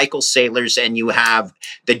have the Michael Saylors and you have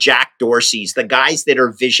the Jack Dorseys, the guys that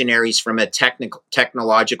are visionaries from a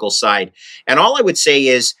technological side. And all I would say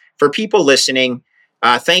is for people listening,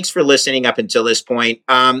 thanks for listening up until this point.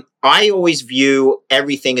 I always view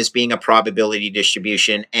everything as being a probability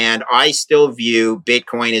distribution, and I still view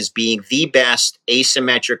Bitcoin as being the best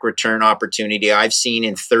asymmetric return opportunity I've seen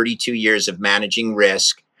in 32 years of managing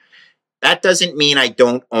risk. That doesn't mean I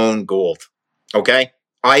don't own gold, okay?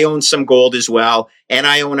 I own some gold as well, and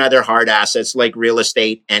I own other hard assets like real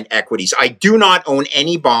estate and equities. I do not own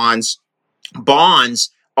any bonds.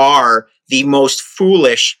 Bonds are the most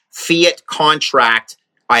foolish fiat contract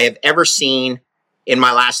I have ever seen in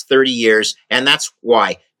my last 30 years. And that's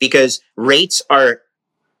why, because rates are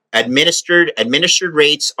administered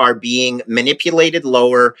rates are being manipulated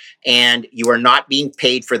lower, and you are not being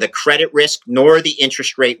paid for the credit risk nor the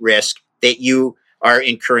interest rate risk that you are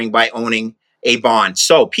incurring by owning a bond.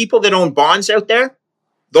 So people that own bonds out there,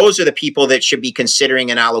 those are the people that should be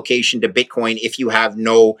considering an allocation to Bitcoin if you have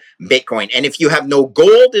no Bitcoin. And if you have no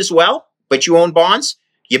gold as well, but you own bonds,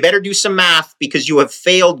 you better do some math because you have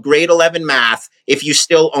failed grade 11 math if you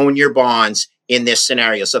still own your bonds in this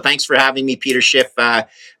scenario. So thanks for having me, Peter Schiff. I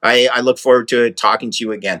look forward to talking to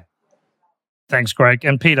you again. Thanks, Greg.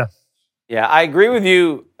 And Peter? Yeah, I agree with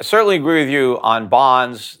you. I certainly agree with you on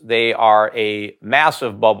bonds. They are a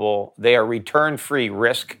massive bubble. They are return-free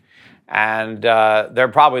risk. And they're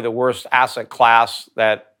probably the worst asset class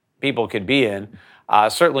that people could be in.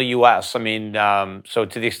 Certainly U.S. I mean, so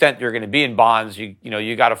to the extent you're going to be in bonds,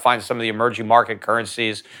 you got to find some of the emerging market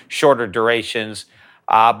currencies, shorter durations.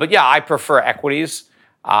 But yeah, I prefer equities.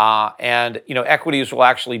 And equities will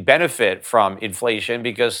actually benefit from inflation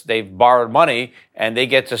because they've borrowed money and they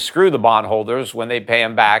get to screw the bondholders when they pay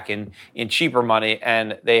them back in cheaper money,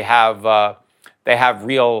 and they have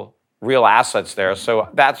real assets there. So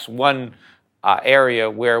that's one area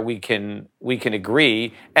where we can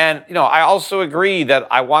agree. And I also agree that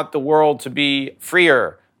I want the world to be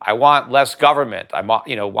freer. I want less government. I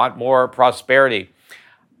want more prosperity.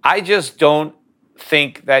 I just don't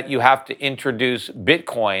think that you have to introduce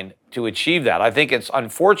Bitcoin to achieve that. I think it's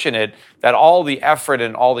unfortunate that all the effort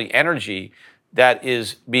and all the energy that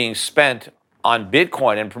is being spent on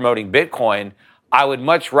Bitcoin and promoting Bitcoin, I would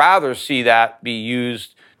much rather see that be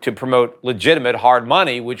used to promote legitimate hard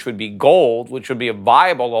money, which would be gold, which would be a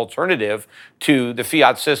viable alternative to the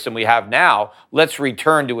fiat system we have now. Let's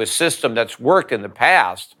return to a system that's worked in the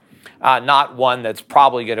past, not one that's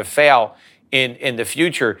probably going to fail in the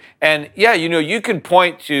future. And yeah, you can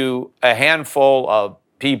point to a handful of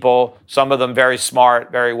people, some of them very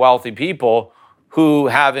smart, very wealthy people, who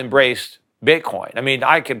have embraced Bitcoin. I mean,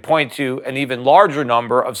 I could point to an even larger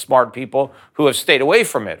number of smart people who have stayed away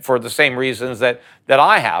from it for the same reasons that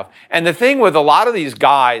I have. And the thing with a lot of these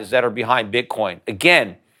guys that are behind Bitcoin,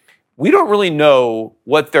 again, we don't really know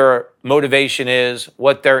what their motivation is,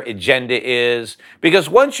 what their agenda is, because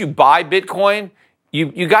once you buy Bitcoin,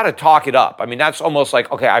 you got to talk it up. I mean, that's almost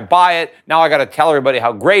like, okay, I buy it, now I got to tell everybody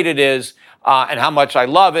how great it is and how much I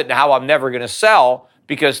love it and how I'm never going to sell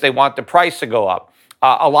because they want the price to go up.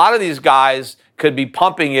 A lot of these guys could be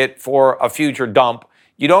pumping it for a future dump.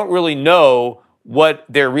 You don't really know what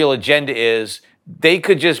their real agenda is. They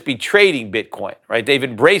could just be trading Bitcoin, right? They've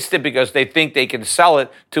embraced it because they think they can sell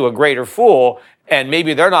it to a greater fool. And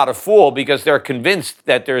maybe they're not a fool because they're convinced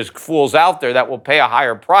that there's fools out there that will pay a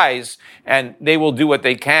higher price and they will do what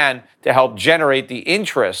they can to help generate the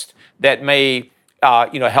interest that may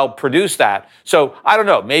help produce that. So I don't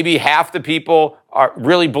know, maybe half the people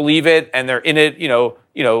really believe it and they're in it,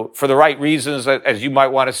 for the right reasons, as you might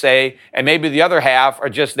want to say. And maybe the other half are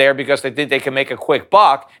just there because they think they can make a quick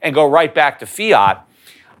buck and go right back to fiat.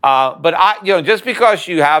 But just because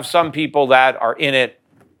you have some people that are in it,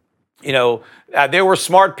 there were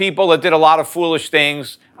smart people that did a lot of foolish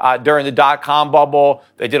things during the dot-com bubble.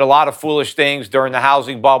 They did a lot of foolish things during the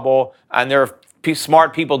housing bubble. And there are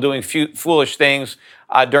smart people doing foolish things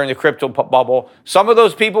during the crypto bubble. Some of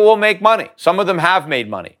those people will make money. Some of them have made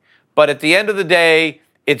money. But at the end of the day,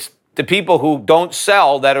 it's the people who don't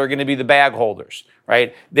sell that are going to be the bag holders,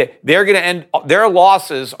 right? They're going to end, their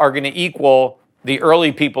losses are going to equal the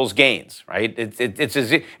early people's gains, right?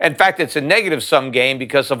 In fact, it's a negative sum game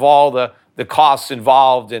because of all the costs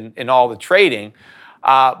involved in all the trading.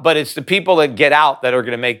 But it's the people that get out that are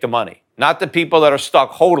going to make the money, not the people that are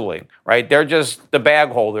stuck hodling, right? They're just the bag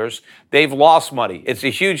holders. They've lost money. It's a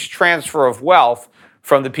huge transfer of wealth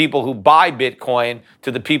from the people who buy Bitcoin to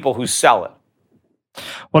the people who sell it.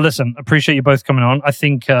 Well, listen, appreciate you both coming on. I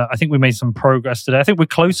think we made some progress today. I think we're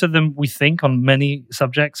closer than we think on many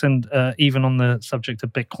subjects, and even on the subject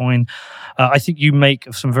of Bitcoin. I think you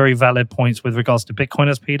make some very valid points with regards to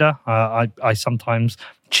Bitcoiners, Peter. I sometimes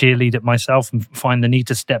cheerlead it myself and find the need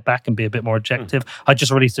to step back and be a bit more objective. I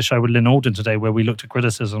just released a show with Lynn Alden today where we looked at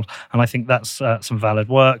criticisms, and I think that's some valid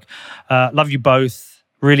work. Love you both.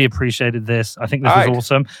 Really appreciated this. I think this was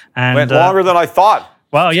awesome. And went longer than I thought.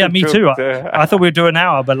 Well, yeah, me too. I thought we'd do an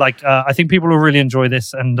hour, but I think people will really enjoy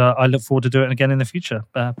this, and I look forward to doing it again in the future.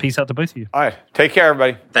 Peace out to both of you. All right. Take care,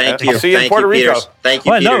 everybody. Thank you. I'll see you in Puerto Rico. Thank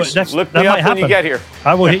you, Peters. Look me up when you get here.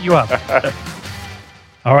 I will hit you up.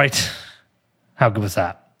 All right. How good was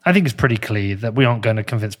that? I think it's pretty clear that we aren't going to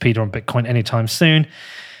convince Peter on Bitcoin anytime soon.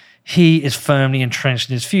 He is firmly entrenched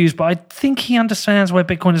in his views, but I think he understands where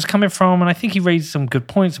Bitcoin is coming from, and I think he raised some good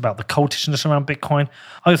points about the cultishness around Bitcoin.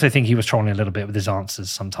 I also think he was trolling a little bit with his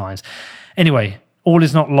answers sometimes. Anyway, all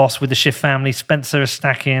is not lost with the Schiff family. Spencer is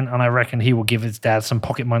stacking, and I reckon he will give his dad some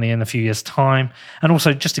pocket money in a few years' time. And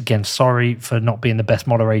also, just again, sorry for not being the best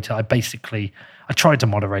moderator. I tried to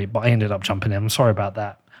moderate, but I ended up jumping in. I'm sorry about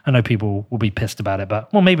that. I know people will be pissed about it,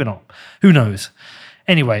 but, well, maybe not. Who knows?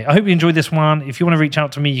 Anyway, I hope you enjoyed this one. If you want to reach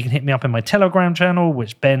out to me, you can hit me up in my Telegram channel,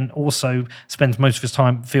 which Ben also spends most of his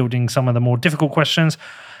time fielding some of the more difficult questions.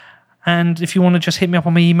 And if you want to just hit me up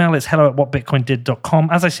on my email, it's hello@whatbitcoindid.com.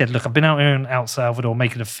 As I said, look, I've been out here in El Salvador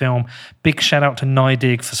making a film. Big shout out to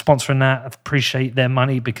NYDIG for sponsoring that. I appreciate their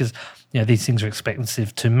money because these things are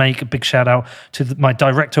expensive to make. A big shout out to my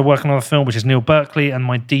director working on the film, which is Neil Berkeley, and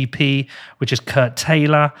my DP, which is Kurt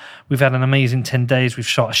Taylor. We've had an amazing 10 days. We've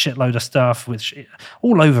shot a shitload of stuff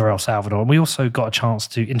all over El Salvador. And we also got a chance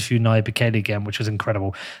to interview Nayib Bukele again, which was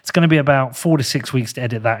incredible. It's going to be about 4 to 6 weeks to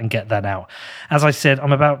edit that and get that out. As I said,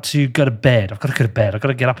 I'm about to go to bed. I've got to go to bed. I've got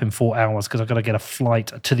to get up in 4 hours because I've got to get a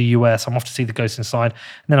flight to the US. I'm off to see the Ghost Inside.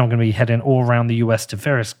 And then I'm going to be heading all around the US to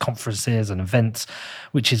various conferences and events,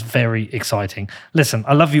 which is very exciting. Listen,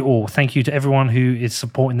 I love you all. Thank you to everyone who is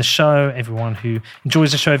supporting the show, everyone who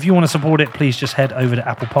enjoys the show. If you want to support it, please just head over to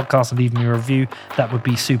Apple Podcasts and leave me a review. That would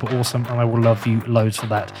be super awesome, and I will love you loads for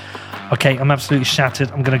that. Okay, I'm absolutely shattered.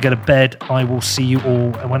 I'm going to go to bed. I will see you all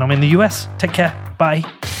when I'm in the US. Take care. Bye.